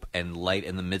hope and light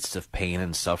in the midst of pain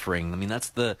and suffering. I mean, that's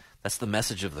the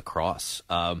message of the cross.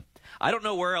 I don't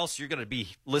know where else you're going to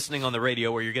be listening on the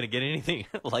radio where you're going to get anything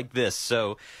like this.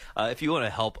 So if you want to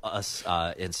help us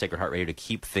in Sacred Heart Radio to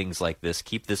keep things like this,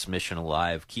 keep this mission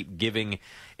alive, keep giving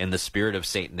in the spirit of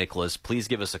St. Nicholas, please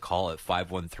give us a call at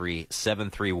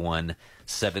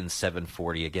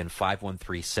 513-731-7740. Again,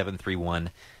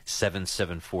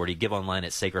 513-731-7740. Give online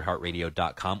at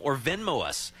sacredheartradio.com or Venmo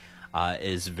us.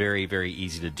 Is very, very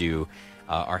easy to do.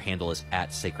 Our handle is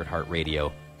at Sacred Heart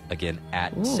Radio. Again,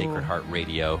 at Sacred Heart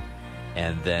Radio.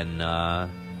 And then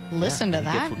listen to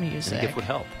that music. Any gift would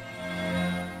help.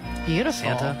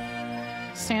 Beautiful.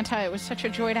 Santa, it was such a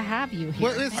joy to have you here.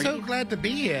 Well, we're so glad to be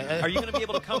here. Are you going to be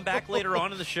able to come back later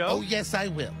on in the show? Oh, yes, I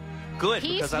will. Good,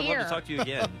 He's because I'd love here. to talk to you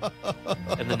again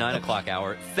in the 9 o'clock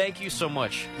hour. Thank you so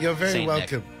much. You're very Saint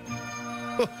welcome.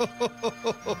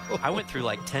 I went through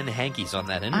like 10 hankies on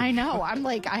that interview. I know. I'm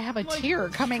like, I have a tear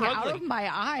coming out of my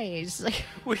eyes.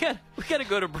 We got to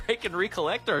go to break and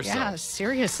recollect ourselves. Yeah,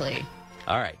 seriously.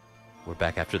 All right. We're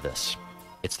back after this.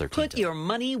 It's 13. Put your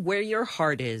money where your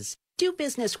heart is. Do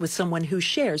business with someone who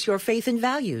shares your faith and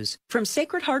values. From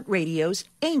Sacred Heart Radio's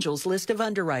Angels List of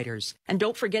Underwriters. And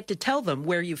don't forget to tell them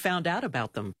where you found out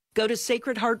about them. Go to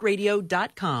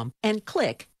sacredheartradio.com and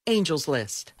click Angels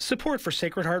List. Support for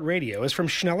Sacred Heart Radio is from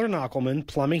Schneller-Knockelman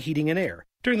Plumbing, Heating, and Air.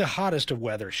 During the hottest of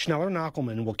weather,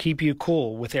 Schneller-Knockelman will keep you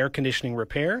cool with air conditioning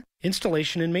repair,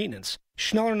 installation, and maintenance.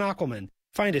 Schneller-Knockelman.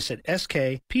 Find us at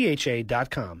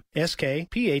skpha.com.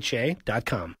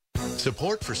 skpha.com.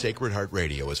 Support for Sacred Heart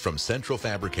Radio is from Central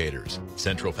Fabricators.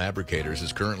 Central Fabricators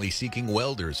is currently seeking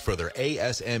welders for their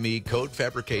ASME code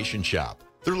fabrication shop.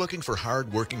 They're looking for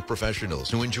hard-working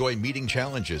professionals who enjoy meeting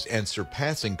challenges and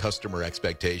surpassing customer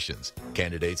expectations.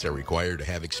 Candidates are required to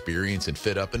have experience in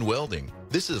fit-up and welding.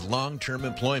 This is long-term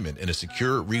employment in a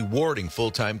secure, rewarding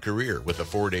full-time career with a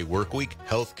 4-day work week,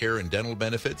 health care and dental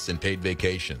benefits, and paid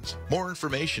vacations. More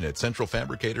information at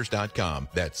centralfabricators.com.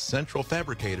 That's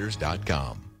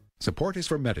centralfabricators.com. Support is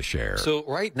from MediShare. So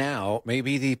right now may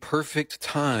be the perfect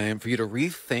time for you to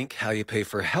rethink how you pay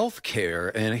for health care.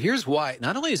 And here's why.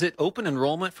 Not only is it open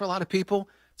enrollment for a lot of people,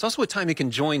 it's also a time you can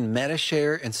join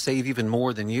MediShare and save even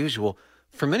more than usual.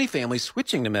 For many families,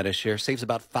 switching to MediShare saves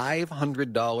about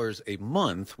 $500 a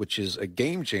month, which is a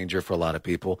game changer for a lot of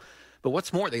people. But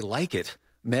what's more, they like it.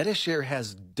 MediShare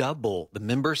has double the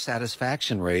member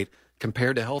satisfaction rate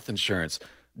compared to health insurance.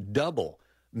 Double.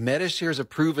 MediShare is a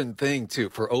proven thing, too.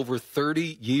 For over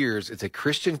 30 years, it's a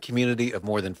Christian community of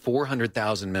more than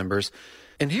 400,000 members.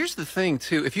 And here's the thing,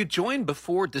 too. If you join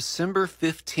before December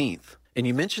 15th and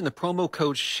you mention the promo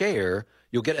code SHARE,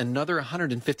 you'll get another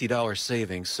 $150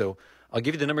 savings. So I'll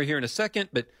give you the number here in a second,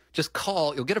 but just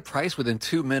call. You'll get a price within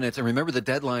 2 minutes. And remember, the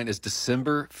deadline is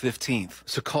December 15th.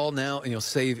 So call now and you'll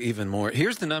save even more.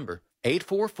 Here's the number,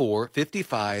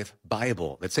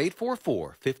 844-55-BIBLE. That's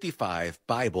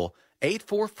 844-55-BIBLE.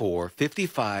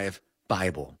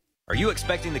 844-55-BIBLE. Are you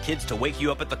expecting the kids to wake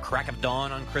you up at the crack of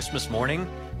dawn on Christmas morning?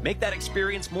 Make that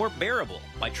experience more bearable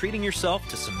by treating yourself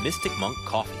to some Mystic Monk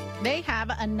coffee. They have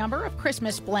a number of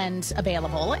Christmas blends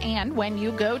available, and when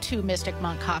you go to Mystic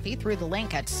Monk Coffee through the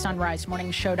link at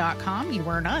sunrisemorningshow.com, you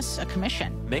earn us a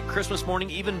commission. Make Christmas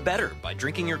morning even better by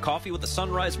drinking your coffee with the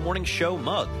Sunrise Morning Show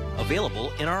mug,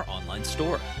 available in our online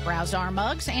store. Browse our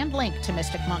mugs and link to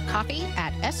Mystic Monk Coffee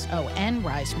at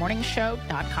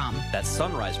sunrisemorningshow.com. That's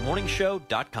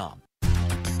sunrisemorningshow.com.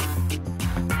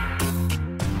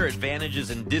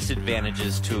 Advantages and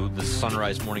disadvantages to the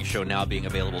Sunrise Morning Show now being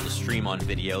available to stream on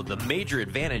video. The major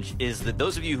advantage is that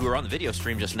those of you who are on the video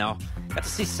stream just now got to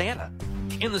see Santa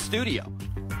in the studio,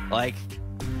 like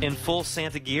in full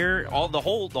Santa gear, the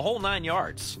whole 9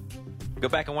 yards. Go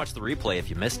back and watch the replay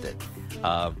if you missed it.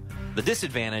 The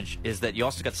disadvantage is that you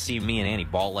also got to see me and Annie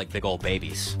ball like big old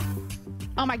babies.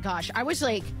 Oh my gosh, I was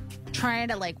like trying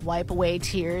to like wipe away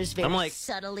tears very I'm like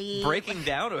subtly, breaking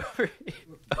down over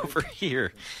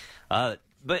here. But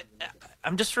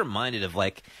I'm just reminded of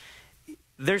like,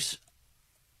 there's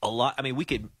a lot. I mean, we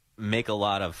could make a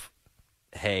lot of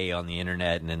hay on the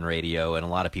internet and in radio, and a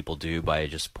lot of people do by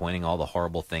just pointing all the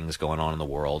horrible things going on in the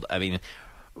world. I mean,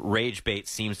 rage bait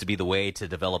seems to be the way to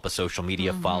develop a social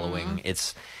media following.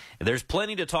 There's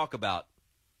plenty to talk about,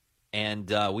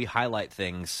 and we highlight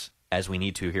things as we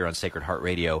need to here on Sacred Heart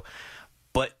Radio.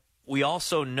 But we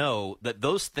also know that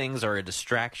those things are a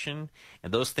distraction,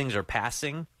 and those things are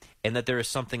passing, and that there is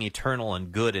something eternal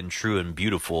and good and true and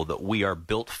beautiful that we are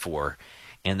built for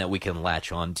and that we can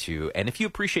latch on to. And if you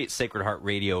appreciate Sacred Heart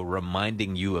Radio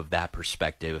reminding you of that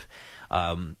perspective,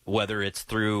 whether it's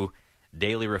through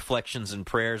daily reflections and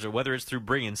prayers, or whether it's through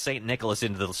bringing St. Nicholas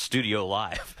into the studio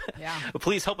live,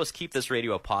 please help us keep this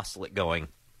radio apostolate going.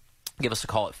 Give us a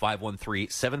call at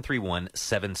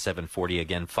 513-731-7740.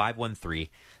 Again,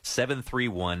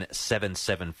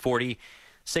 513-731-7740.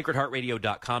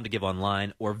 SacredHeartRadio.com to give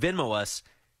online, or Venmo us.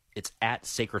 It's at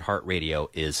Sacred Heart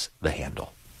Radio is the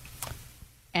handle.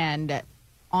 And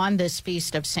on this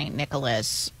feast of St.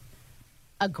 Nicholas,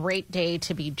 a great day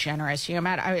to be generous. You know,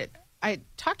 Matt, I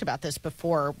talked about this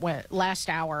before, last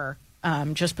hour,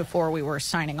 just before we were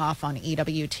signing off on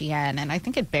EWTN, and I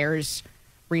think it bears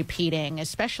repeating,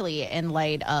 especially in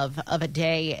light of a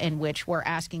day in which we're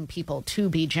asking people to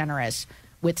be generous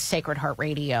with Sacred Heart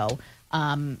Radio,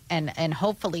 and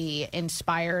hopefully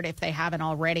inspired, if they haven't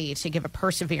already, to give a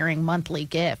persevering monthly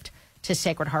gift to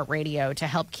Sacred Heart Radio to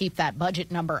help keep that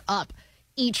budget number up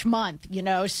each month, you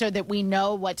know, so that we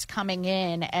know what's coming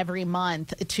in every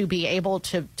month, to be able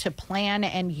to plan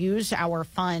and use our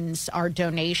funds, our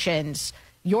donations,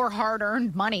 your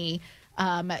hard-earned money,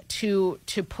 to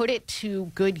put it to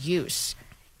good use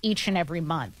each and every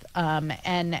month.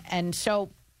 And so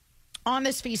on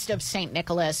this feast of St.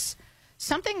 Nicholas,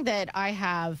 something that I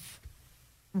have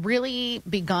really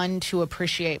begun to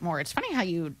appreciate more, it's funny how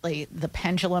the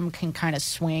pendulum can kind of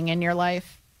swing in your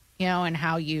life, you know, and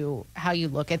how you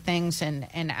look at things. And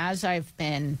as I've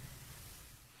been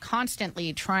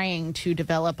constantly trying to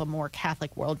develop a more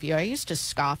Catholic worldview, I used to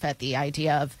scoff at the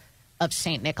idea of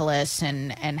St. Nicholas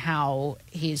and how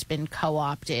he's been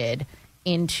co-opted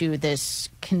into this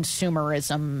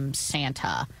consumerism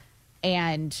Santa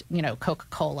and, you know,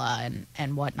 Coca-Cola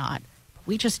and whatnot.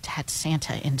 We just had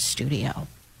Santa in studio,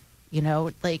 you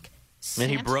know, like Santa,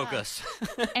 and he broke us.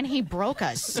 and he broke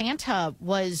us. Santa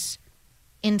was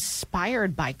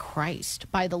inspired by Christ,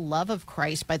 by the love of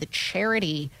Christ, by the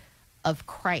charity of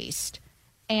Christ.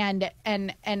 And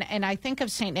I think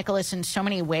of St. Nicholas in so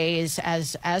many ways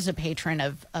as a patron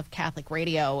of Catholic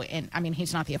radio. And I mean,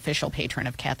 he's not the official patron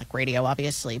of Catholic radio,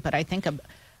 obviously, but I think of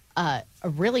a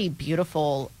really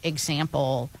beautiful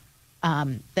example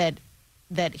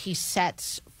that he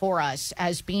sets for us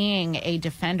as being a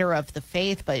defender of the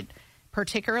faith, but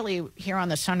particularly here on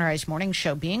the Sunrise Morning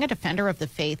Show, being a defender of the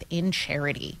faith in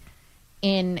charity,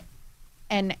 and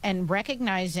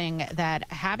recognizing that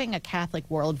having a Catholic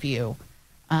worldview,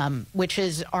 which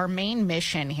is our main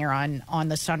mission here on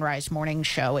the Sunrise Morning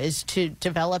Show, is to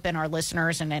develop in our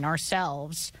listeners and in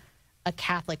ourselves a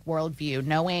Catholic worldview,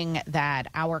 knowing that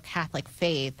our Catholic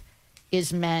faith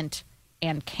is meant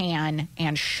and can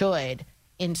and should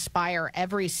inspire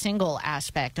every single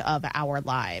aspect of our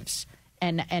lives.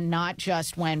 And not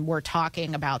just when we're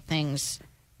talking about things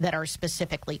that are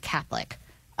specifically Catholic,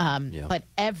 but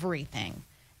everything.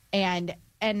 And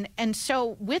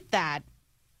so with that,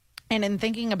 and in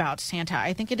thinking about Santa,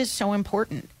 I think it is so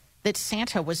important that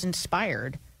Santa was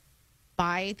inspired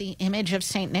by the image of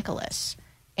St. Nicholas.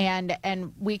 And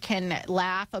we can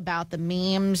laugh about the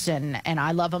memes, and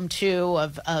I love them too,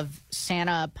 of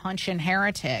Santa punching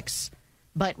heretics,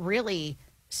 but really,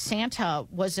 Santa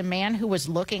was a man who was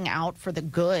looking out for the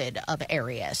good of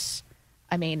Arius.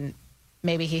 I mean,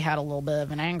 maybe he had a little bit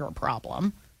of an anger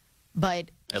problem, but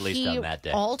at least on that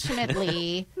day,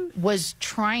 ultimately was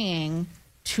trying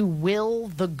to will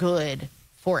the good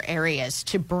for Arius,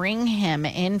 to bring him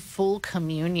in full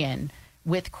communion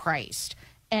with Christ.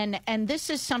 And this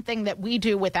is something that we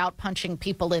do without punching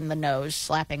people in the nose,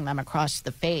 slapping them across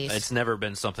the face. It's never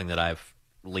been something that I've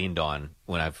leaned on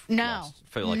when I've we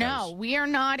are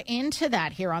not into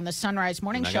that here on the Sunrise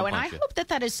Morning Show, and I hope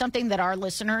that is something that our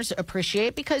listeners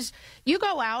appreciate, because you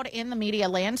go out in the media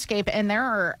landscape and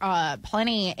there are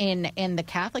plenty in the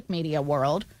Catholic media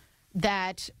world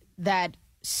that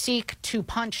seek to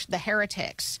punch the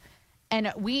heretics,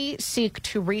 and we seek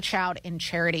to reach out in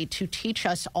charity to teach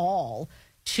us all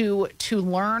to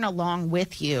learn along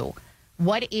with you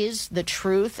what is the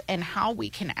truth and how we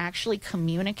can actually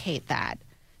communicate that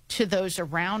to those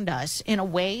around us in a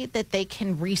way that they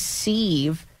can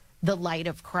receive the light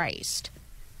of Christ.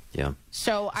 Yeah.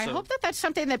 So I hope that that's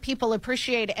something that people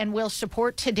appreciate and will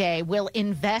support today, will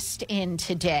invest in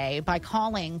today by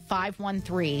calling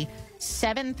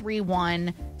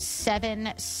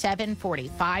 513-731-7740.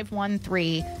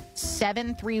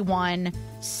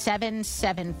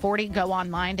 513-731-7740. Go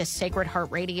online to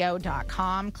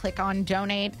sacredheartradio.com, click on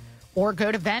donate, or go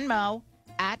to Venmo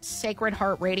at Sacred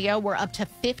Heart Radio. We're up to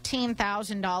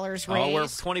 $15,000 raised. Oh, we're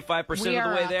 25% of the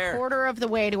way there. We are a quarter of the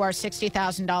way to our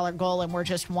 $60,000 goal, and we're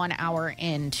just 1 hour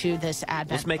into this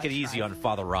Advent. Let's make it easy on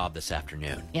Father Rob this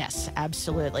afternoon. Yes,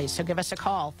 absolutely. So give us a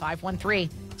call,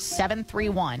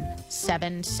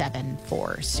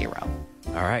 513-731-7740.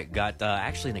 All right, got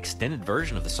actually an extended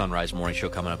version of the Sunrise Morning Show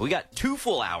coming up. We got 2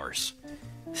 full hours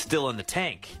still in the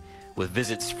tank, with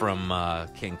visits from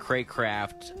Ken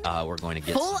Craycraft. We're going to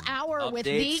get full some hour updates. With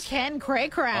the Ken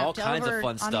Craycraft. All kinds of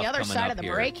fun stuff on the other coming side up of the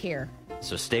here. break here.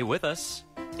 So stay with us.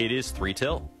 It is 3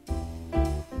 till.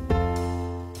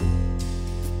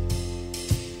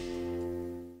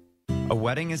 A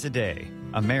wedding is a day.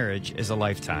 A marriage is a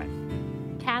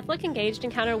lifetime. Catholic Engaged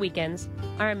Encounter Weekends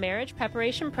are a marriage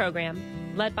preparation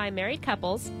program led by married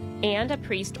couples and a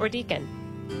priest or deacon.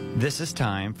 This is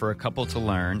time for a couple to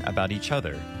learn about each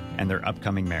other and their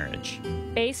upcoming marriage.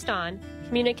 Based on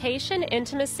communication,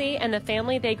 intimacy, and the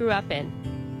family they grew up in.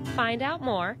 Find out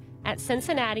more at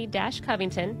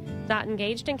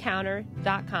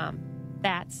cincinnati-covington.engagedencounter.com.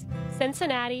 That's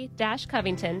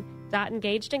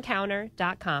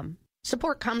cincinnati-covington.engagedencounter.com.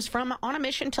 Support comes from On a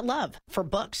Mission to Love for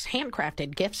books,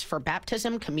 handcrafted gifts for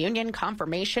baptism, communion,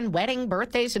 confirmation, wedding,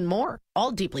 birthdays, and more. All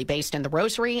deeply based in the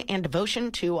Rosary and devotion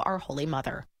to our Holy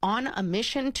Mother.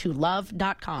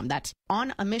 OnAMissionToLove.com. That's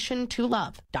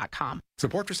OnAMissionToLove.com.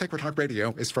 Support for Sacred Heart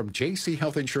Radio is from JC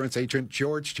Health Insurance agent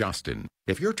George Justin.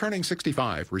 If you're turning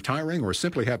 65, retiring, or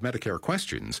simply have Medicare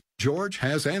questions, George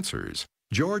has answers.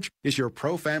 George is your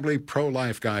pro-family,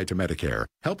 pro-life guide to Medicare,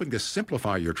 helping to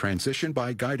simplify your transition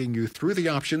by guiding you through the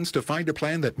options to find a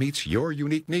plan that meets your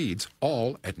unique needs,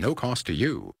 all at no cost to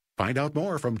you. Find out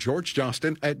more from George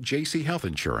Justin at JC Health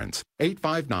Insurance,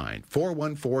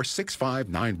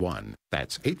 859-414-6591.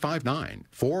 That's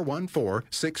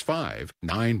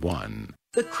 859-414-6591.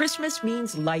 The Christmas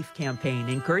Means Life campaign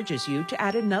encourages you to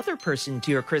add another person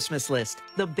to your Christmas list,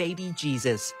 the baby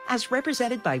Jesus, as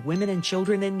represented by women and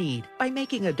children in need by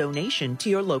making a donation to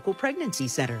your local pregnancy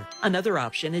center. Another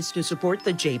option is to support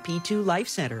the JP2 Life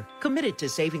Center, committed to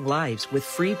saving lives with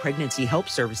free pregnancy help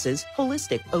services,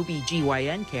 holistic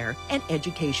OBGYN care, and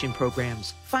education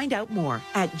programs. Find out more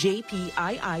at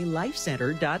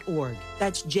jpiilifecenter.org.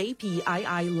 That's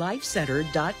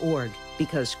jpiilifecenter.org,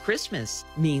 because Christmas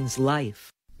means life.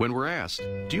 When we're asked,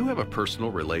 do you have a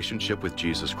personal relationship with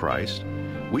Jesus Christ?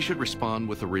 We should respond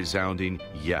with a resounding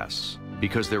yes,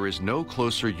 because there is no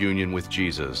closer union with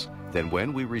Jesus than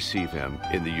when we receive him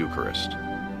in the Eucharist.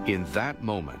 In that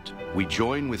moment, we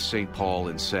join with St. Paul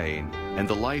in saying, "And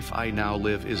the life I now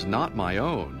live is not my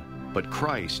own, but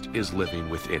Christ is living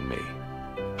within me."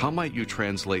 How might you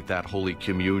translate that Holy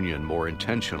Communion more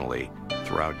intentionally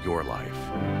throughout your life?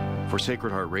 For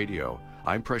Sacred Heart Radio,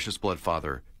 I'm Precious Blood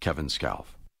Father Kevin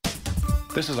Scalf.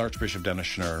 This is Archbishop Dennis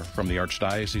Schnurr from the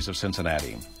Archdiocese of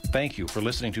Cincinnati. Thank you for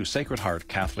listening to Sacred Heart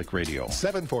Catholic Radio.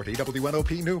 740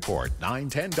 WNOP Newport,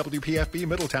 910 WPFB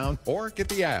Middletown, or get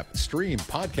the app, stream,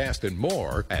 podcast, and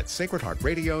more at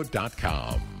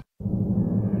sacredheartradio.com.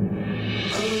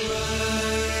 Arise,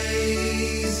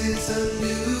 it's a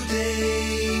new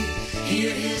day.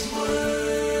 Hear his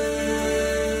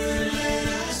word, let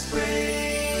us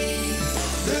pray.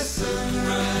 The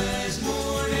Sunrise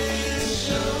Morning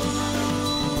Show.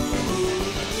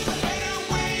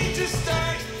 Better way to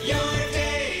start your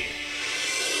day.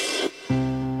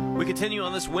 We continue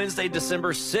on this Wednesday,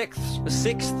 December 6th, the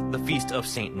feast of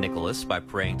St. Nicholas, by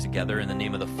praying together in the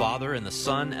name of the Father, and the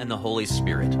Son, and the Holy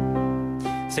Spirit.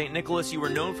 St. Nicholas, you are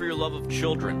known for your love of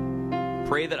children.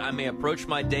 Pray that I may approach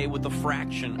my day with a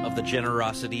fraction of the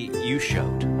generosity you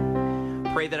showed.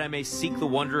 Pray that I may seek the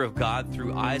wonder of God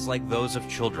through eyes like those of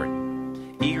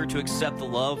children, eager to accept the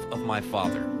love of my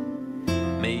Father.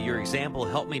 May your example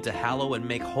help me to hallow and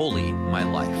make holy my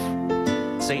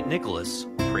life. St. Nicholas,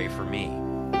 pray for me.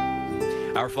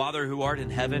 Our Father who art in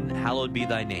heaven, hallowed be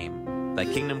thy name. Thy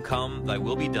kingdom come, thy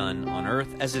will be done, on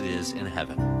earth as it is in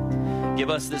heaven. Give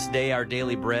us this day our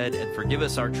daily bread, and forgive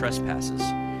us our trespasses,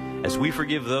 as we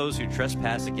forgive those who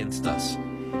trespass against us.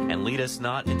 And lead us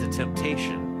not into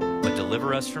temptation, but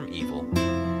deliver us from evil.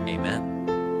 Amen.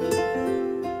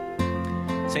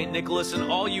 St. Nicholas and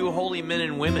all you holy men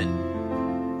and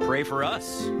women, pray for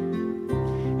us.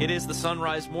 It is the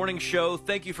Sunrise Morning Show.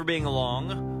 Thank you for being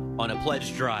along on a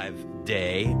pledge drive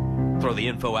day. Throw the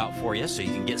info out for you so you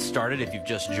can get started if you've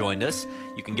just joined us.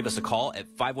 You can give us a call at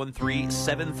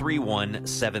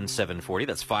 513-731-7740.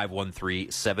 That's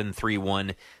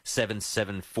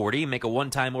 513-731-7740. Make a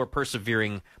one-time or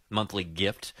persevering monthly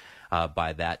gift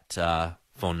by that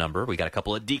phone number. We got a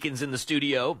couple of deacons in the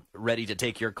studio ready to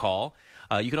take your call.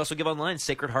 You can also give online,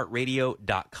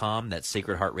 sacredheartradio.com. That's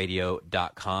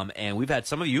sacredheartradio.com. And we've had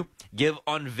some of you give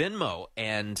on Venmo.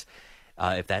 And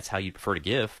if that's how you prefer to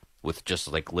give, with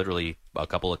just like literally a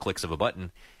couple of clicks of a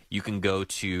button, you can go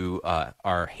to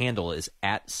our handle is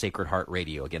at Sacred Heart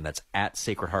Radio. Again, that's at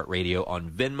Sacred Heart Radio on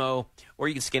Venmo, or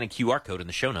you can scan a QR code in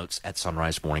the show notes at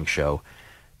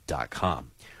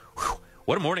sunrisemorningshow.com. Whew,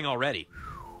 what a morning already.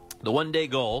 The one-day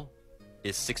goal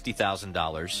is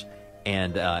 $60,000,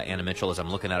 and Anna Mitchell, as I'm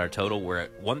looking at our total, we're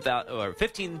at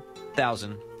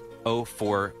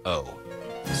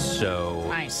 $15,040. So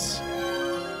nice.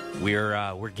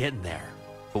 We're getting there.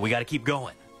 But we got to keep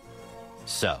going.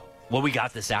 So, what we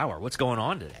got this hour? What's going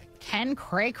on today? Ken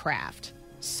Craycraft,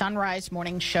 Sunrise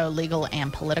Morning Show legal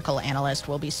and political analyst,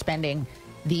 will be spending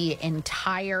the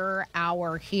entire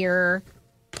hour here.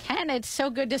 Ken, it's so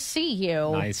good to see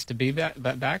you. Nice to be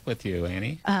back with you,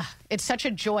 Annie. It's such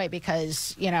a joy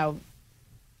because,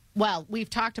 well, we've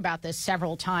talked about this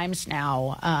several times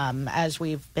now as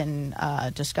we've been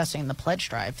discussing the pledge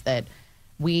drive, that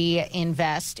we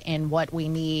invest in what we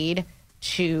need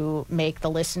to make the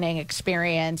listening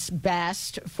experience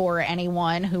best for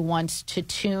anyone who wants to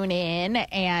tune in.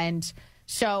 And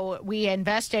so we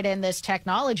invested in this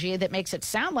technology that makes it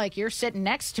sound like you're sitting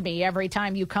next to me every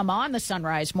time you come on the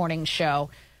Sunrise Morning Show,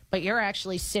 but you're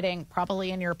actually sitting probably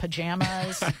in your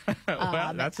pajamas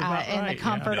well, that's about in right, the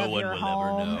comfort of your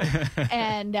home.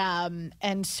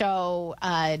 And so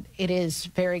it is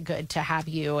very good to have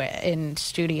you in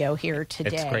studio here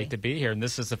today. It's great to be here, and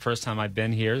this is the first time I've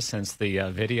been here since the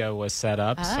video was set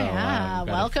up.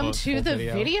 Welcome to the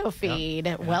video feed.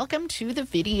 Yeah. Welcome to the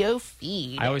video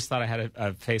feed. I always thought I had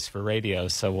a face for radio,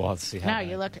 so we'll see how. No,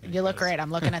 you look great.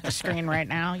 I'm looking at the screen right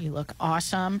now. You look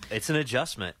awesome. It's an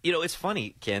adjustment. It's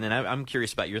funny, Ken, and I'm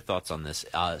curious about your thoughts on this.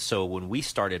 So when we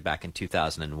started back in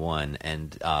 2001,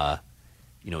 and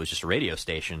it was just a radio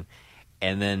station,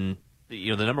 and then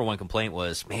the number one complaint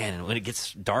was, man, when it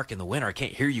gets dark in the winter, I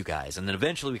can't hear you guys. And then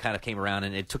eventually we kind of came around,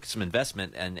 and it took some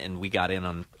investment, and we got in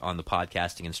on the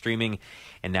podcasting and streaming,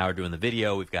 and now we're doing the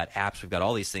video. We've got apps. We've got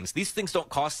all these things. These things don't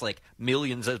cost like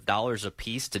millions of dollars a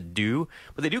piece to do,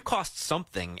 but they do cost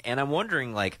something. And I'm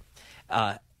wondering, like,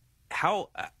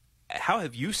 how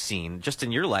have you seen, just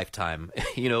in your lifetime,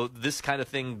 this kind of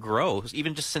thing grow,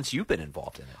 even just since you've been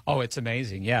involved in it? Oh, it's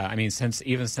amazing. Yeah. I mean, since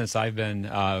I've been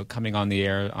coming on the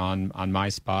air on my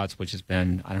spots, which has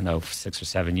been, I don't know, 6 or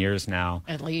 7 years now.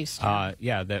 At least.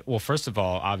 Well, first of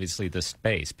all, obviously the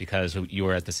space, because you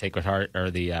were at the Sacred Heart,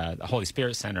 or the Holy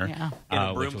Spirit Center. Yeah. In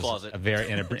a broom closet.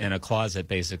 In a closet,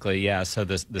 basically. Yeah. So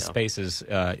the space is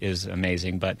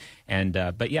amazing. But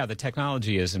yeah, the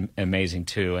technology is amazing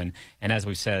too. And as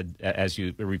we said, as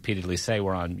you repeatedly say,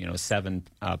 we're on 7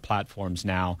 platforms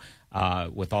now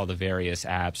with all the various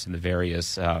apps and the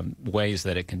various ways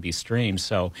that it can be streamed.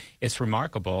 So it's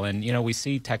remarkable, and we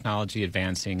see technology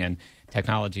advancing, and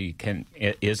technology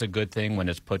is a good thing when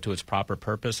it's put to its proper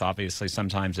purpose. Obviously,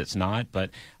 sometimes it's not,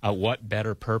 but what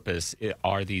better purpose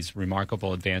are these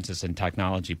remarkable advances in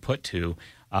technology put to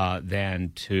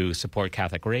than to support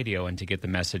Catholic radio and to get the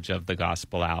message of the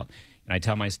gospel out? And I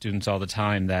tell my students all the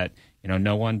time that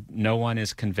no one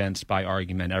is convinced by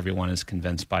argument. Everyone is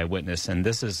convinced by witness, and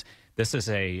this is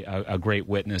a great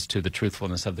witness to the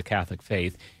truthfulness of the Catholic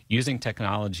faith, using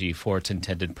technology for its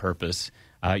intended purpose.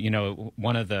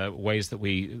 One of the ways that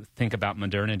we think about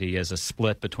modernity is a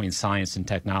split between science and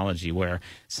technology, where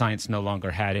science no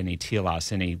longer had any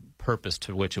telos, any purpose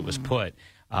to which it was put.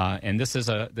 And this is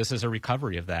a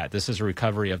recovery of that. This is a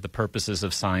recovery of the purposes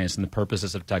of science and the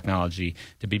purposes of technology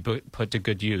to be put to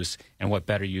good use. And what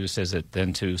better use is it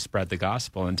than to spread the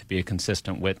gospel and to be a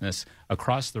consistent witness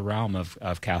across the realm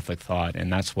of Catholic thought? And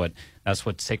that's what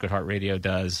Sacred Heart Radio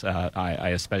does. I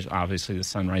especially, obviously, the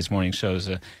Sunrise Morning shows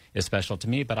is special to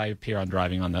me, but I appear on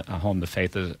Driving on the Home the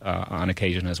Faith on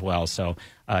occasion as well. So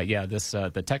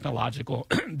the technological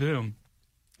boom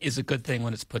is a good thing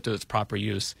when it's put to its proper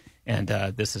use. And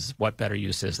this is what better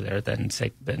use is there than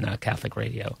Catholic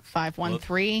radio.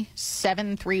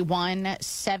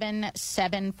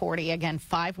 513-731-7740. Again,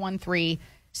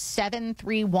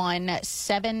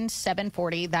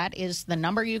 513-731-7740. That is the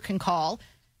number you can call.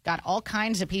 Got all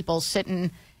kinds of people sitting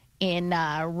in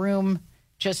room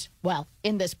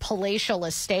in this palatial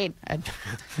estate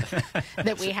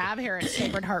that we have here at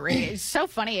Sacred Heart Radio. It's so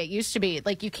funny. It used to be,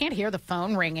 like, you can't hear the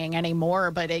phone ringing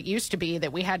anymore, but it used to be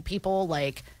that we had people,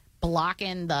 like,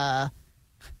 blocking the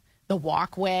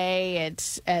walkway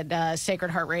at Sacred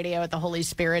Heart Radio at the Holy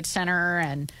Spirit Center,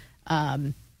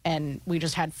 and we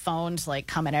just had phones like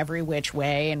coming every which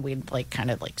way, and we'd like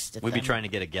kind of like we'd be trying to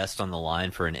get a guest on the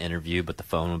line for an interview, but the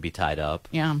phone would be tied up.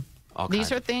 Yeah,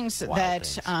 these are things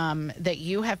that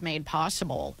you have made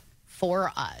possible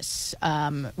for us.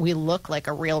 We look like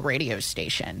a real radio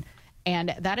station,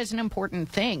 and that is an important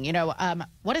thing.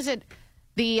 What is it?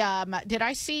 Did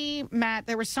I see, Matt,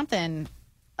 there was something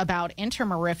about Inter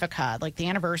Mirifica, like the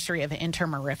anniversary of Inter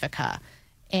Mirifica,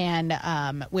 and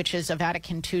which is a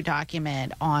Vatican II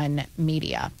document on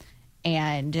media,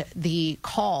 and the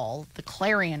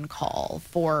clarion call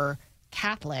for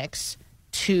Catholics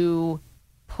to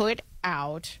put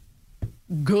out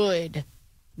good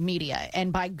media.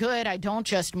 And by good, I don't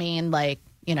just mean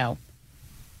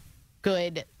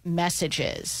good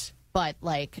messages, but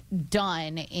like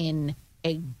done in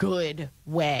a good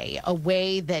way, a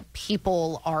way that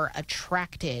people are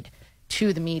attracted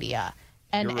to the media.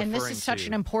 And this is such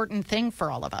an important thing for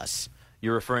all of us.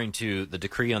 You're referring to the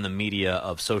Decree on the Media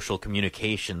of Social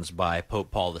Communications by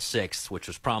Pope Paul VI, which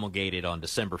was promulgated on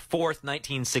December 4th,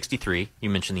 1963.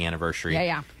 You mentioned the anniversary.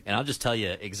 Yeah. And I'll just tell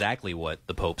you exactly what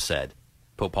the Pope said,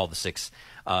 Pope Paul VI.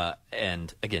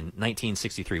 And again,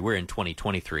 1963, we're in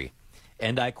 2023.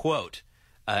 And I quote,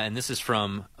 and this is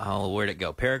from, where'd it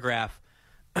go? Paragraph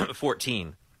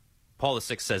 14. Paul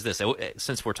VI says this.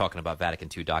 Since we're talking about Vatican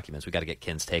II documents, we got to get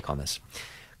Ken's take on this.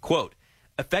 Quote,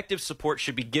 effective support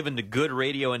should be given to good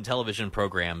radio and television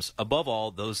programs, above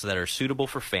all those that are suitable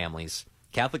for families.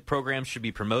 Catholic programs should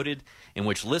be promoted in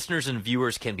which listeners and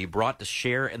viewers can be brought to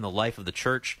share in the life of the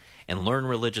Church and learn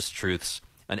religious truths.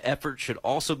 An effort should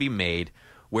also be made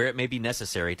where it may be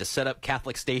necessary to set up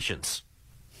Catholic stations.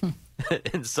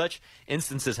 In such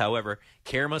instances, however,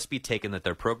 care must be taken that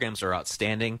their programs are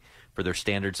outstanding for their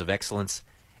standards of excellence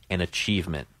and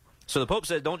achievement. So the Pope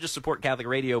said, don't just support Catholic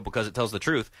radio because it tells the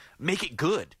truth. Make it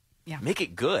good. Yeah. Make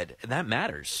it good, and that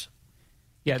matters.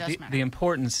 Yeah, the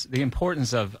importance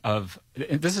of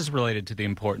this is related to the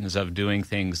importance of doing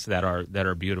things that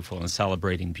are beautiful and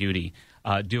celebrating beauty.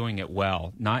 doing it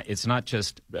well. It's not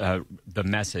just the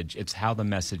message; it's how the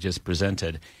message is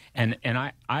presented. And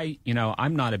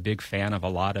I'm not a big fan of a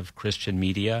lot of Christian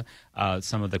media.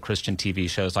 Some of the Christian TV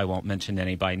shows, I won't mention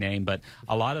any by name, but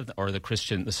a lot of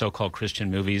the so-called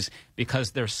Christian movies,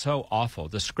 because they're so awful.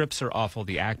 The scripts are awful,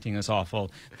 the acting is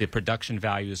awful, the production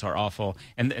values are awful,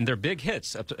 and they're big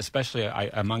hits, especially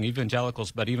among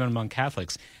evangelicals, but even among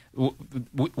Catholics.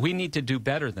 We need to do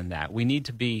better than that. We need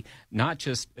to be not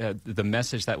just the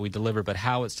message that we deliver, but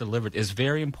how it's delivered is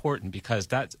very important, because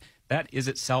that is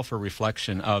itself a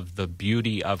reflection of the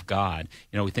beauty of God.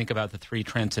 We think about the three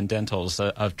transcendentals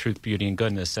of truth, beauty, and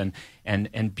goodness, and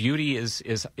beauty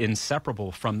is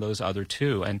inseparable from those other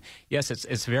two. And yes,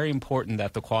 it's very important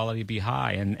that the quality be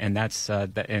high, and that's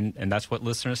what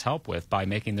listeners help with by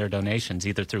making their donations,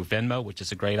 either through Venmo, which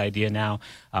is a great idea now,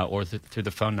 or through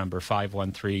the phone number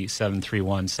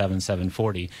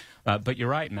 513-731-7740. But you're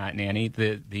right, Matt and Annie.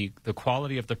 The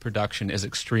quality of the production is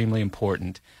extremely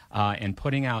important, and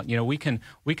putting out. We can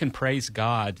praise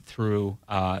God through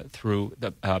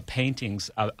the paintings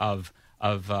of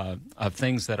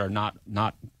things that are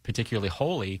not particularly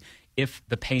holy, if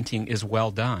the painting is well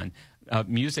done.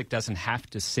 Music doesn't have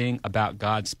to sing about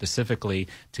God specifically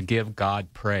to give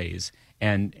God praise,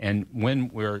 and when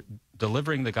we're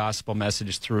delivering the gospel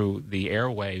message through the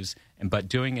airwaves, but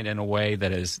doing it in a way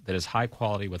that is high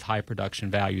quality with high production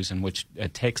values, and which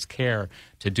takes care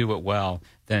to do it well,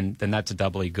 then that's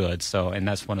doubly good. So, and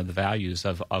that's one of the values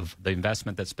of the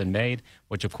investment that's been made,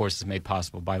 which of course is made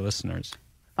possible by listeners.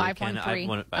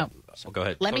 513. Go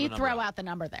ahead. Let me throw out the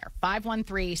number there.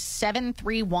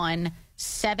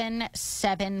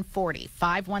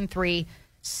 513-731-7740.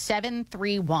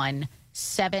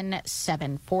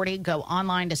 513-731-7740. Go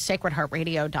online to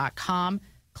sacredheartradio.com.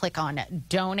 Click on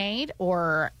donate,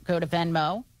 or go to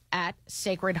Venmo at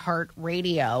Sacred Heart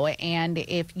Radio. And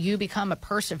if you become a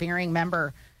persevering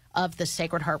member of the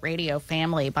Sacred Heart Radio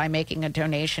family by making a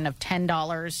donation of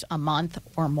 $10 a month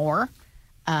or more,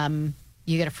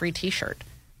 you get a free T-shirt.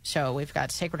 So we've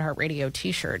got Sacred Heart Radio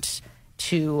T-shirts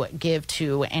to give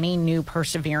to any new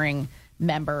persevering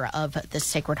member of the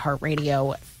Sacred Heart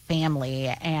Radio family.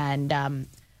 And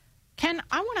Ken,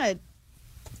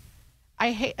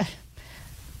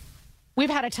 we've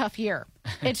had a tough year.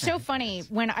 It's so funny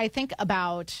when I think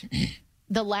about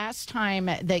the last time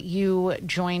that you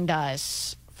joined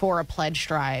us for a pledge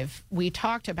drive. We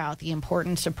talked about the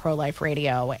importance of pro-life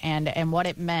radio and what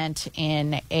it meant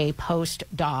in a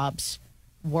post-Dobbs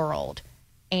world.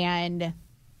 And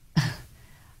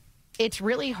it's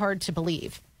really hard to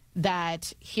believe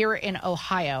that here in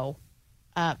Ohio,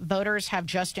 voters have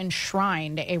just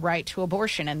enshrined a right to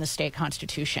abortion in the state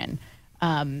constitution.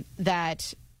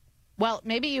 Well,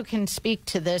 maybe you can speak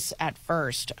to this at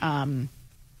first. The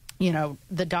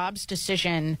Dobbs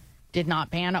decision did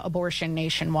not ban abortion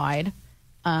nationwide.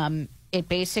 It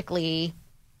basically,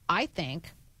 I think,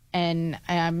 and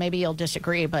maybe you'll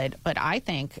disagree, but I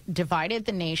think divided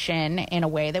the nation in a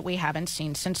way that we haven't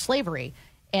seen since slavery,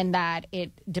 in that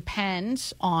it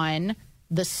depends on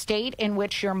the state in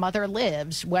which your mother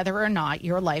lives, whether or not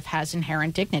your life has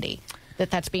inherent dignity,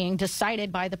 that's being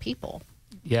decided by the people.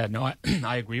 Yeah, no,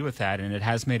 I agree with that, and it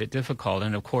has made it difficult.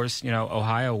 And, of course,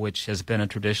 Ohio, which has been a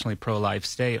traditionally pro-life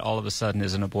state, all of a sudden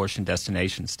is an abortion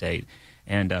destination state.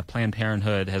 And Planned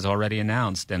Parenthood has already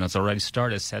announced and has already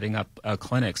started setting up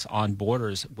clinics on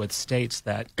borders with states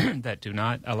that that do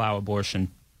not allow abortion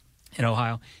in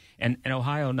Ohio. And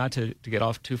Ohio, not to get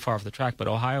off too far off the track, but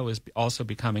Ohio is also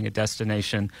becoming a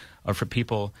destination for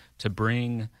people to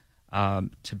bring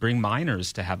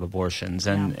minors to have abortions,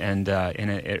 and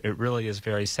it really is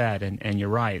very sad. And you're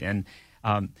right, and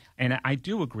I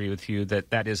do agree with you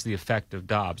that is the effect of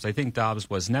Dobbs. I think Dobbs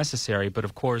was necessary, but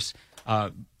of course,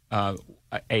 an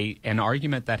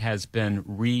argument that has been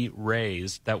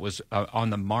re-raised that was on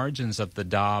the margins of the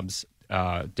Dobbs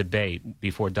debate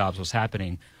before Dobbs was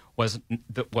happening was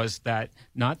that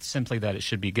not simply that it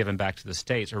should be given back to the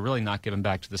states, or really not given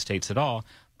back to the states at all,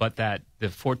 but that the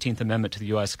 14th Amendment to the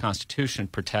U.S. Constitution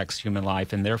protects human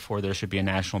life, and therefore there should be a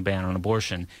national ban on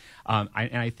abortion.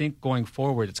 I think going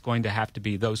forward, it's going to have to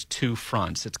be those two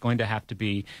fronts. It's going to have to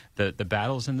be the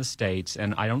battles in the states,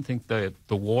 and I don't think the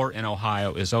war in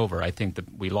Ohio is over. I think that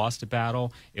we lost a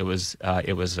battle. It was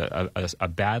a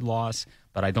bad loss,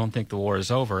 but I don't think the war is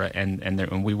over,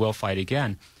 and we will fight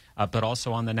again. But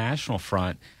also on the national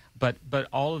front, But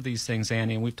all of these things,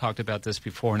 Annie, and we've talked about this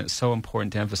before, and it's so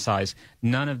important to emphasize,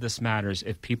 none of this matters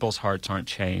if people's hearts aren't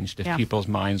changed, if people's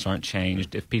minds aren't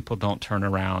changed, if people don't turn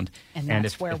around, and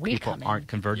if people aren't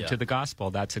converted to the gospel.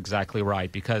 That's exactly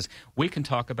right, because we can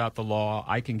talk about the law.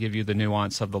 I can give you the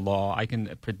nuance of the law. I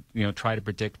can try to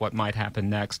predict what might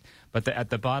happen next. But at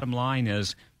the bottom line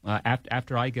is,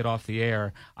 after I get off the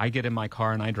air, I get in my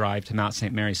car and I drive to Mount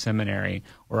St. Mary Seminary,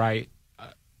 where I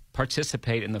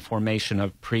participate in the formation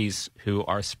of priests who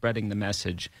are spreading the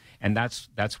message, and that's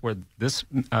where this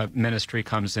ministry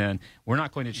comes in. We're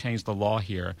not going to change the law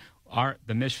here.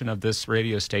 The mission of this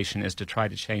radio station is to try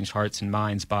to change hearts and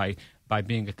minds by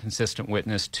being a consistent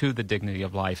witness to the dignity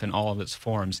of life in all of its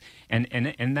forms. And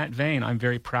in that vein, I'm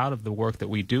very proud of the work that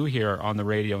we do here on the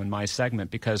radio in my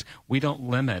segment, because we don't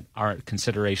limit our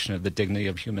consideration of the dignity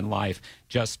of human life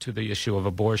just to the issue of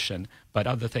abortion, but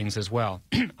other things as well.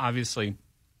 Obviously,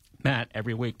 Matt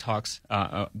every week talks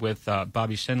with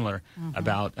Bobby Schindler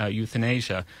about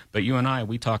euthanasia, but you and I,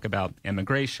 we talk about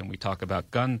immigration, we talk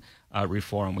about gun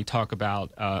reform, we talk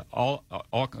about all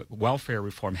welfare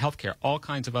reform, healthcare, all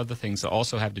kinds of other things that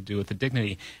also have to do with the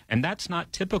dignity. And that's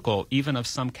not typical even of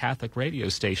some Catholic radio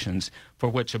stations, for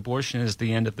which abortion is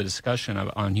the end of the discussion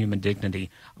on human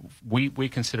dignity. We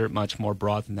consider it much more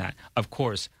broad than that. Of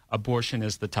course, abortion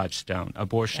is the touchstone.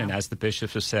 Abortion, as the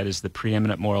bishops have said, is the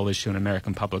preeminent moral issue in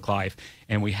American public life,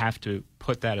 and we have to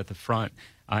put that at the front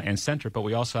and center, but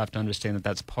we also have to understand that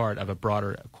that's part of a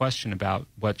broader question about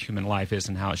what human life is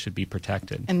and how it should be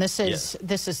protected. And this is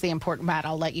the important, Matt,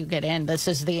 I'll let you get in. This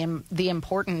is the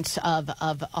importance of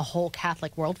a whole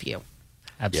Catholic worldview.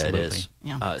 Absolutely. Yeah, it is.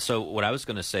 Yeah. So what I was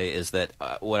going to say is that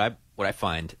what I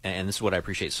find, and this is what I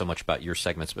appreciate so much about your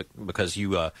segments, because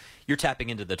you're tapping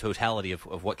into the totality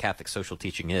of what Catholic social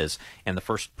teaching is, and the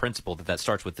first principle that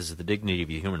starts with is the dignity of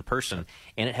the human person,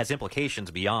 and it has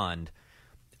implications beyond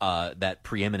that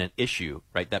preeminent issue,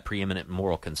 right? That preeminent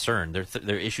moral concern. There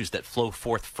are issues that flow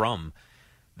forth from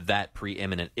that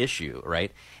preeminent issue,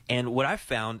 right? And what I've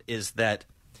found is that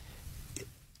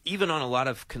even on a lot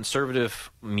of conservative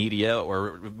media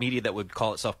or media that would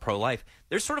call itself pro-life,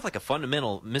 there's sort of like a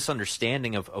fundamental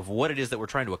misunderstanding of what it is that we're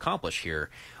trying to accomplish here.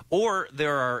 Or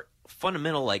there are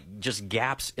fundamental, like, just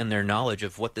gaps in their knowledge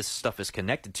of what this stuff is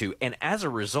connected to. And as a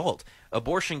result,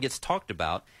 abortion gets talked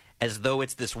about as though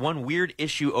it's this one weird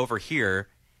issue over here,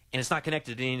 and it's not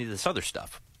connected to any of this other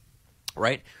stuff,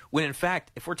 right? When in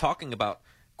fact, if we're talking about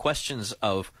questions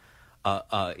of,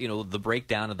 the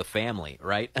breakdown of the family,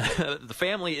 right? The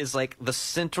family is like the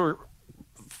center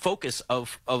focus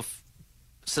of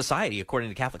society, according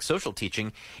to Catholic social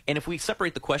teaching. And if we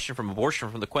separate the question from abortion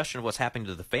from the question of what's happening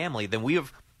to the family, then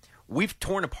we've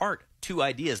torn apart two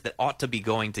ideas that ought to be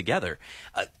going together.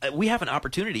 We have an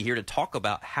opportunity here to talk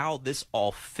about how this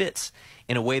all fits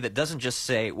in a way that doesn't just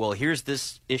say, well, here's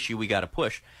this issue we got to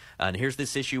push, and here's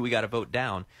this issue we got to vote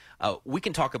down. We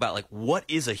can talk about, like, what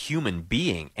is a human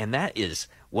being? And that is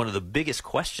one of the biggest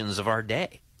questions of our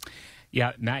day.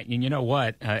 Yeah, Matt, and you know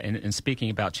what? In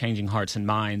speaking about changing hearts and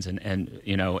minds, and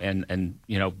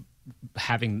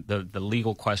having the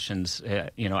legal questions,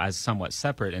 as somewhat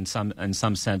separate in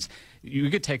some sense,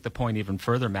 you could take the point even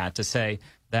further, Matt, to say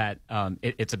that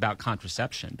it's about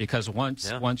contraception, because once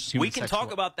human we can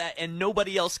talk about that and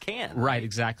nobody else can. Right,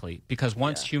 exactly, because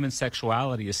once human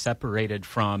sexuality is separated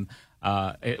from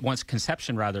once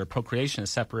conception, procreation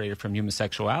is separated from human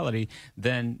sexuality,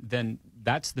 then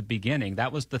that's the beginning.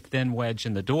 That was the thin wedge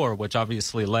in the door, which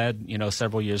obviously led,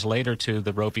 several years later to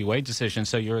the Roe v. Wade decision.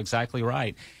 So you're exactly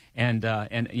right. And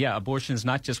abortion is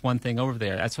not just one thing over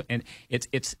there.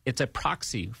 It's a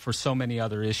proxy for so many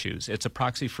other issues. It's a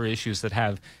proxy for issues that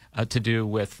have to do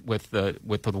with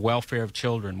the welfare of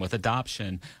children, with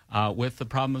adoption, with the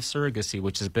problem of surrogacy,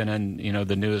 which has been in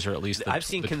the news, or at least I've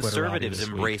seen conservatives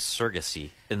embrace surrogacy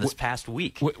in this past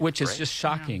week, which is just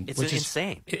shocking. It's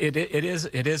insane. It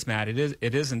is, Matt.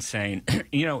 It is insane.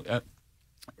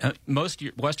 Most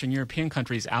Western European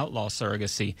countries outlaw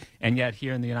surrogacy, and yet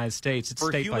here in the United States, it's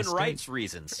for state by state. For human rights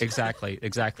reasons. Exactly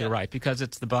right. Because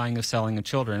it's the buying and selling of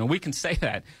children, and we can say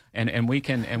that, and we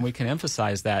can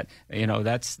emphasize that.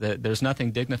 There's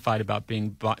nothing dignified about being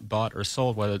bought or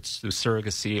sold, whether it's through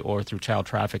surrogacy or through child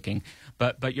trafficking.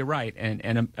 But you're right,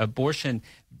 and abortion.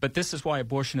 But this is why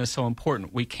abortion is so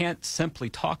important. We can't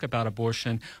simply talk about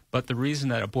abortion, but the reason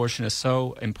that abortion is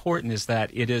so important is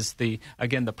that it is the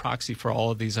proxy for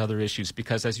all of these other issues.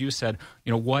 Because as you said,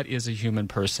 what is a human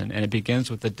person? And it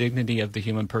begins with the dignity of the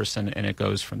human person, and it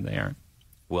goes from there.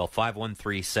 Well,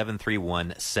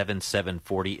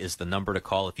 513-731-7740 is the number to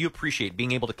call. If you appreciate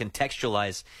being able to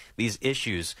contextualize these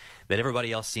issues that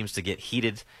everybody else seems to get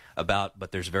heated about,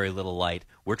 but there's very little light,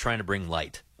 we're trying to bring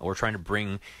light We're trying to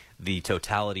bring the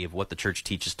totality of what the church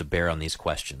teaches to bear on these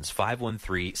questions.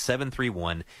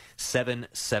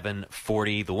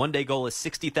 513-731-7740. The one-day goal is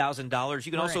 $60,000.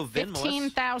 You can also Venmo us.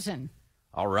 $15,000.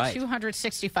 All right.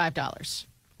 $265.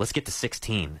 Let's get to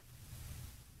 16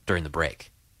 during the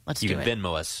break. Let's you do can it.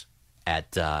 Venmo us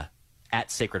at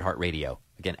Sacred Heart Radio.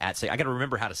 Again, I got to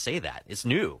remember how to say that. It's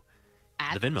new.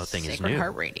 At the Venmo thing is new. Sacred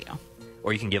Heart Radio.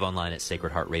 Or you can give online at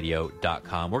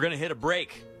sacredheartradio.com. We're going to hit a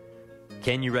break.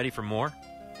 Ken, you ready for more?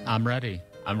 I'm ready.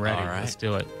 I'm ready. All right. Let's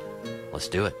do it. Let's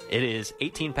do it. It is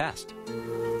 18 past.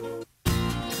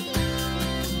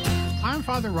 I'm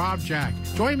Father Rob Jack.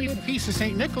 Join me at the Feast of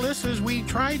St. Nicholas as we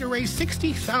try to raise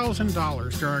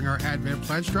 $60,000 during our Advent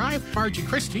Pledge Drive. Margie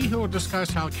Christie, who will discuss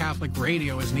how Catholic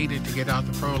radio is needed to get out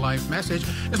the pro-life message,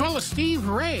 as well as Steve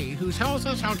Ray, who tells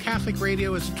us how Catholic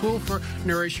radio is a tool for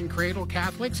nourishing cradle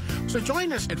Catholics. So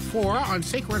join us at 4 on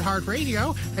Sacred Heart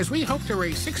Radio as we hope to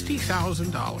raise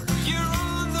 $60,000. You're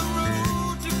on the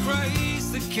road to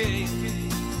Christ the King,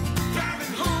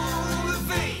 driving home the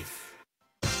faith.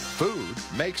 Food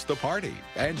makes the party,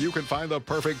 and you can find the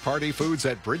perfect party foods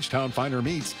at Bridgetown Finer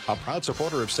Meats, a proud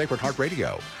supporter of Sacred Heart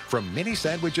Radio. From mini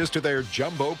sandwiches to their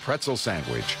jumbo pretzel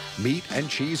sandwich, meat and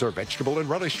cheese or vegetable and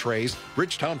relish trays,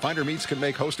 Bridgetown Finer Meats can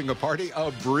make hosting a party a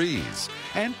breeze.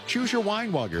 And choose your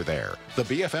wine while you're there. The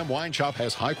BFM Wine Shop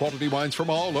has high-quality wines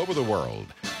from all over the world.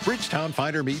 Bridgetown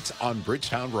Finer Meats on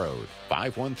Bridgetown Road,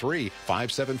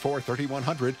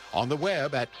 513-574-3100, on the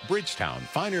web at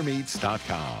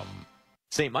bridgetownfinermeats.com.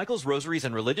 St. Michael's Rosaries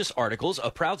and Religious Articles,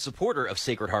 a proud supporter of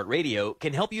Sacred Heart Radio,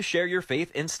 can help you share your faith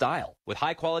in style with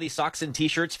high-quality socks and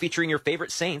T-shirts featuring your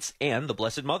favorite saints and the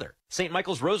Blessed Mother. St.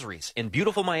 Michael's Rosaries in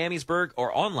beautiful Miamisburg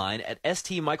or online at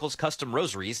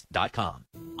stmichaelscustomrosaries.com.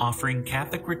 Offering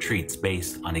Catholic retreats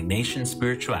based on Ignatian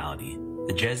spirituality,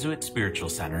 the Jesuit Spiritual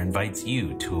Center invites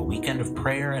you to a weekend of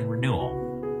prayer and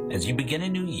renewal. As you begin a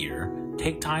new year,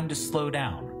 take time to slow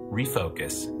down,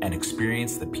 refocus, and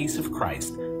experience the peace of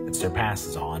Christ that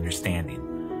surpasses all understanding.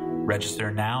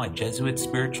 Register now at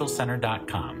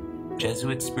JesuitSpiritualCenter.com.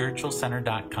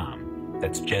 JesuitSpiritualCenter.com.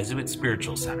 That's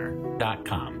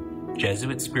JesuitSpiritualCenter.com.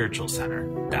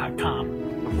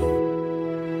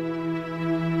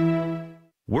 JesuitSpiritualCenter.com.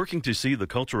 Working to see the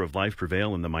culture of life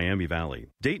prevail in the Miami Valley,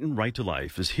 Dayton Right to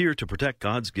Life is here to protect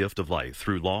God's gift of life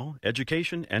through law,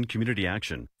 education, and community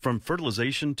action, from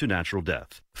fertilization to natural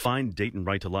death. Find Dayton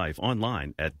Right to Life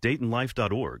online at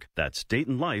DaytonLife.org. That's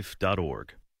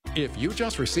DaytonLife.org. If you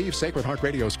just received Sacred Heart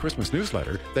Radio's Christmas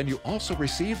newsletter, then you also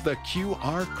received the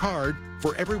QR card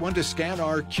for everyone to scan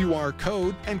our QR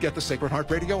code and get the Sacred Heart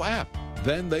Radio app.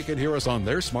 Then they can hear us on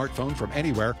their smartphone from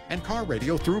anywhere and car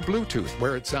radio through Bluetooth,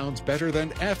 where it sounds better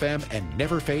than FM and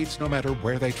never fades no matter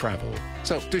where they travel.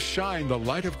 So to shine the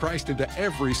light of Christ into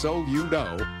every soul you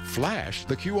know, flash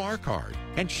the QR card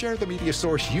and share the media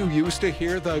source you use to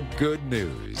hear the good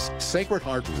news. Sacred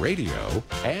Heart Radio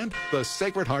and the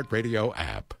Sacred Heart Radio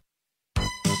app.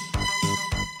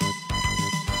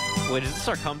 Wait, is this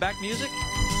our comeback music?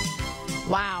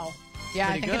 Wow.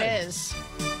 Yeah, Pretty I think good. it is.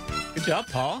 Good job,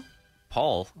 Paul.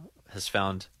 Paul has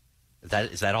found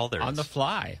is that all there is? On the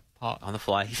fly. Paul. On the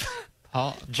fly.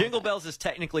 Paul. Jingle Bells is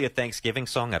technically a Thanksgiving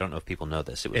song. I don't know if people know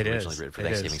this. It was originally written for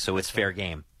Thanksgiving, so it's fair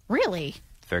game. Really?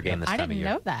 Fair game this I time of didn't year.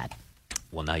 know that.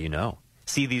 Well, now you know.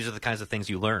 See, these are the kinds of things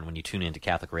you learn when you tune into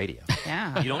Catholic radio.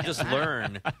 Yeah. You don't just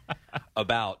learn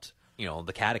about,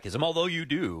 the catechism, although you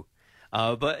do.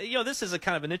 But, this is a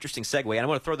kind of an interesting segue. And I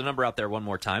want to throw the number out there one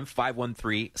more time,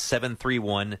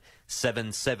 513-731-7740,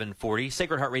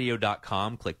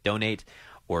 sacredheartradio.com. Click donate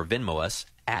or Venmo us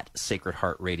at Sacred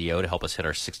Heart Radio to help us hit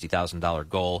our $60,000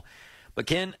 goal. But,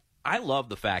 Ken, I love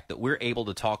the fact that we're able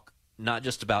to talk not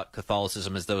just about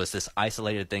Catholicism as though it's this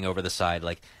isolated thing over the side,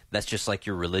 like that's just like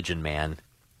your religion, man.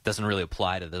 Doesn't really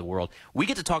apply to the world. We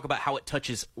get to talk about how it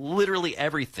touches literally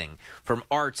everything, from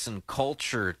arts and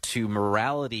culture to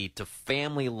morality to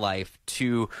family life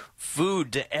to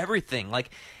food to everything.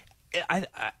 Like,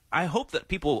 I hope that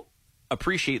people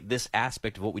appreciate this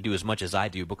aspect of what we do as much as I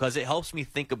do, because it helps me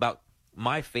think about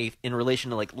my faith in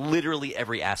relation to like literally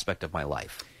every aspect of my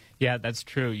life. Yeah, that's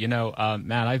true.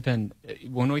 Matt, I've been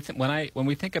when we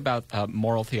think about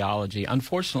moral theology.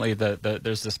 Unfortunately,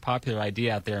 there's this popular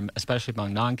idea out there, especially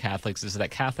among non-Catholics, is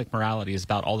that Catholic morality is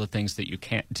about all the things that you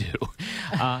can't do.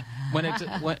 When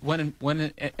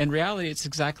in reality, it's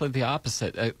exactly the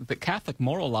opposite. The Catholic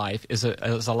moral life is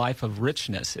a life of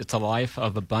richness. It's a life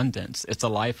of abundance. It's a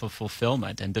life of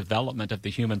fulfillment and development of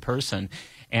the human person.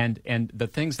 And the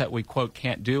things that we quote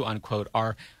can't do unquote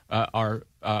are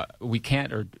we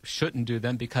can't or shouldn't do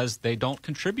them because they don't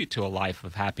contribute to a life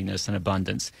of happiness and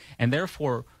abundance. And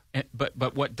therefore,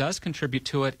 But what does contribute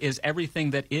to it is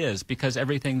everything that is, because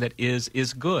everything that is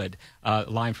good.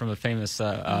 Line from a famous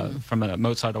from a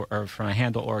Mozart or from a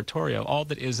Handel oratorio. All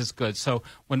that is good. So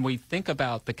when we think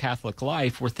about the Catholic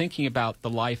life, we're thinking about the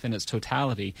life in its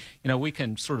totality. We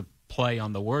can sort of play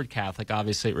on the word Catholic.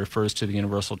 Obviously, it refers to the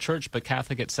universal church, but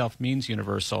Catholic itself means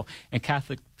universal, and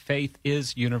Catholic faith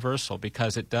is universal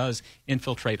because it does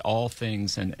infiltrate all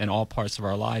things and all parts of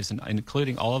our lives, and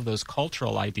including all of those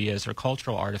cultural ideas or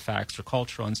cultural artifacts or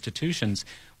cultural institutions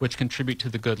which contribute to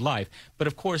the good life. But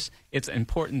of course, it's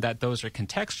important that those are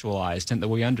contextualized and that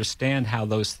we understand how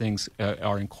those things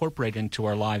are incorporated into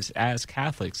our lives as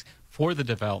Catholics for the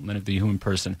development of the human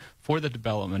person, for the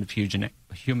development of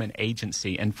human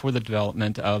agency, and for the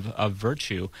development of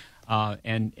virtue.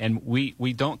 And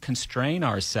we don't constrain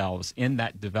ourselves in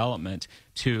that development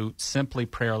to simply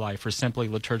prayer life or simply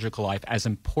liturgical life, as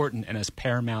important and as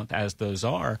paramount as those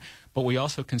are, but we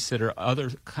also consider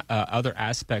other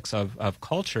aspects of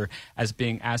culture as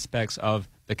being aspects of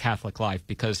the Catholic life,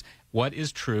 because what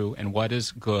is true and what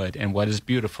is good and what is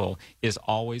beautiful is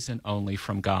always and only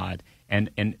from God. And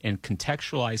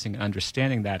contextualizing and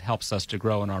understanding that helps us to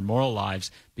grow in our moral lives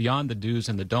beyond the do's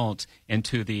and the don'ts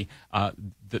into the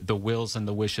wills and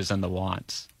the wishes and the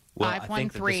wants.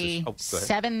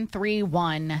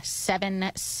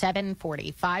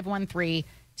 513-731-7740.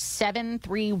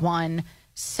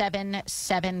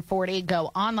 513-731-7740.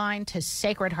 Go online to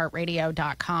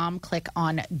sacredheartradio.com. Click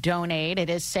on Donate. It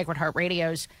is Sacred Heart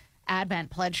Radio's Advent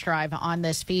Pledge Drive on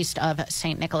this feast of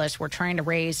St. Nicholas. We're trying to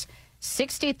raise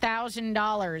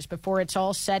 $60,000 before it's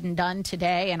all said and done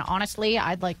today. And honestly,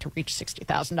 I'd like to reach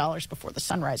 $60,000 before the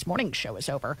Sunrise Morning Show is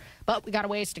over. But we got a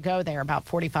ways to go there, about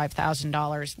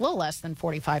 $45,000, a little less than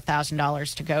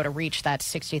 $45,000 to go to reach that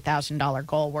 $60,000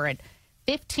 goal. We're at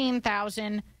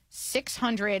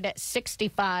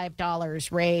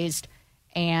 $15,665 raised,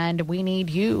 and we need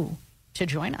you to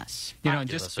join us.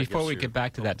 Just before we get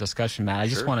back to that discussion, Matt, I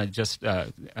just want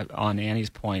to on Annie's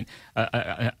point,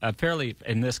 fairly,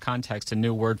 in this context, a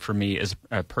new word for me is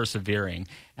persevering.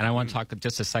 And I want to talk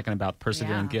just a second about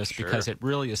persevering gifts, because it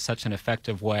really is such an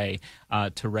effective way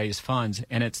to raise funds.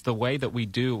 And it's the way that we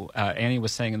do, Annie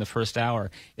was saying in the first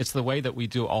hour, it's the way that we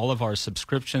do all of our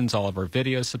subscriptions, all of our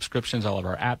video subscriptions, all of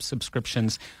our app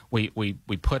subscriptions. We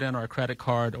put in our credit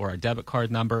card or our debit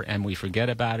card number and we forget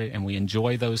about it, and we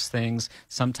enjoy those things.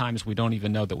 Sometimes we don't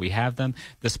even know that we have them.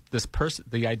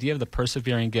 The idea of the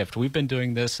persevering gift, we've been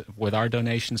doing this with our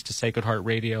donations to Sacred Heart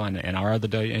Radio and our other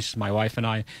donations, my wife and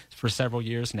I, for several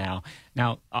years now.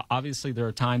 Now, obviously, there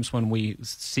are times when we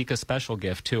seek a special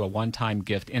gift, too, a one-time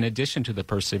gift, in addition to the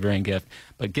persevering gift.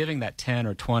 But giving that 10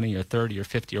 or 20 or 30 or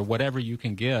 50 or whatever you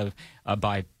can give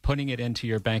by putting it into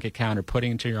your bank account or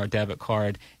putting it into your debit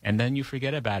card, and then you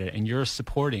forget about it, and you're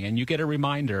supporting, and you get a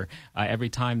reminder every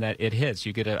time that it hits.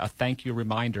 You get a thank you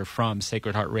reminder from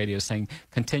Sacred Heart Radio saying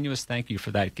continuous thank you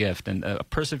for that gift. And a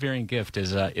persevering gift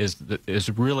is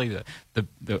really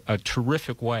a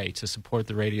terrific way to support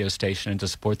the radio station and to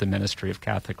support the ministry of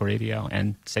Catholic Radio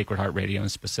and Sacred Heart Radio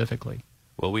specifically.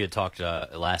 Well, we had talked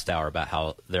last hour about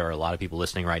how there are a lot of people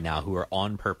listening right now who are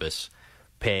on purpose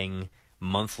paying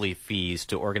monthly fees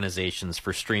to organizations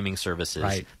for streaming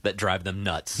services that drive them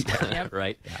nuts,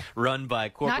 right? Yeah. Run by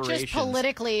corporations. Not just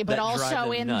politically, but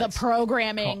also in the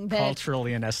programming.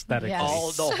 Culturally and aesthetically.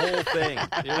 Yes. The whole thing.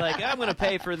 You're like, I'm going to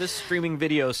pay for this streaming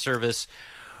video service,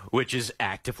 which is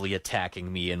actively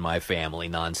attacking me and my family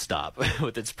nonstop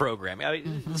with its programming. I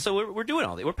mean, so we're doing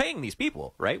all that. We're paying these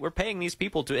people, right? We're paying these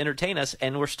people to entertain us,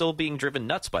 and we're still being driven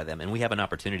nuts by them. And we have an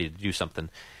opportunity to do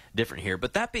something different here.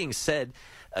 But that being said,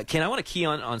 Ken, I want to key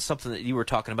on something that you were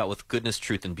talking about with goodness,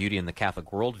 truth, and beauty in the Catholic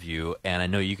worldview. And I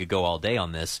know you could go all day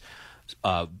on this,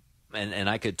 and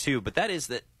I could too. But that is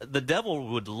that the devil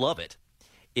would love it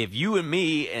if you and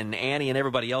me and Annie and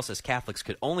everybody else as Catholics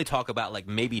could only talk about like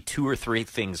maybe 2 or 3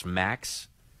 things max,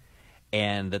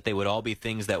 and that they would all be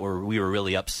things that we were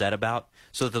really upset about,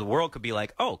 so that the world could be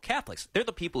like, oh, Catholics, they're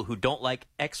the people who don't like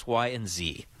X, Y, and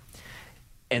Z.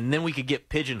 And then we could get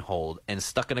pigeonholed and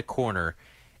stuck in a corner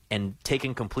and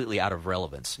taken completely out of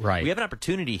relevance. Right. We have an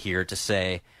opportunity here to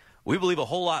say we believe a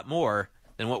whole lot more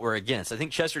than what we're against. I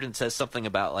think Chesterton says something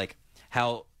about like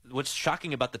how what's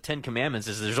shocking about the 10 Commandments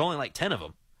is there's only like 10 of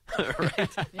them. Right?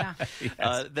 Yeah.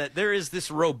 Yes. That there is this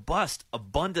robust,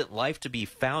 abundant life to be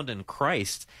found in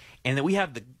Christ, and that we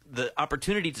have the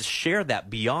opportunity to share that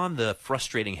beyond the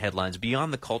frustrating headlines,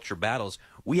 beyond the culture battles.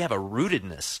 We have a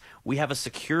rootedness. We have a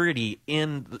security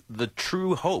in the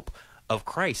true hope of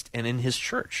Christ and in his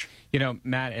church. You know,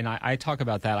 Matt, and I talk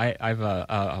about that. I've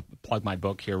plug my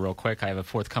book here real quick. I have a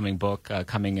forthcoming book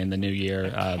coming in the new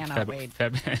year,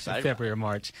 February or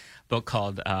March.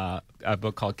 A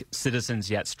book called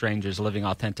Citizens Yet Strangers: Living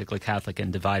Authentically Catholic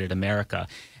in Divided America.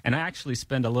 And I actually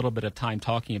spend a little bit of time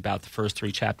talking about the first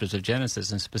 3 chapters of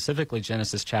Genesis, and specifically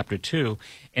Genesis chapter 2,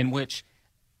 in which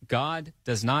God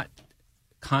does not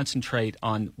concentrate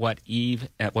on what the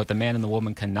man and the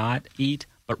woman cannot eat,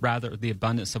 but rather the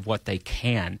abundance of what they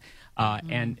can.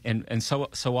 And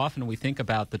so often we think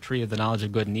about the tree of the knowledge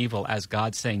of good and evil as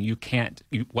God saying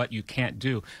what you can't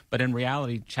do. But in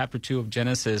reality, chapter 2 of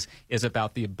Genesis is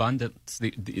about the abundance,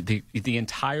 the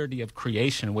entirety of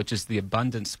creation, which is the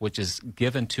abundance which is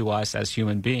given to us as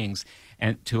human beings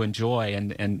and to enjoy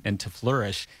and to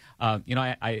flourish. I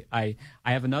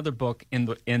have another book in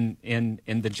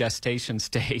the gestation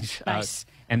stage. Nice.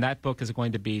 And that book is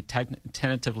going to be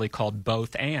tentatively called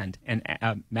Both And. And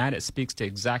Matt, it speaks to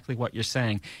exactly what you're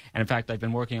saying. And in fact, I've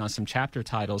been working on some chapter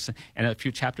titles, and a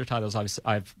few chapter titles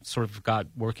I've sort of got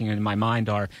working in my mind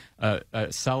are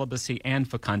Celibacy and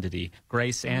Fecundity,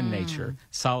 Grace and Nature,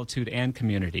 Solitude and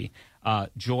Community,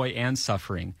 Joy and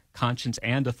Suffering, Conscience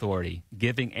and Authority,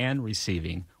 Giving and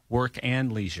Receiving, Work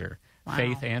and Leisure,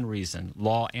 Faith and reason,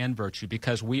 law and virtue,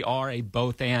 because we are a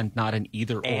both and, not an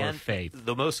either or faith.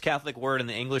 The most Catholic word in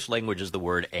the English language is the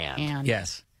word and.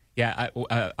 Yes. Yeah,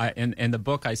 in the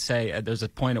book I say, there's a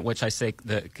point at which I say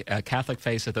the Catholic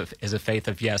faith is a faith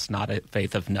of yes, not a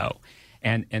faith of no.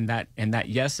 And that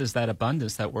yes is that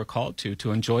abundance that we're called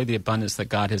to enjoy the abundance that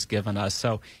God has given us.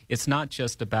 So it's not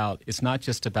just about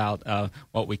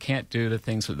what we can't do, the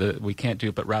things that we can't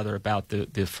do, but rather about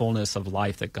the fullness of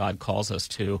life that God calls us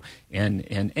to, and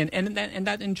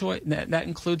that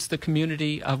includes the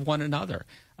community of one another.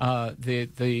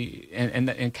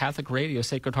 In Catholic radio,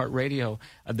 Sacred Heart Radio,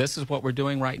 this is what we're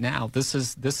doing right now. This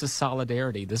is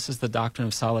solidarity. This is the doctrine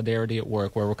of solidarity at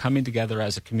work, where we're coming together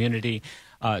as a community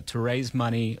to raise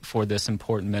money for this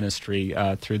important ministry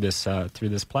through this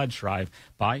pledge drive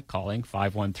by calling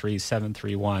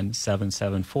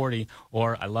 513-731-7740,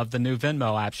 or I love the new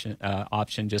Venmo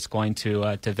option, just going to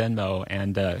Venmo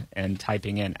and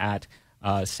typing in at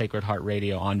Sacred Heart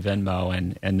Radio on Venmo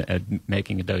and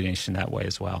making a donation that way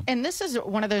as well. And this is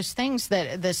one of those things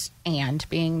that this "and"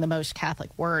 being the most Catholic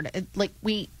word,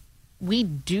 we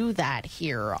do that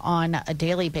here on a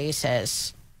daily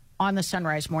basis on the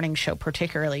Sunrise Morning Show,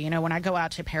 particularly. You know, when I go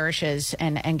out to parishes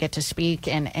and get to speak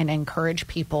and encourage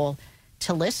people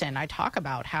to listen, I talk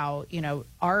about how, you know,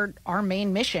 our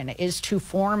main mission is to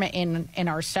form in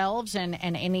ourselves and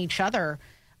in each other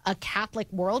a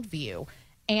Catholic worldview.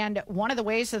 And one of the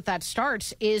ways that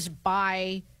starts is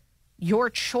by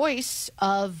your choice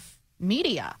of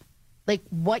media, like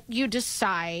what you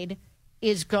decide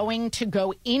is going to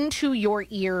go into your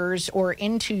ears or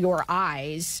into your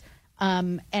eyes,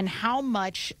 and how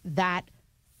much that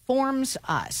forms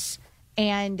us.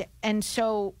 And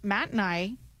so Matt and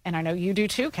I know you do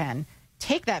too, Ken,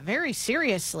 take that very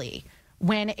seriously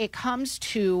when it comes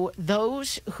to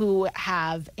those who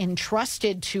have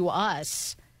entrusted to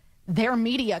us their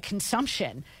media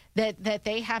consumption, that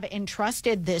they have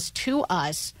entrusted this to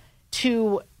us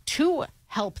to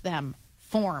help them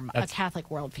form a Catholic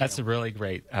worldview. That's a really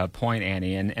great point,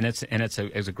 Annie, and it's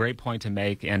a great point to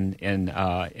make in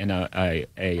a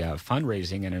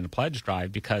fundraising and in a pledge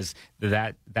drive, because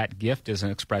that gift is an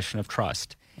expression of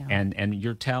trust. Yeah. And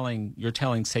you're telling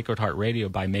Sacred Heart Radio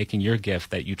by making your gift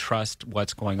that you trust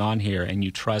what's going on here, and you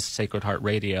trust Sacred Heart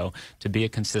Radio to be a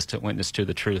consistent witness to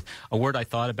the truth. A word I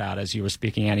thought about as you were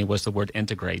speaking, Annie, was the word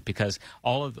integrate, because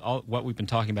all what we've been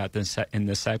talking about in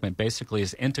this segment basically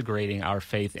is integrating our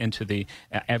faith into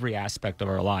every aspect of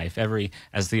our life,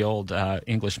 as the old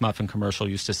English muffin commercial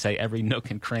used to say, every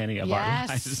nook and cranny of our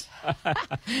lives.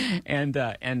 and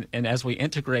as we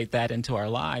integrate that into our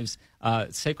lives,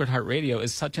 Sacred Heart Radio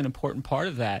is such an important part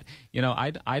of that. You know,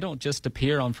 I don't just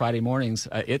appear on Friday mornings.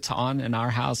 It's on in our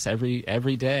house every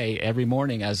day, every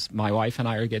morning, as my wife and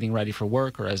I are getting ready for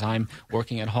work, or as I'm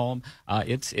working at home.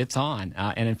 It's on,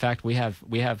 and in fact, we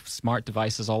have smart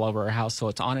devices all over our house, so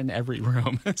it's on in every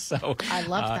room. So I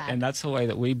love that, and that's the way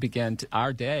that we begin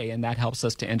our day, and that helps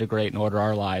us to integrate and order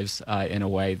our lives in a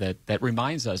way that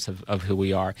reminds us of who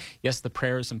we are. Yes, the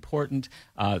prayer is important,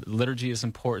 liturgy is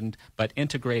important, but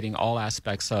integrating all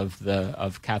aspects of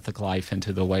Catholic life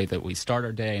into the way that we start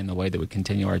our day and the way that we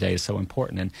continue our day is so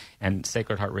important, and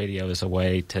Sacred Heart Radio is a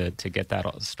way to get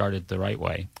that started the right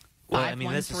way.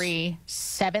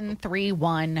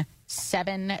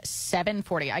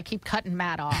 513-731-7740. I keep cutting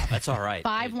Matt off. That's all right.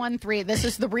 513. This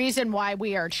is the reason why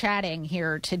we are chatting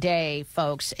here today,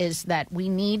 folks, is that we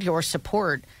need your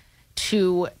support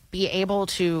to be able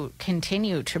to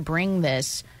continue to bring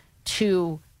this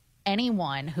to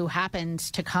anyone who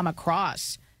happens to come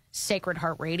across Sacred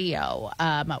Heart Radio,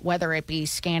 whether it be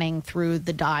scanning through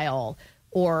the dial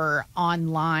or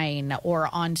online or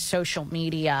on social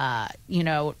media,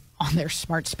 on their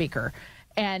smart speaker.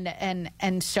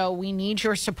 And so we need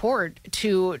your support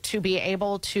to be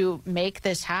able to make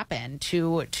this happen,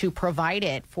 to provide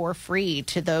it for free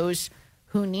to those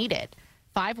who need it.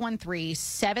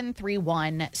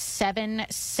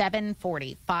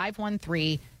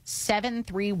 513-731-7740.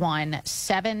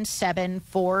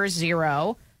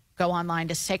 513-731-7740. Go online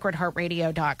to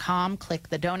sacredheartradio.com, click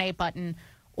the donate button,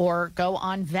 or go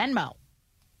on Venmo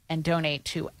and donate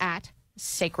to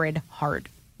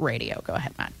 @SacredHeartRadio. Go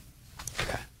ahead, Matt.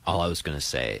 Okay. All I was going to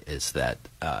say is that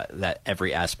that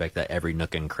every aspect, that every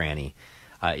nook and cranny,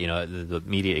 the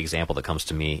immediate example that comes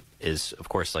to me is, of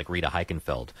course, like Rita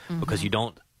Heikenfeld, because you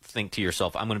don't think to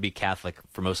yourself, I'm going to be Catholic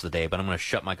for most of the day, but I'm going to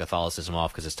shut my Catholicism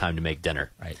off because it's time to make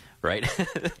dinner. Right?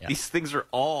 Yeah. These things are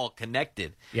all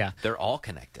connected. Yeah. They're all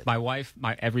connected. My wife,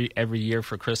 every year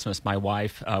for Christmas, my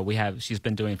wife, she's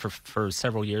been doing for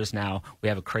several years now, we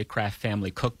have a Craycraft family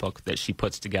cookbook that she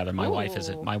puts together. My wife is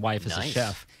a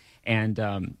chef. And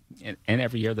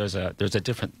every year there's a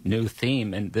different new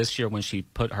theme. And this year when she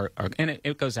put her and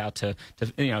it goes out to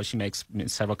she makes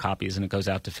several copies and it goes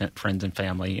out to friends and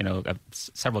family,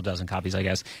 several dozen copies, I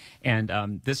guess.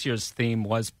 And this year's theme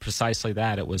was precisely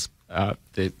that. It was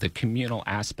the communal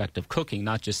aspect of cooking,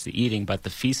 not just the eating, but the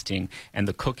feasting and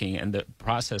the cooking and the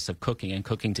process of cooking and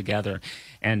cooking together.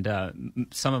 And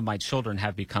some of my children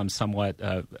have become somewhat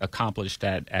accomplished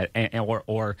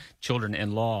or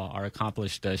children-in-law are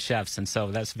accomplished chefs, and so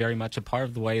that's very much a part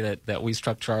of the way that we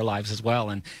structure our lives as well.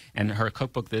 And her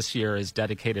cookbook this year is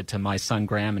dedicated to my son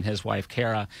Graham and his wife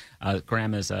Kara.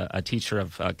 Graham is a teacher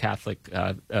of Catholic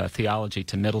theology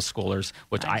to middle schoolers,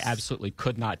 which I absolutely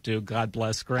could not do. God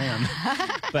bless Graham.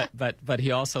 but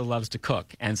he also loves to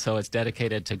cook, and so it's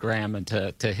dedicated to Graham and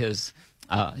to his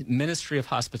ministry of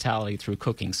hospitality through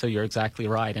cooking. So you're exactly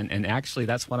right, and actually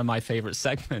that's one of my favorite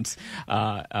segments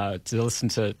to listen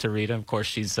to Rita. Of course,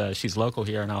 she's local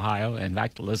here in Ohio, and in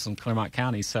fact lives in Clermont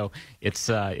County. So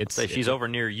it's she's over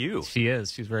near you. She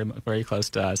is. She's very very close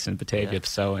to us in Batavia. Yeah.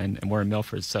 So and we're in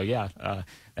Milford. So yeah.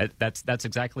 That's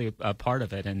exactly a part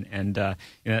of it, and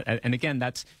again,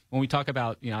 that's when we talk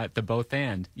about at the both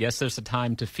end. Yes, there's a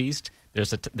time to feast.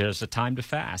 There's a time to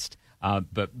fast.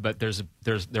 But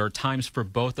there are times for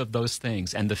both of those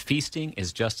things, and the feasting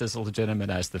is just as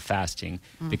legitimate as the fasting,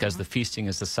 because the feasting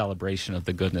is the celebration of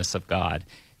the goodness of God,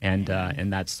 and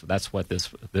that's what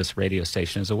this radio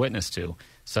station is a witness to.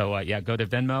 So go to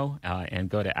Venmo and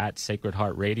go to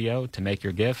 @SacredHeartRadio to make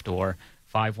your gift, or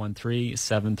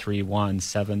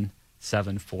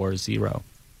 513-731-7740. All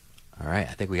right,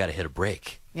 I think we got to hit a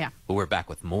break. Yeah. But we're back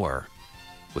with more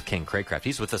with Ken Craycraft.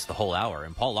 He's with us the whole hour,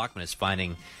 and Paul Lockman is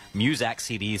finding Muzak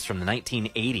CDs from the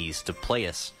 1980s to play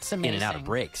us in and out of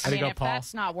breaks. If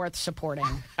that's not worth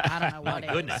supporting, I don't know what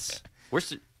My goodness.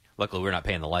 Luckily, we're not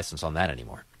paying the license on that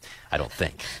anymore, I don't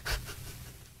think.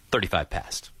 35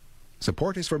 past.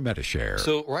 Support is from Metashare.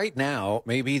 So right now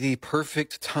may be the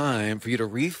perfect time for you to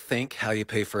rethink how you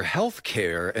pay for health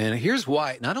care. And here's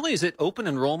why. Not only is it open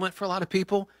enrollment for a lot of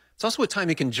people, it's also a time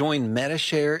you can join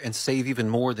Metashare and save even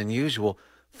more than usual.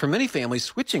 For many families,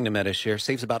 switching to Metashare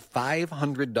saves about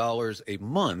 $500 a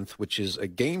month, which is a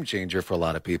game changer for a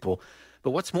lot of people.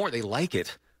 But what's more, they like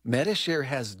it. Metashare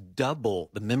has double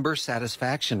the member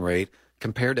satisfaction rate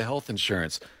compared to health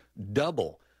insurance.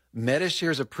 Double.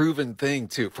 Metashare is a proven thing,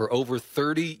 too. For over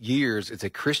 30 years, it's a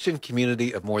Christian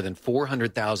community of more than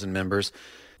 400,000 members.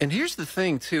 And here's the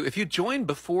thing, too. If you join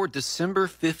before December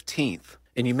 15th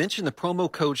and you mention the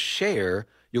promo code SHARE,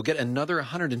 you'll get another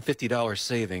 $150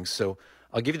 savings. So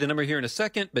I'll give you the number here in a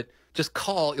second, but just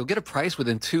call. You'll get a price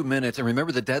within 2 minutes. And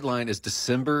remember, the deadline is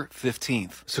December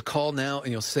 15th. So call now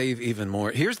and you'll save even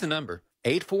more. Here's the number,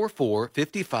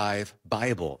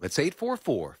 844-55-BIBLE. That's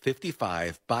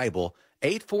 844-55-BIBLE.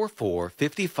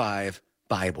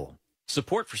 844-55-BIBLE.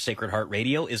 Support for Sacred Heart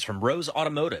Radio is from Rose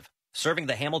Automotive, serving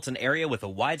the Hamilton area with a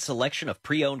wide selection of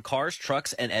pre-owned cars,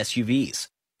 trucks, and SUVs.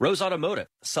 Rose Automotive,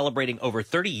 celebrating over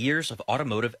 30 years of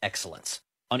automotive excellence.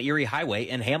 On Erie Highway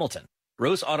in Hamilton.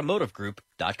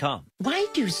 RoseAutomotiveGroup.com. Why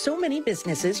do so many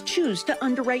businesses choose to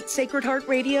underwrite Sacred Heart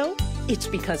Radio? It's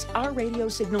because our radio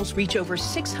signals reach over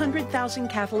 600,000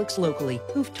 Catholics locally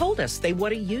who've told us they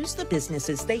want to use the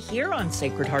businesses they hear on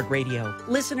Sacred Heart Radio.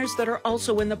 Listeners that are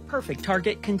also in the perfect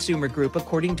target consumer group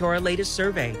according to our latest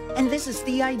survey. And this is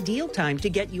the ideal time to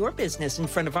get your business in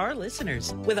front of our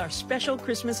listeners with our special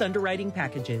Christmas underwriting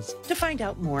packages. To find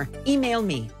out more, email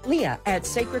me,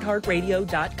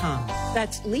 Leah@sacredheartradio.com.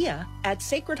 That's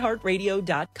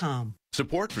Leah@sacredheartradio.com.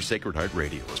 Support for Sacred Heart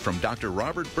Radio is from Dr.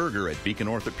 Robert Berger at Beacon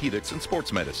Orthopedics and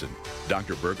Sports Medicine.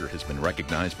 Dr. Berger has been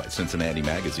recognized by Cincinnati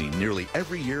Magazine nearly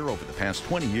every year over the past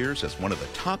 20 years as one of the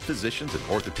top physicians in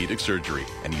orthopedic surgery,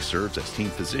 and he serves as team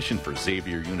physician for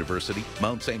Xavier University,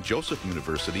 Mount St. Joseph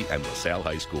University, and LaSalle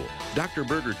High School. Dr.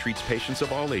 Berger treats patients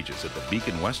of all ages at the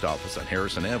Beacon West office on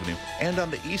Harrison Avenue and on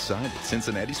the east side at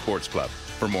Cincinnati Sports Club.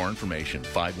 For more information,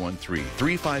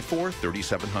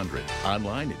 513-354-3700.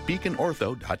 Online at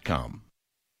beaconortho.com.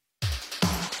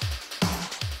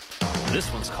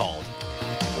 This one's called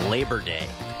Labor Day.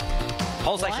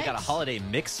 Paul's actually got a holiday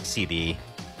mix CD.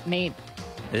 Neat.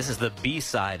 This is the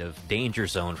B-side of Danger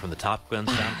Zone from the Top Gun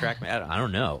soundtrack. I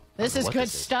don't know. This is good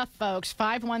stuff, folks.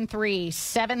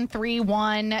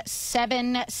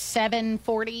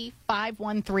 513-731-7740.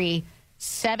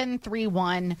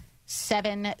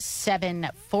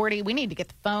 513-731-7740. We need to get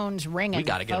the phones ringing. We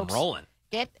got to get them rolling.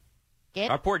 Get.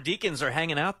 Our poor deacons are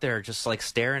hanging out there just like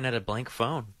staring at a blank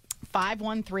phone.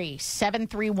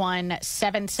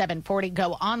 513-731-7740.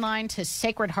 Go online to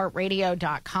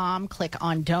sacredheartradio.com. Click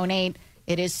on donate.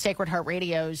 It is Sacred Heart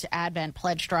Radio's Advent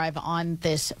Pledge Drive on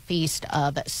this feast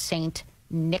of St.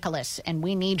 Nicholas. And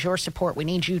we need your support. We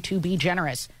need you to be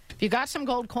generous. If you got some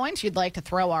gold coins you'd like to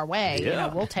throw our way,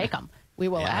 we'll take them. We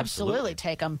will absolutely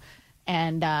take them.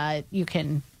 And you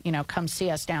can, come see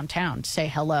us downtown, say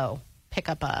hello, pick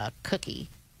up a cookie.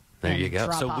 There you go.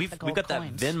 So we've got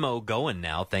that Venmo going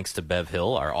now, thanks to Bev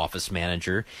Hill, our office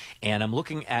manager. And I'm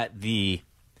looking at the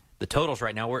totals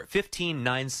right now. We're at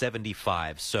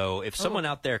 $15,975. So if someone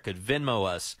out there could Venmo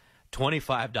us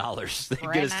 $25, they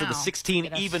can get us to the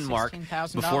 16 even mark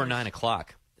before 9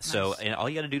 o'clock. Nice. So and all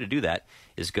you got to do that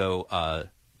is go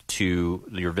to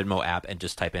your Venmo app and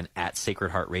just type in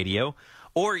 @SacredHeartRadio,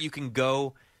 or you can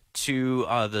go to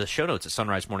the show notes at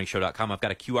sunrisemorningshow.com. I've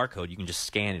got a QR code. You can just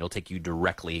scan. It'll take you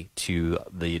directly to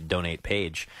the donate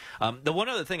page. The one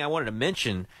other thing I wanted to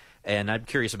mention, and I'm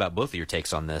curious about both of your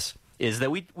takes on this, is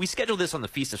that we scheduled this on the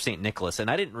Feast of St. Nicholas,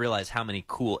 and I didn't realize how many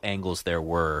cool angles there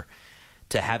were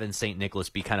to having St. Nicholas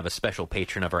be kind of a special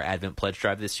patron of our Advent Pledge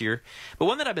Drive this year. But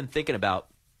one that I've been thinking about,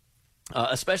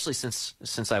 especially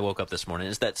since I woke up this morning,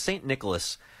 is that St.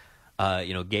 Nicholas,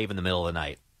 gave in the middle of the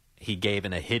night. He gave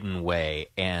in a hidden way,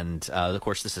 and of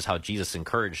course, this is how Jesus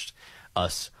encouraged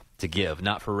us to give,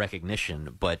 not for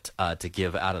recognition, but to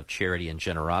give out of charity and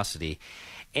generosity.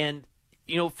 And,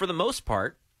 for the most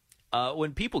part,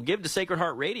 when people give to Sacred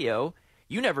Heart Radio,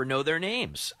 you never know their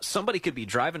names. Somebody could be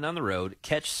driving down the road,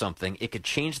 catch something, it could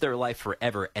change their life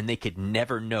forever, and they could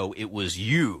never know it was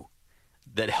you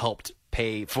that helped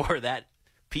pay for that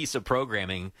piece of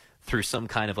programming through some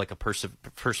kind of like a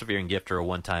persevering gift or a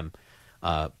one-time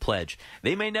pledge.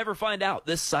 They may never find out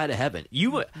this side of heaven.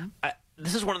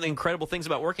 This is one of the incredible things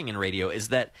about working in radio is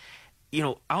that,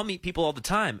 I'll meet people all the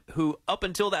time who, up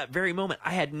until that very moment, I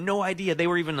had no idea they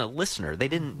were even a listener. They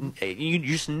didn't. You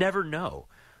just never know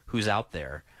who's out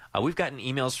there. We've gotten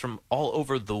emails from all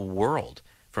over the world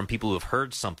from people who have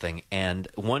heard something, and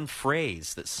one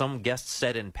phrase that some guest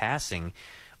said in passing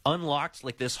unlocked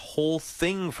like this whole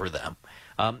thing for them.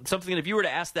 Something that if you were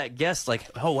to ask that guest, like,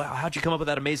 oh, wow, how'd you come up with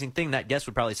that amazing thing? That guest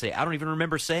would probably say, I don't even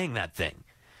remember saying that thing,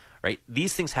 right?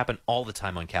 These things happen all the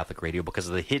time on Catholic radio because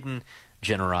of the hidden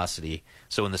generosity.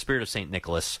 So in the spirit of St.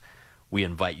 Nicholas, we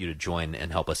invite you to join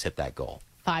and help us hit that goal.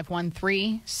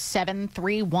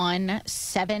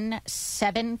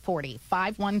 513-731-7740.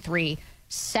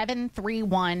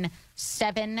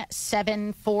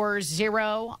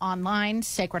 513-731-7740. Online,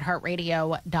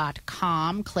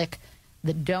 sacredheartradio.com. Click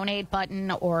the donate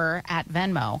button, or at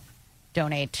Venmo,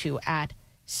 donate to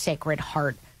 @Sacred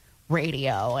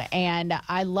Radio. And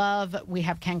I love, we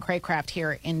have Ken Craycraft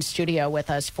here in studio with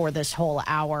us for this whole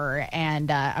hour. And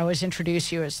I always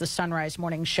introduce you as the Sunrise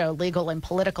Morning Show legal and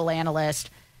political analyst.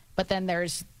 But then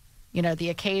there's, the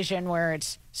occasion where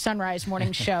it's Sunrise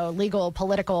Morning Show legal,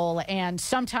 political, and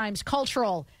sometimes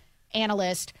cultural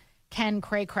analyst. Ken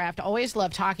Craycraft, always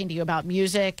love talking to you about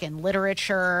music and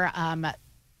literature.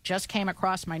 Just came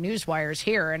across my news wires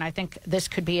here, and I think this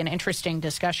could be an interesting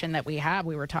discussion that we have.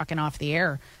 We were talking off the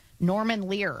air. Norman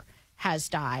Lear has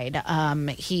died.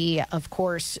 He, of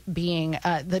course, being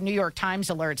the New York Times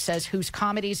alert says, whose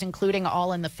comedies, including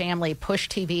All in the Family, push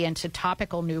TV into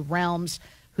topical new realms.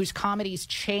 whose comedies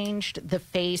changed the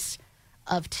face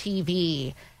of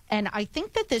TV. And I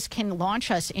think that this can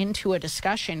launch us into a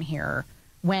discussion here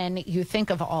when you think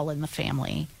of All in the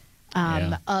Family,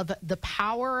 of the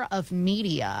power of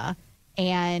media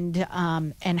and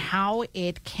how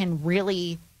it can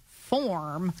really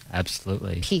form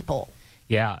people.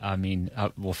 Yeah, I mean,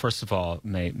 well, first of all,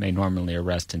 may Norman Lear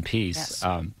rest in peace.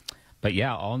 Yes. But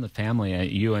yeah, All in the Family,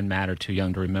 you and Matt are too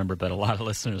young to remember, but a lot of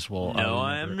listeners will. No,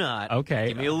 I am not. Okay.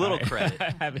 Give me a little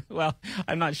credit. Well,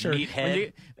 I'm not sure.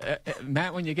 Meathead.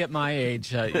 Matt, when you get my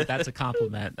age, that's a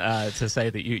compliment to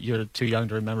say that you're too young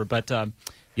to remember. But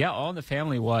yeah, All in the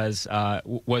Family was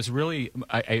really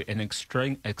an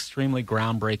extremely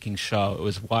groundbreaking show. It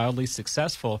was wildly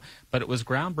successful, but it was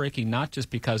groundbreaking not just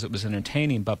because it was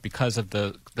entertaining, but because of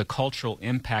the cultural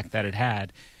impact that it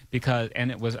had.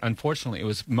 And it was, unfortunately, it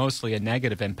was mostly a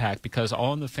negative impact, because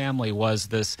All in the Family was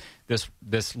this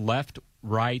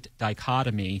left-right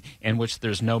dichotomy in which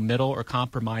there's no middle or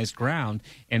compromised ground,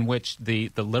 in which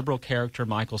the liberal character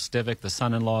Michael Stivic, the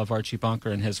son-in-law of Archie Bunker,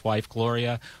 and his wife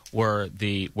Gloria were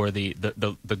the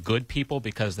good people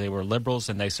because they were liberals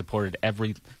and they supported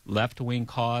every left-wing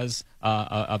cause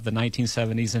of the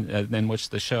 1970s in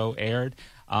which the show aired.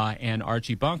 And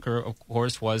Archie Bunker, of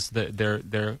course, was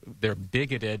their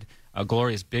bigoted,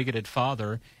 Gloria's bigoted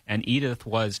father, and Edith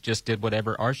just did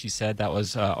whatever Archie said. That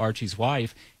was Archie's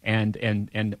wife,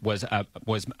 and was a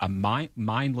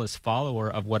mindless follower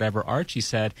of whatever Archie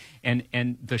said.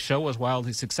 And the show was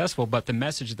wildly successful, but the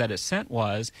message that it sent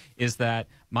is that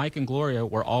Mike and Gloria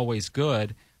were always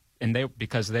good, and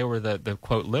because they were the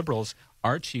quote liberals.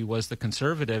 Archie was the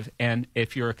conservative, and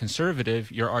if you're a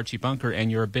conservative, you're Archie Bunker, and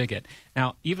you're a bigot.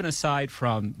 Now, even aside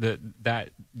from the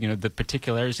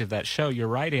particularities of that show, you're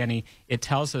right, Annie. It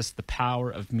tells us the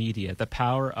power of media, the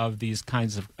power of these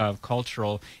kinds of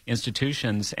cultural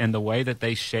institutions, and the way that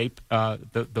they shape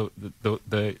the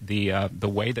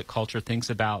way that culture thinks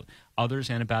about others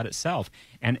and about itself.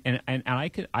 And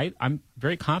I'm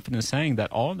very confident in saying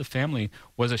that All in the Family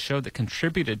was a show that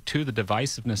contributed to the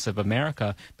divisiveness of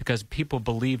America, because people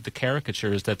believed the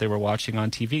caricatures that they were watching on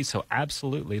TV. So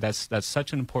absolutely, that's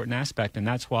such an important aspect, and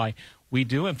that's why we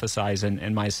do emphasize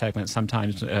in my segment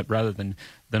sometimes, rather than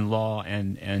law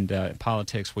and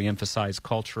politics, we emphasize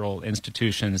cultural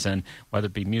institutions, and whether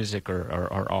it be music or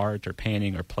art or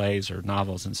painting or plays or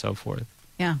novels and so forth.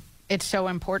 Yeah. It's so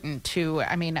important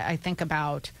I think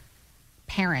about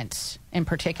parents in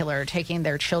particular taking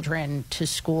their children to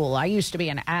school. I used to be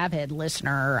an avid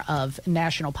listener of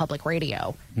National Public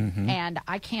Radio, and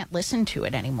I can't listen to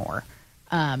it anymore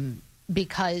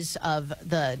because of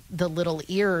the little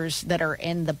ears that are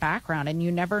in the background, and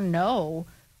you never know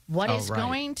what is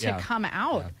going to come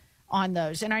out on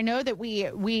those. And I know that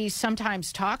we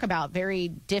sometimes talk about very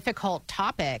difficult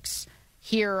topics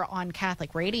here on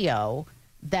Catholic Radio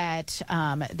that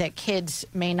kids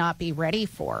may not be ready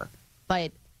for,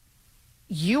 but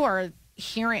you are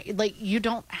hearing, you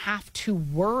don't have to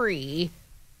worry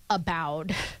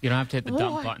about. You don't have to hit the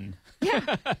dump button.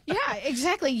 Yeah,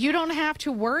 exactly. You don't have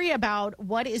to worry about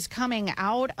what is coming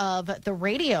out of the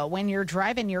radio when you're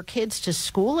driving your kids to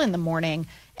school in the morning.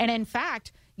 And in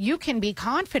fact, you can be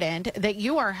confident that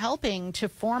you are helping to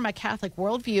form a Catholic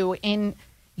worldview in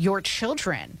your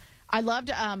children. I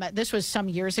loved, this was some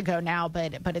years ago now,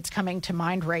 but it's coming to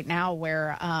mind right now,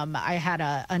 where I had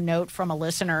a note from a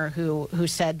listener who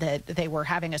said that they were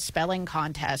having a spelling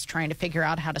contest trying to figure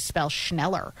out how to spell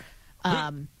Schneller,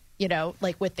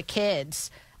 with the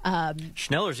kids.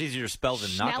 Schneller's easier to spell than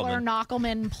Schneller, Knockelman.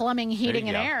 Knockelman, Plumbing, Heating,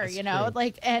 and Air,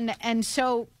 and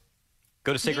so...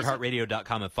 Go to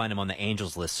sacredheartradio.com and find them on the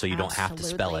Angels list, so you don't have to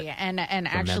spell it. And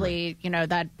actually,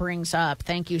 that brings up,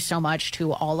 thank you so much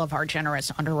to all of our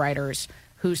generous underwriters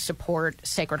who support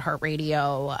Sacred Heart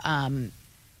Radio.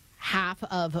 Half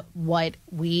of what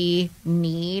we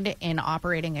need in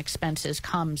operating expenses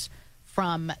comes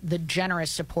from the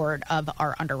generous support of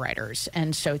our underwriters.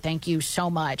 And so thank you so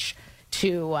much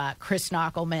to Chris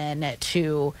Knockelman,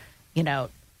 to,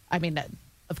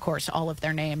 of course, all of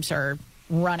their names are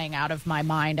running out of my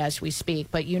mind as we speak,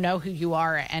 but you know who you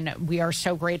are, and we are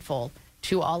so grateful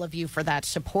to all of you for that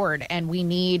support. And we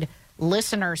need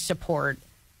listener support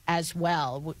as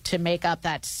well to make up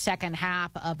that second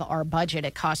half of our budget.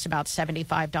 It costs about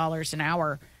 $75 an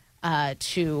hour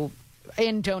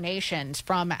in donations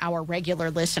from our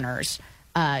regular listeners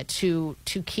to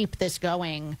keep this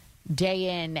going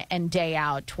day in and day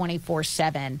out,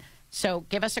 24/7. So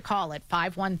give us a call at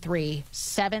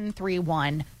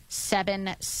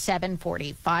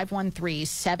 513-731-7740,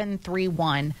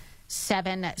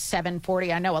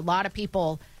 513-731-7740. I know a lot of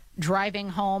people driving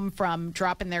home from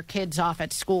dropping their kids off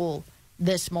at school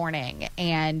this morning,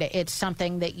 and it's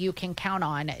something that you can count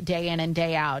on day in and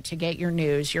day out to get your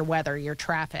news, your weather, your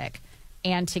traffic,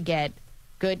 and to get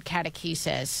good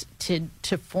catechesis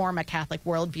to form a Catholic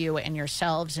worldview in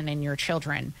yourselves and in your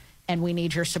children. And we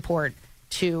need your support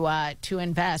to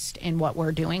invest in what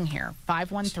we're doing here.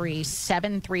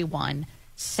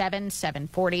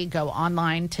 513-731-7740. Go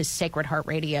online to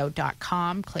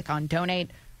sacredheartradio.com, click on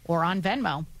donate, or on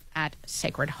Venmo at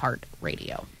Sacred Heart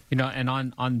Radio. You know, and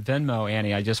on Venmo,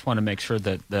 Annie, I just want to make sure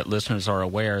that listeners are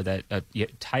aware that you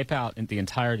type out the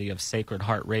entirety of Sacred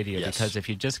Heart Radio, because if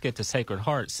you just get to Sacred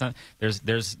Heart, there's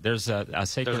a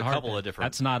Sacred Heart. Couple of different.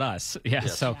 That's not us.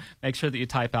 So make sure that you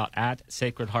type out at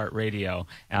Sacred Heart Radio.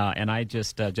 And I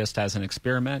just as an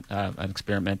experiment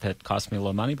that cost me a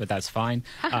little money, but that's fine.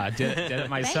 Did it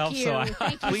myself.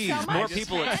 Thank you please, so much. more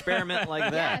people experiment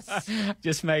like that. Yes.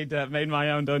 Just made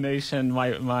my own donation.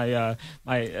 My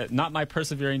not my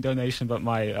persevering donation, but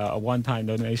my one-time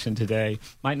donation today.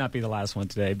 Might not be the last one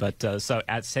today, but so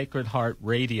at Sacred Heart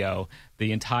Radio,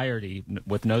 the entirety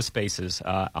with no spaces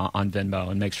on Venmo,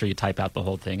 and make sure you type out the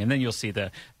whole thing, and then you'll see the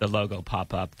logo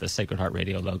pop up, the Sacred Heart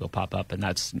Radio logo pop up, and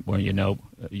that's where you know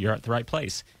you're at the right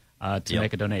place to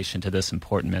make a donation to this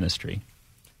important ministry.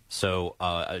 So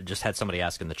I just had somebody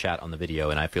ask in the chat on the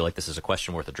video, and I feel like this is a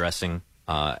question worth addressing,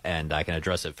 and I can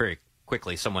address it very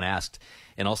quickly. Someone asked,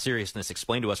 in all seriousness,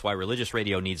 explain to us why religious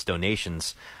radio needs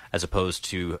donations as opposed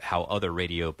to how other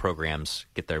radio programs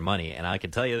get their money. And I can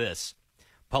tell you this,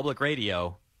 public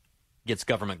radio gets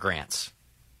government grants,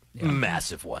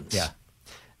 massive ones.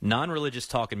 Non-religious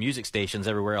talk and music stations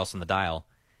everywhere else on the dial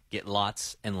get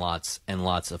lots and lots and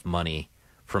lots of money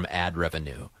from ad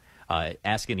revenue.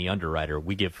 Ask any underwriter.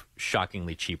 We give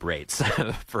shockingly cheap rates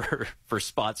for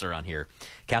spots around here.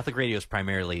 Catholic radio is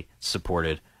primarily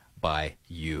supported by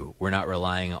you. We're not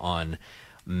relying on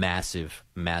massive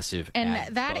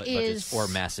and budgets or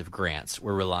massive grants.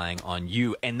 We're relying on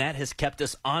you, and that has kept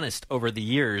us honest over the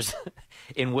years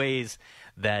in ways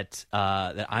that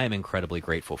I am incredibly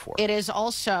grateful for. It is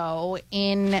also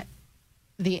in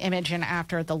the image and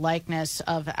after the likeness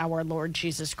of our Lord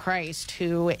Jesus Christ,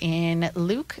 who in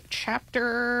Luke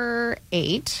chapter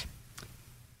 8,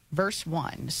 verse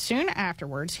 1, soon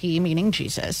afterwards, he, meaning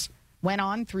Jesus, went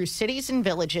on through cities and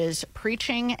villages,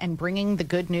 preaching and bringing the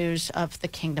good news of the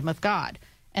kingdom of God.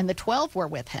 And the 12 were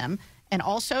with him, and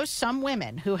also some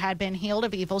women who had been healed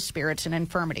of evil spirits and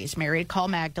infirmities, Mary called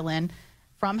Magdalene,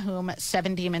 from whom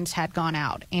 7 demons had gone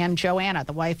out, and Joanna,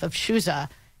 the wife of Chuza,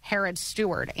 Herod's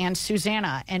steward, and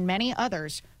Susanna, and many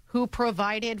others who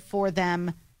provided for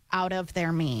them out of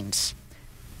their means.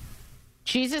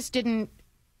 Jesus didn't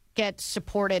get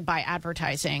supported by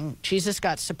advertising. Jesus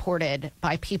got supported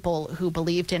by people who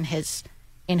believed in his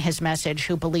message,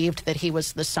 who believed that he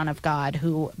was the Son of God,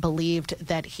 who believed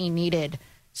that he needed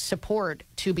support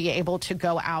to be able to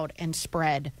go out and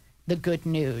spread the good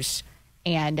news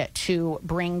and to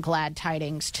bring glad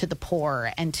tidings to the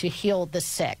poor and to heal the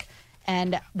sick.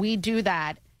 And we do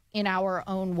that in our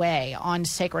own way on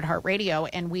Sacred Heart Radio,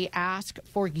 and we ask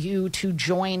for you to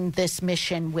join this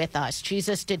mission with us.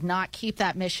 Jesus did not keep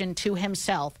that mission to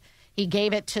himself. He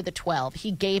gave it to the 12.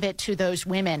 He gave it to those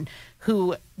women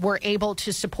who were able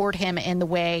to support him in the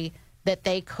way that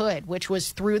they could, which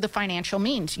was through the financial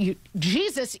means.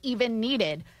 Jesus even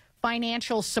needed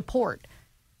financial support.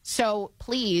 So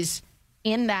please,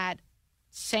 in that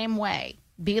same way,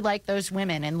 be like those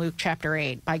women in Luke chapter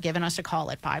 8 by giving us a call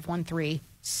at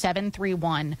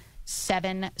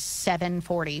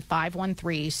 513-731-7740,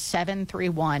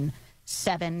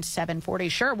 513-731-7740.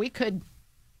 Sure, we could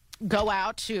go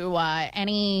out to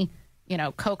any,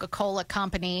 Coca-Cola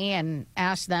company and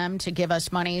ask them to give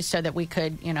us money so that we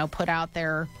could, put out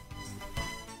their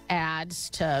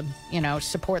ads to,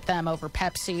 support them over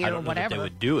Pepsi or whatever. I don't know that they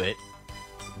would do it.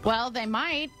 Well, they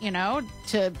might,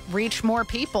 to reach more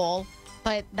people.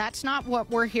 But that's not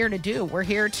what we're here to do. We're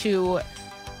here to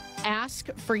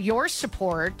ask for your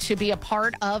support to be a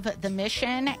part of the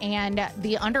mission. And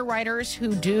the underwriters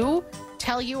who do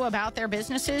tell you about their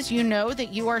businesses, you know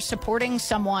that you are supporting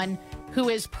someone who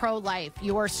is pro-life.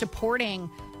 You are supporting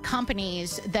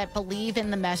companies that believe in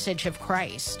the message of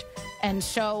Christ. And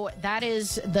so that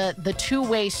is the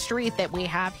two-way street that we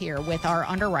have here with our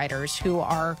underwriters who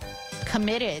are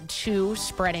committed to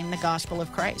spreading the gospel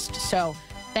of Christ. So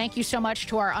thank you so much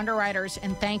to our underwriters,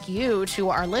 and thank you to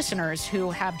our listeners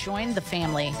who have joined the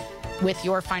family with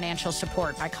your financial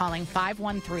support by calling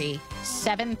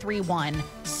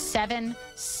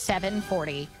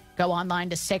 513-731-7740. Go online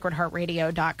to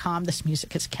sacredheartradio.com. This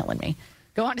music is killing me.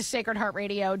 Go on to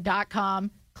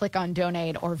sacredheartradio.com, click on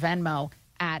donate or Venmo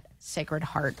at Sacred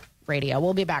Heart Radio.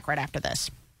 We'll be back right after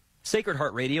this. Sacred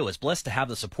Heart Radio is blessed to have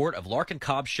the support of Larkin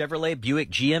Cobb Chevrolet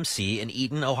Buick GMC in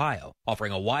Eaton, Ohio,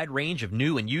 offering a wide range of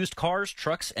new and used cars,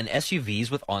 trucks, and SUVs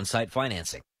with on-site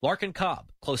financing. Larkin Cobb,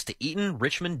 close to Eaton,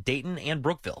 Richmond, Dayton, and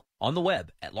Brookville. On the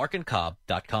web at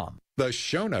larkincobb.com. The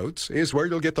show notes is where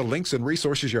you'll get the links and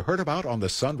resources you heard about on the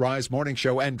Sunrise Morning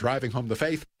Show and Driving Home the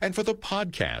Faith, and for the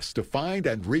podcast to find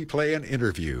and replay an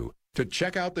interview. To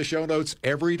check out the show notes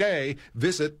every day,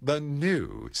 visit the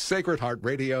new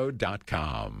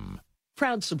sacredheartradio.com.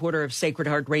 Proud supporter of Sacred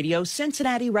Heart Radio,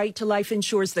 Cincinnati Right to Life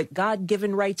ensures that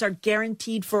God-given rights are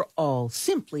guaranteed for all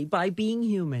simply by being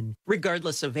human,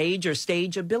 regardless of age or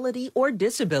stage, ability or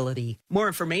disability. More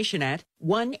information at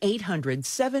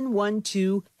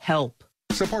 1-800-712-HELP.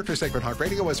 Support for Sacred Heart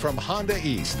Radio is from Honda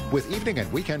East, with evening and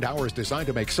weekend hours designed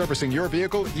to make servicing your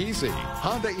vehicle easy.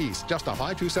 Honda East, just off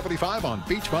I-275 on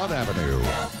Beachmont Avenue.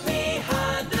 Help me,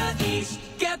 Honda East,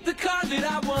 get the car that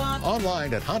I want.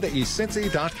 Online at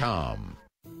HondaEastCincy.com.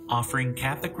 Offering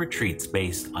Catholic retreats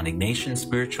based on Ignatian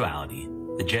spirituality,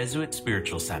 the Jesuit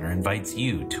Spiritual Center invites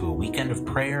you to a weekend of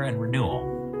prayer and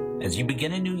renewal. As you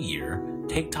begin a new year,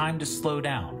 take time to slow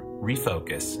down,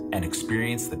 refocus, and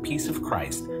experience the peace of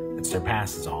Christ that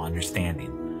surpasses all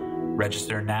understanding.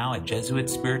 Register now at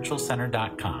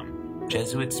JesuitSpiritualCenter.com.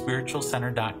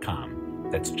 JesuitSpiritualCenter.com.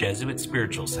 That's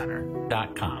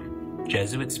JesuitSpiritualCenter.com.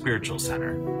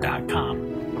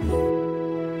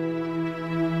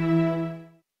 JesuitSpiritualCenter.com.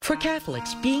 For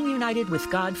Catholics, being united with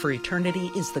God for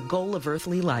eternity is the goal of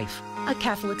earthly life. A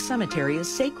Catholic cemetery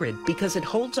is sacred because it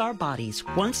holds our bodies,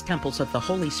 once temples of the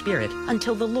Holy Spirit,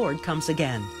 until the Lord comes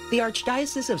again. The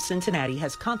Archdiocese of Cincinnati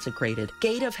has consecrated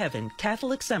Gate of Heaven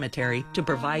Catholic Cemetery to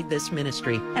provide this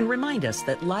ministry and remind us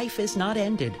that life is not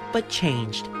ended, but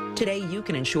changed. Today, you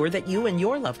can ensure that you and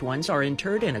your loved ones are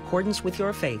interred in accordance with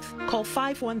your faith. Call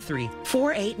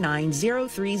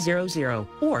 513-489-0300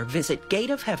 or visit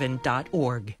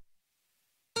gateofheaven.org.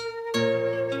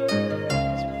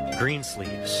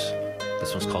 Greensleeves.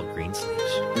 This one's called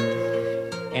Greensleeves.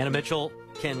 Anna Mitchell,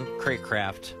 Ken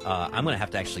Craycraft. I'm going to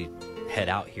have to actually head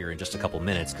out here in just a couple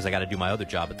minutes because I got to do my other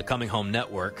job at the Coming Home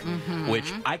Network,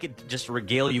 which I could just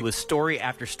regale you with story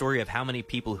after story of how many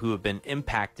people who have been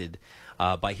impacted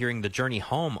by hearing The Journey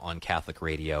Home on Catholic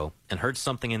radio and heard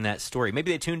something in that story.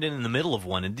 Maybe they tuned in the middle of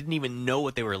one and didn't even know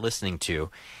what they were listening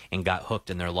to and got hooked,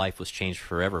 and their life was changed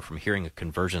forever from hearing a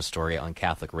conversion story on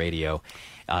Catholic radio.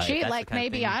 Gee, like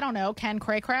maybe, I don't know, Ken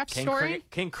Craycraft's story?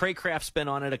 Ken Craycraft's been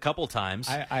on it a couple times.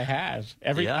 I have.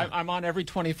 I'm on every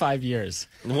 25 years.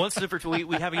 Once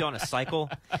we have you on a cycle.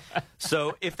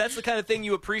 So if that's the kind of thing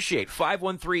you appreciate,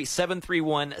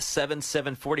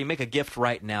 513-731-7740. Make a gift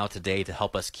right now today to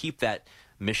help us keep that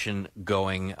mission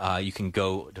going. You can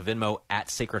go to Venmo at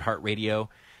Sacred Heart Radio.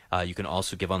 You can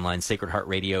also give online,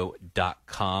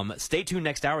 sacredheartradio.com. Stay tuned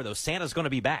next hour, though. Santa's going to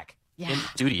be back in the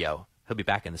studio. He'll be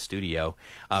back in the studio.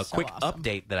 Quick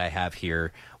update that I have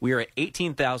here. We are at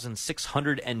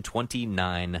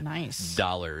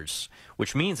 $18,629,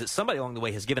 which means that somebody along the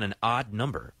way has given an odd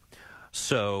number.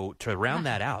 So to round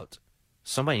that out,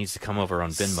 somebody needs to come over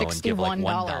on Venmo and give like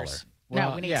 $1.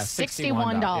 No, we need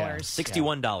 $61.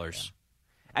 $61.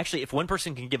 Actually, if one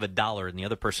person can give $1 and the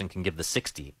other person can give the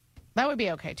 60. That would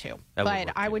be okay, too.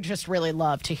 But I would just really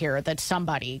love to hear that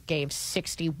somebody gave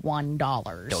 $61.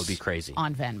 That would be crazy.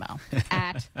 On Venmo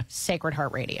at Sacred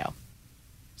Heart Radio.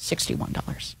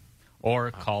 $61.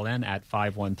 Or call in at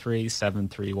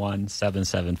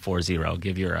 513-731-7740.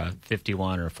 Give your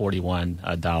 $51 or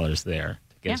 $41 there.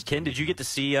 Ken, did you get to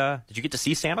see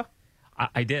Santa?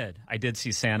 I did. I did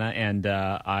see Santa, and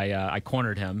I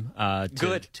cornered him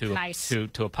to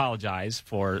apologize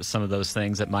for some of those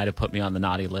things that might have put me on the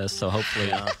naughty list. So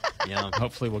hopefully,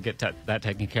 hopefully we'll get that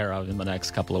taken care of in the next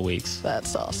couple of weeks.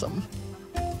 That's awesome.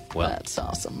 Well, that's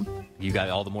awesome. You got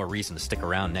all the more reason to stick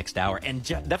around next hour, and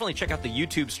definitely check out the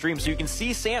YouTube stream so you can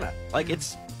see Santa. Like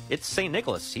it's St.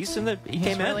 Nicholas. He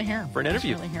came really in here. For an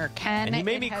interview. He's really here. Ken, and he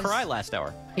made me cry last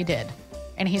hour. He did,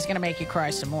 and he's going to make you cry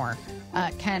some more.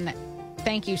 Ken,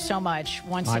 thank you so much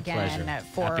once again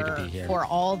for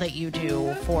all that you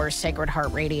do for Sacred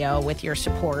Heart Radio with your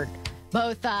support,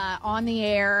 both on the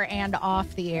air and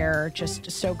off the air.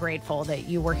 Just so grateful that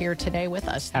you were here today with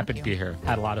us. Happy to be here.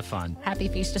 Had a lot of fun. Happy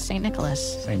Feast of St.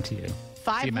 Nicholas. Same to you.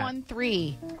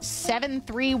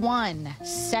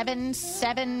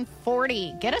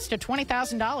 513-731-7740. Get us to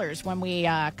 $20,000 when we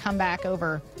come back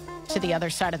over to the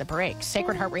other side of the break.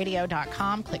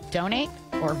 SacredHeartRadio.com. Click donate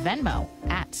or Venmo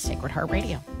at Sacred Heart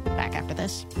Radio. Back after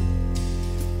this.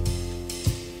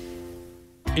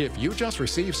 If you just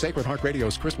received Sacred Heart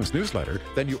Radio's Christmas newsletter,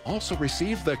 then you also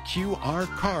received the QR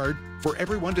card for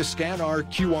everyone to scan our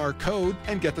QR code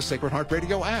and get the Sacred Heart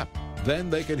Radio app. Then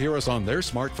they can hear us on their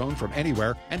smartphone from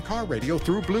anywhere and car radio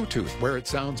through Bluetooth, where it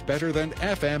sounds better than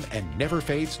FM and never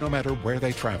fades no matter where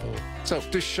they travel. So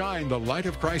to shine the light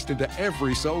of Christ into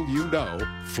every soul you know,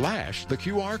 flash the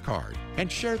QR card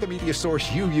and share the media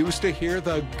source you use to hear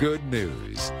the good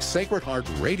news. Sacred Heart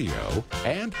Radio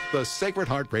and the Sacred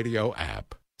Heart Radio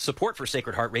app. Support for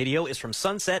Sacred Heart Radio is from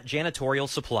Sunset Janitorial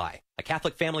Supply, a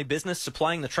Catholic family business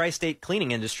supplying the tri-state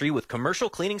cleaning industry with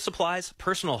commercial cleaning supplies,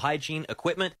 personal hygiene,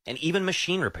 equipment, and even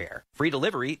machine repair. Free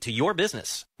delivery to your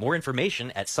business. More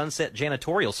information at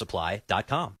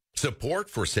sunsetjanitorialsupply.com. Support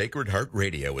for Sacred Heart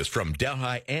Radio is from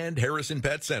Delhi and Harrison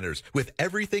Pet Centers, with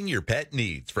everything your pet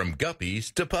needs, from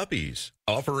guppies to puppies.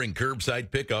 Offering curbside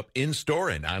pickup, in-store,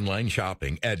 and online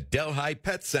shopping at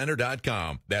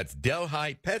DelhiPetCenter.com. That's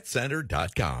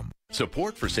DelhiPetCenter.com.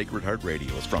 Support for Sacred Heart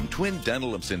Radio is from Twin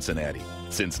Dental of Cincinnati.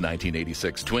 Since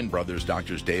 1986, twin brothers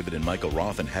Drs. David and Michael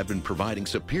Rothen have been providing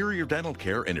superior dental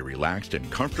care in a relaxed and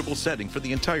comfortable setting for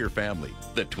the entire family.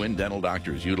 The Twin Dental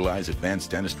doctors utilize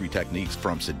advanced dentistry techniques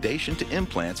from sedation to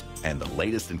implants and the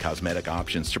latest in cosmetic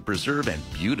options to preserve and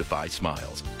beautify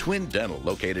smiles. Twin Dental,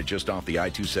 located just off the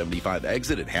I-275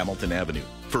 exit at Hamilton Avenue.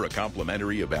 For a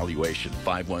complimentary evaluation,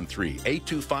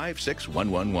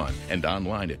 513-825-6111 and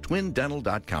online at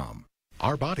twindental.com.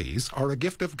 Our bodies are a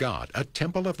gift of God, a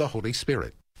temple of the Holy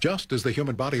Spirit. Just as the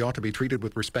human body ought to be treated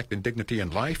with respect and dignity in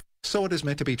life, so it is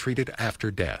meant to be treated after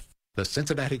death. The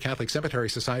Cincinnati Catholic Cemetery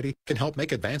Society can help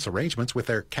make advance arrangements with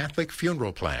their Catholic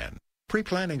funeral plan.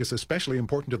 Pre-planning is especially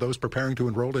important to those preparing to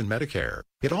enroll in Medicare.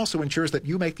 It also ensures that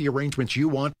you make the arrangements you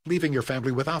want, leaving your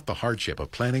family without the hardship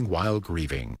of planning while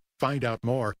grieving. Find out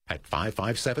more at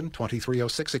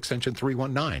 557-2306 extension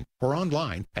 319 or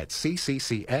online at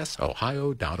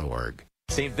cccsohio.org.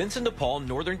 St. Vincent de Paul,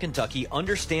 Northern Kentucky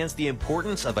understands the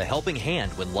importance of a helping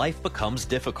hand when life becomes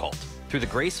difficult. Through the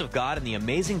grace of God and the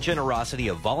amazing generosity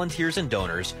of volunteers and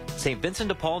donors, St. Vincent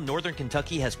de Paul, Northern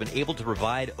Kentucky has been able to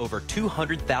provide over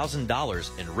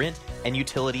 $200,000 in rent and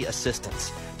utility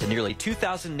assistance to nearly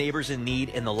 2,000 neighbors in need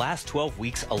in the last 12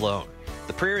 weeks alone.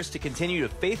 The prayer is to continue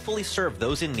to faithfully serve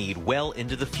those in need well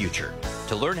into the future.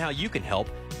 To learn how you can help,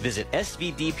 visit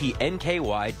svdpnky.org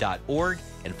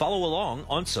and follow along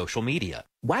on social media.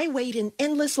 Why wait in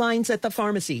endless lines at the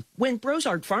pharmacy when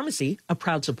Brosart Pharmacy, a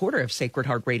proud supporter of Sacred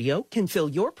Heart Radio, can fill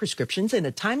your prescriptions in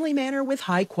a timely manner with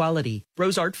high quality?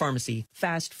 Brosart Pharmacy,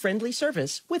 fast, friendly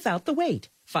service without the wait.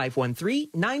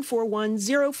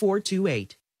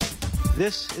 513-941-0428.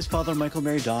 This is Father Michael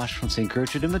Mary Dosh from St.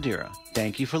 Gertrude in Madeira.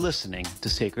 Thank you for listening to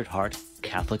Sacred Heart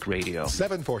Catholic Radio.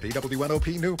 740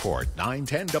 WNOP Newport,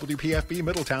 910 WPFB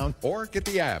Middletown, or get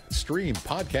the app, stream,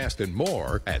 podcast, and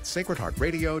more at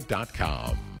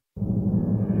sacredheartradio.com.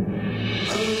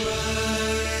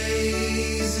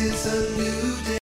 Arise, it's a new day.